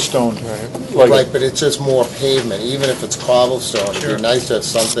cobblestone? Right, but it's just more pavement, even if it's cobblestone, it'd Sure. be nice to have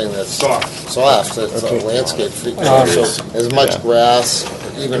something that's Soft. soft, it's a landscape feature. So- As much grass,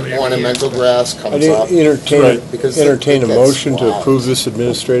 even ornamental grass I'd comes up. entertain Because a it gets motion to wild. approve this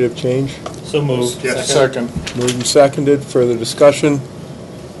administrative change. So moved. Yes. Second. Moved and seconded, further discussion?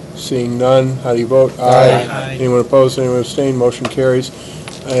 Seeing none, how do you vote? Aye. Anyone opposed, anyone abstained, motion carries.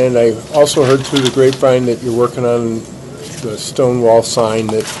 And I also heard through the grapevine that you're working on the stone wall sign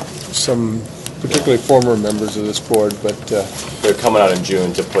that some particularly former members of this board, but They're coming out in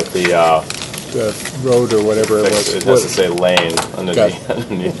June to put the road or whatever it was. It has to say lane underneath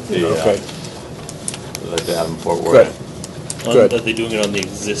the Okay. the Davenport word. Good. Are they doing it on the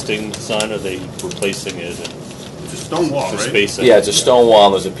existing sign, or are they replacing it? It's a stone wall, right? Spacing? Yeah, it's a stone wall,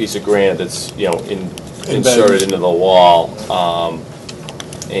 and there's a piece of granite that's, inserted into the wall.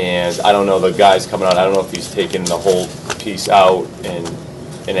 And I don't know, the guy's coming out, I don't know if he's taking the whole piece out and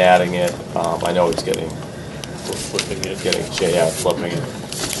adding it. I know it's getting flipping it. Flipping it.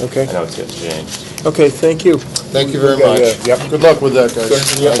 Okay. I know it's getting changed. Okay, thank you. Thank you very much. Yep. Good luck with that, guys.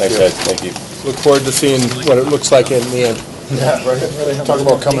 Thanks, Ed. Thank you. Look forward to seeing what it looks like in the end. Yeah, right. Talk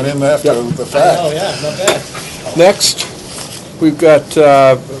about coming in after the fact. Oh, yeah, not bad. Next, we've got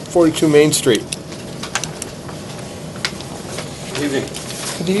 42 Main Street. Good evening.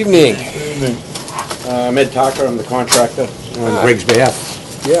 Good evening. I'm Ed Tucker, I'm the contractor on Greg's behalf.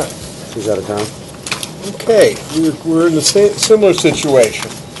 Yeah. He's out of town. Okay, we're in a similar situation.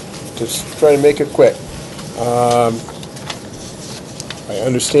 Just try to make it quick. I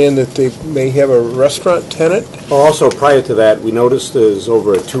understand that they may have a restaurant tenant. Also, prior to that, we noticed there's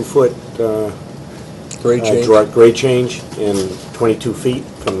over a 2-foot grade change in 22 feet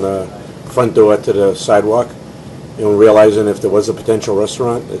from the front door to the sidewalk. Realizing if there was a potential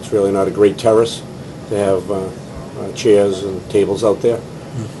restaurant, it's really not a great terrace to have chairs and tables out there.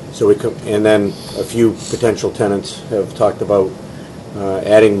 So and then a few potential tenants have talked about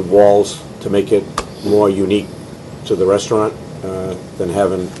adding walls to make it more unique to the restaurant than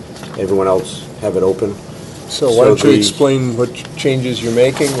having everyone else have it open. So why don't you explain what changes you're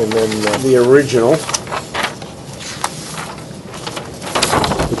making, and then... The original,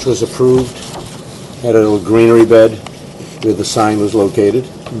 which was approved, had a little greenery bed where the sign was located.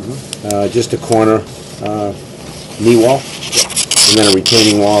 Just a corner knee wall, and then a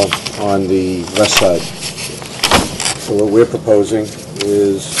retaining wall on the west side. So what we're proposing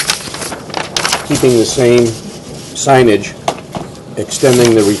is keeping the same signage,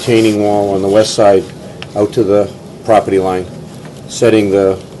 extending the retaining wall on the west side out to the property line, setting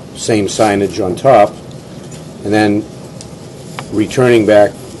the same signage on top, and then returning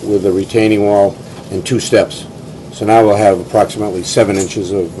back with the retaining wall and 2 steps. So now we'll have approximately 7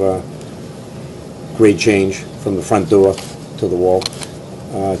 inches of grade change from the front door to the wall,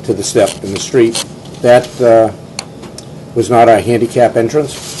 to the step in the street. That was not our handicap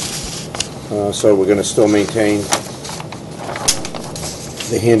entrance, so we're going to still maintain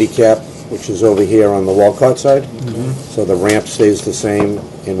the handicap, which is over here on the Walcott side. So the ramp stays the same,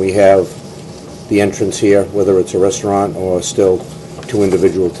 and we have the entrance here, whether it's a restaurant or still 2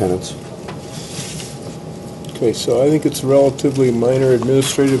 individual tenants. Okay, so I think it's a relatively minor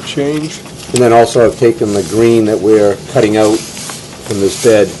administrative change. And then also I've taken the green that we're cutting out from this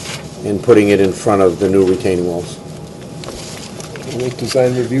bed and putting it in front of the new retaining walls. I think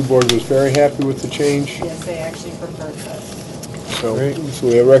Design Review Board was very happy with the change. Yes, they actually preferred this. So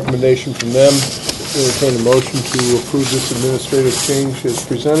we have a recommendation from them. Entertain a motion to approve this administrative change as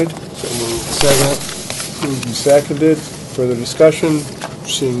presented. So moved. Second. Moved and seconded. Further discussion?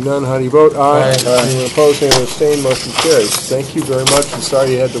 Seeing none, how do you vote? Aye. Anyone opposed, anyone abstained, motion carries. Thank you very much, and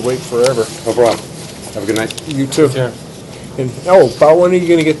sorry you had to wait forever. No problem. Have a good night. You too. And, about when are you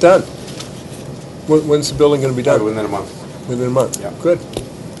going to get done? When's the building going to be done? Within a month. Within a month? Yeah. Good.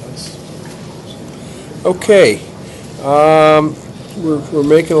 Okay. We're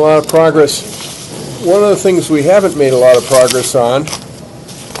making a lot of progress. One of the things we haven't made a lot of progress on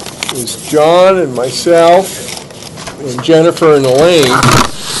is John and myself and Jennifer and Elaine.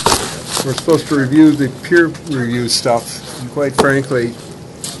 We're supposed to review the peer review stuff, and quite frankly,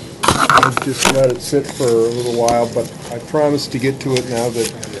 I've just let it sit for a little while, but I promised to get to it now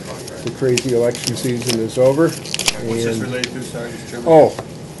that the crazy election season is over. What's this related to, sorry, Mr. Chairman? Oh,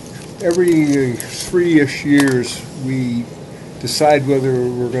 every 3-ish years, we decide whether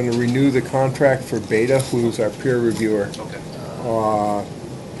we're going to renew the contract for Beta, who's our peer reviewer. Okay.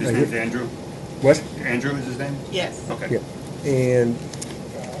 His name's Andrew? What? Andrew is his name? Yes. Okay. Yeah. And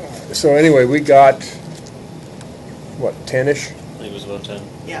so anyway, we got, what, 10-ish? I think it was about 10.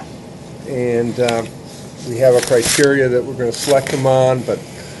 Yeah. And we have a criteria that we're going to select them on, but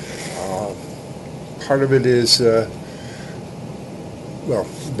part of it is, well,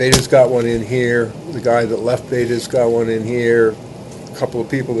 Beta's got one in here, the guy that left Beta's got one in here, a couple of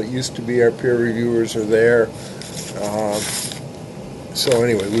people that used to be our peer reviewers are there. So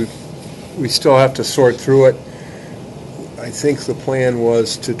anyway, we still have to sort through it. I think the plan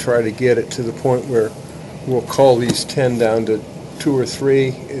was to try to get it to the point where we'll cull these 10 down to 2 or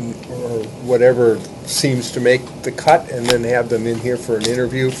 3, or whatever seems to make the cut, and then have them in here for an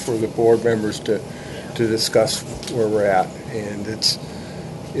interview for the board members to discuss where we're at. And it's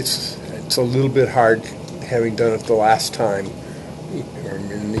a little bit hard, having done it the last time, or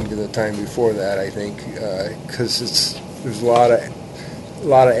even the time before that, I think, because there's a lot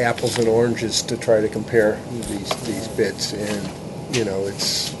of apples and oranges to try to compare these bids, and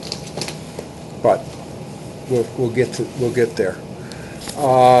but we'll get there.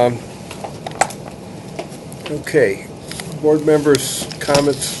 Okay, board members'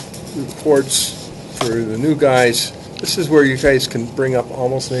 comments, reports for the new guys. This is where you guys can bring up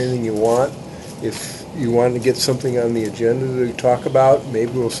almost anything you want. If you want to get something on the agenda to talk about,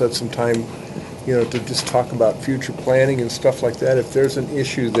 maybe we'll set some time, to just talk about future planning and stuff like that. If there's an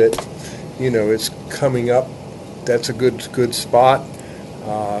issue that, is coming up, that's a good spot.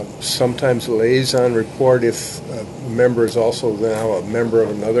 Sometimes a liaison report, if a member is also now a member of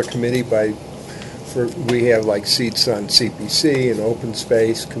another committee, we have like seats on CPC and open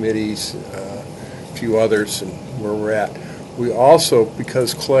space committees, a few others, and where we're at. We also,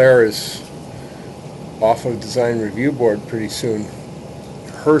 because Claire is off of design review board pretty soon,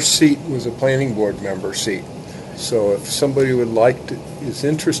 her seat was a planning board member seat. So if somebody is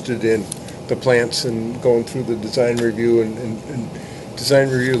interested in the plants and going through the design review, and design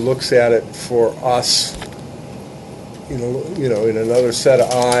review looks at it for us, in another set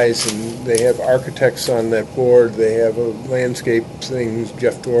of eyes, and they have architects on that board. They have a landscape thing. Who's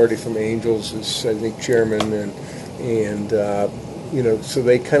Jeff Doherty from Angels is, I think, chairman, and so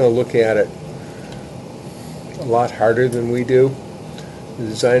they kind of look at it a lot harder than we do. The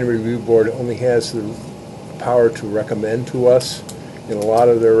design review board only has the power to recommend to us, and a lot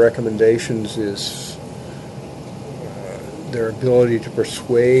of their recommendations is their ability to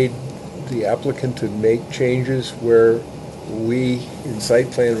persuade the applicant to make changes where we, in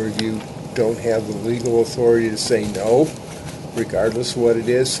site plan review, don't have the legal authority to say no, regardless of what it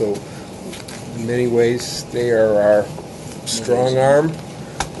is. So in many ways, they are our strong arm,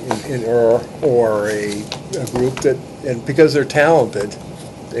 or a group that, and because they're talented,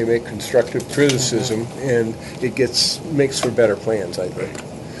 they make constructive criticism, and it makes for better plans, I think.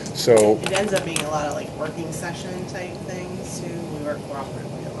 So it ends up being a lot of like working session type things too. We work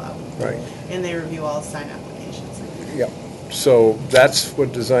cooperatively a lot. Right. And they review all sign applications. Yeah. So that's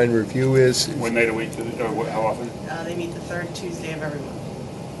what design review is. One night a week, or how often? They meet the third Tuesday of every month.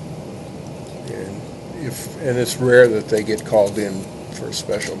 And it's rare that they get called in for a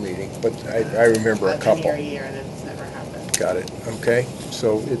special meeting, but I remember a couple. I've been here a year and it's never happened. Got it. Okay.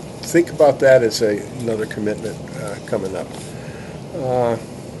 So think about that as another commitment coming up.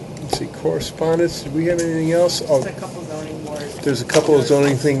 Let's see, correspondence. Did we have anything else? Just a couple zoning boards. There's a couple of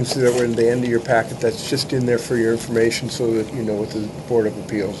zoning things that were in the end of your packet. That's just in there for your information, so that you know what the Board of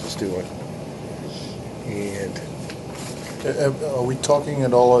Appeals is doing. And are we talking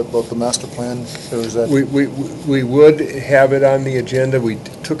at all about the master plan, or is that? We would have it on the agenda. We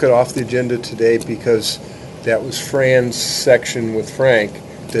took it off the agenda today because that was Fran's section with Frank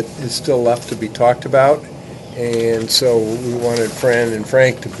that is still left to be talked about. And so we wanted Fran and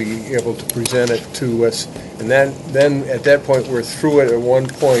Frank to be able to present it to us. And then at that point, we're through it. At one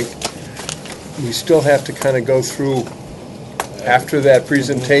point, we still have to kind of go through after that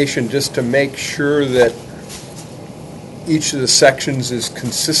presentation just to make sure that each of the sections is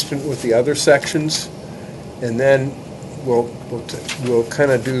consistent with the other sections. And then we'll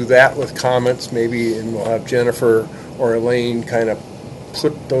kind of do that with comments maybe, and we'll have Jennifer or Elaine kind of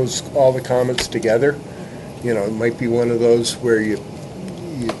put all the comments together. It might be one of those where you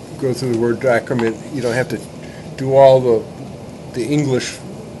go through the Word document. You don't have to do all the English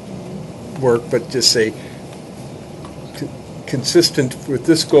work, but just say consistent with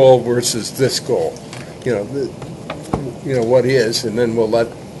this goal versus this goal. What is, and then we'll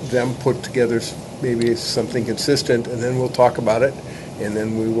let them put together maybe something consistent, and then we'll talk about it, and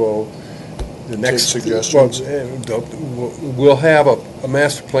then we will. The next suggestions. We'll have a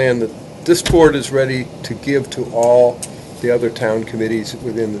master plan that this board is ready to give to all the other town committees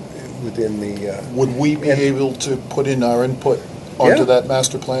within the. Would we be able to put in our input onto that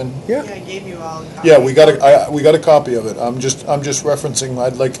master plan? Yeah. I gave you all. Yeah, we got a copy of it. I'm just referencing.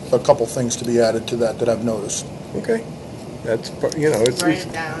 I'd like a couple things to be added to that I've noticed. Okay, that's it's. Write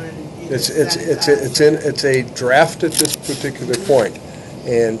it down and. It's a draft at this particular point.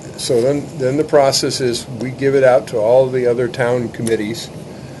 And so then the process is we give it out to all the other town committees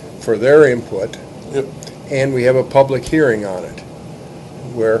for their input. Yep. And we have a public hearing on it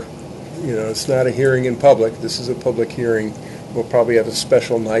where, it's not a hearing in public. This is a public hearing. We'll probably have a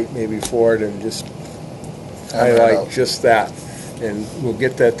special night maybe for it and just highlight just that. and we'll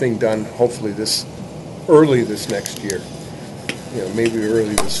get that thing done hopefully early this next year. You know, maybe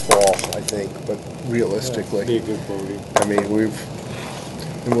early this fall, I think, but realistically. Be a good voting. I mean,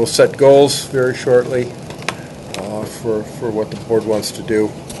 and we'll set goals very shortly for what the board wants to do,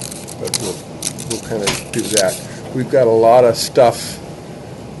 but we'll kind of do that. We've got a lot of stuff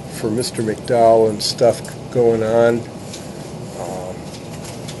for Mr. McDowell and stuff going on.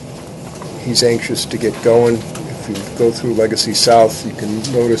 He's anxious to get going. If you go through Legacy South, you can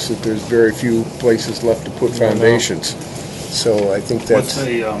notice that there's very few places left to put foundations. So I think that's... What's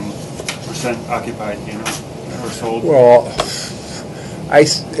the percent occupied, you know, or sold? Well,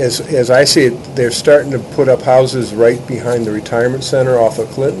 as I see it, they're starting to put up houses right behind the retirement center off of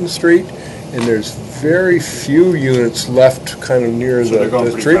Clinton Street, and there's very few units left kind of near the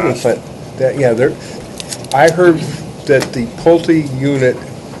treatment plant. I heard that the Pulte unit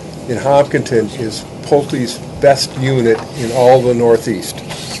in Hopkinton is Pulte's best unit in all the Northeast.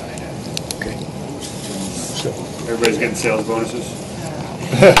 Okay. So everybody's getting sales bonuses?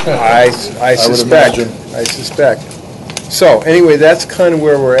 I suspect. So anyway, that's kind of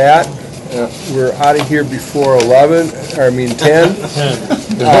where we're at. We're out of here before 10.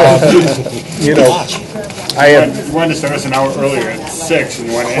 You know, You wanted to start us an hour earlier at 6, and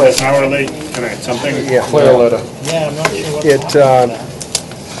you want to end us an hour late tonight, something? Yeah. Clear letter. Yeah, I'm not sure what.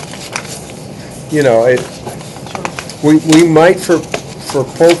 You know, we might for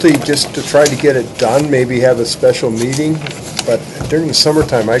Pulte, just to try to get it done, maybe have a special meeting, but during the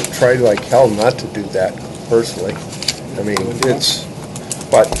summertime, I try like hell not to do that personally. I mean,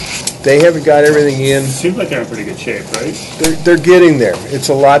 but they haven't got everything in. Seems like they're in pretty good shape, right? They're getting there. It's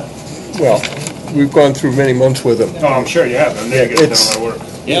a lot, well, we've gone through many months with them. Oh, I'm sure you have. And they're getting done a lot of work.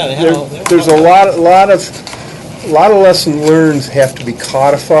 Yeah, they have. There's a lot of lessons learned have to be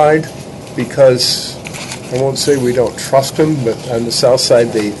codified, because I won't say we don't trust them, but on the south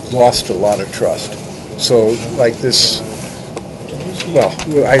side they lost a lot of trust. So like this, well,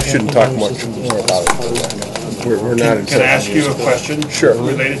 I shouldn't talk much more about it. We're not in. Can I ask you a question? Sure.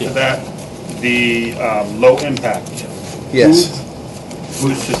 Related to that? The low impact. Yes.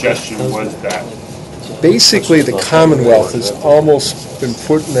 Whose suggestion was that? Basically, the Commonwealth has almost been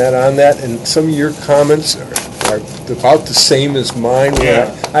putting that on that, and some of your comments are about the same as mine.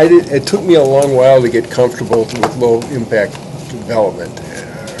 Yeah. It took me a long while to get comfortable with low-impact development.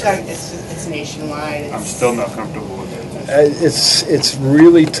 It's nationwide. I'm still not comfortable with it. It's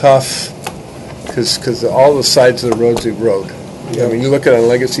really tough, because all the sides of the road's erode. I mean, you look at it on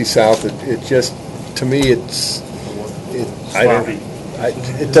Legacy South, it just, to me, it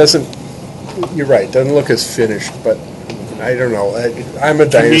doesn't, you're right, it doesn't look as finished, but I don't know. I'm a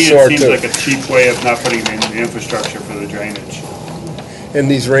dinosaur, too. To me, it seems like a cheap way of not putting in the infrastructure for the drainage. And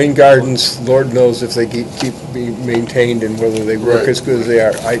these rain gardens, Lord knows if they keep being maintained and whether they work as good as they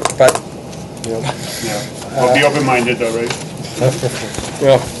are. Well, be open-minded, though, right?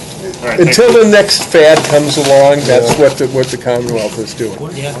 Well, right, until the next fad comes along, that's what the Commonwealth is doing.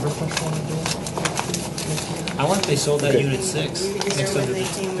 Yeah. I wonder if they sold that Unit 6 next to the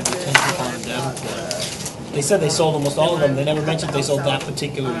detention pond in Davenport. They said they sold almost all of them. They never mentioned they sold that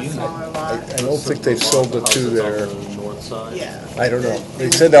particular unit. I don't think they've sold the two that are. Yeah. I don't know.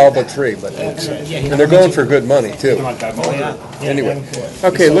 They said all but 3, but and they're going for good money too. Anyway,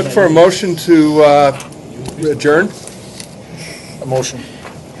 okay. Look for a motion to adjourn. A motion.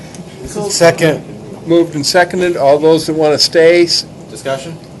 Second. Moved and seconded. All those that want to stay.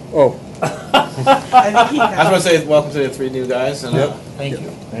 Discussion? Oh. I just want to say welcome to the 3 new guys. And, Thank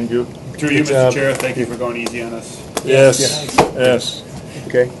you. Thank you. Through you, Mr. Chair, thank you for going easy on us. Yes.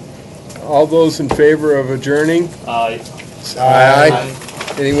 Okay. All those in favor of adjourning? Aye.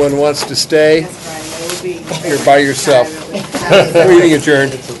 Aye. Anyone wants to stay? That's fine. It will be. You're by yourself. Meeting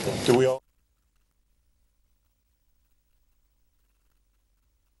adjourned. Do we all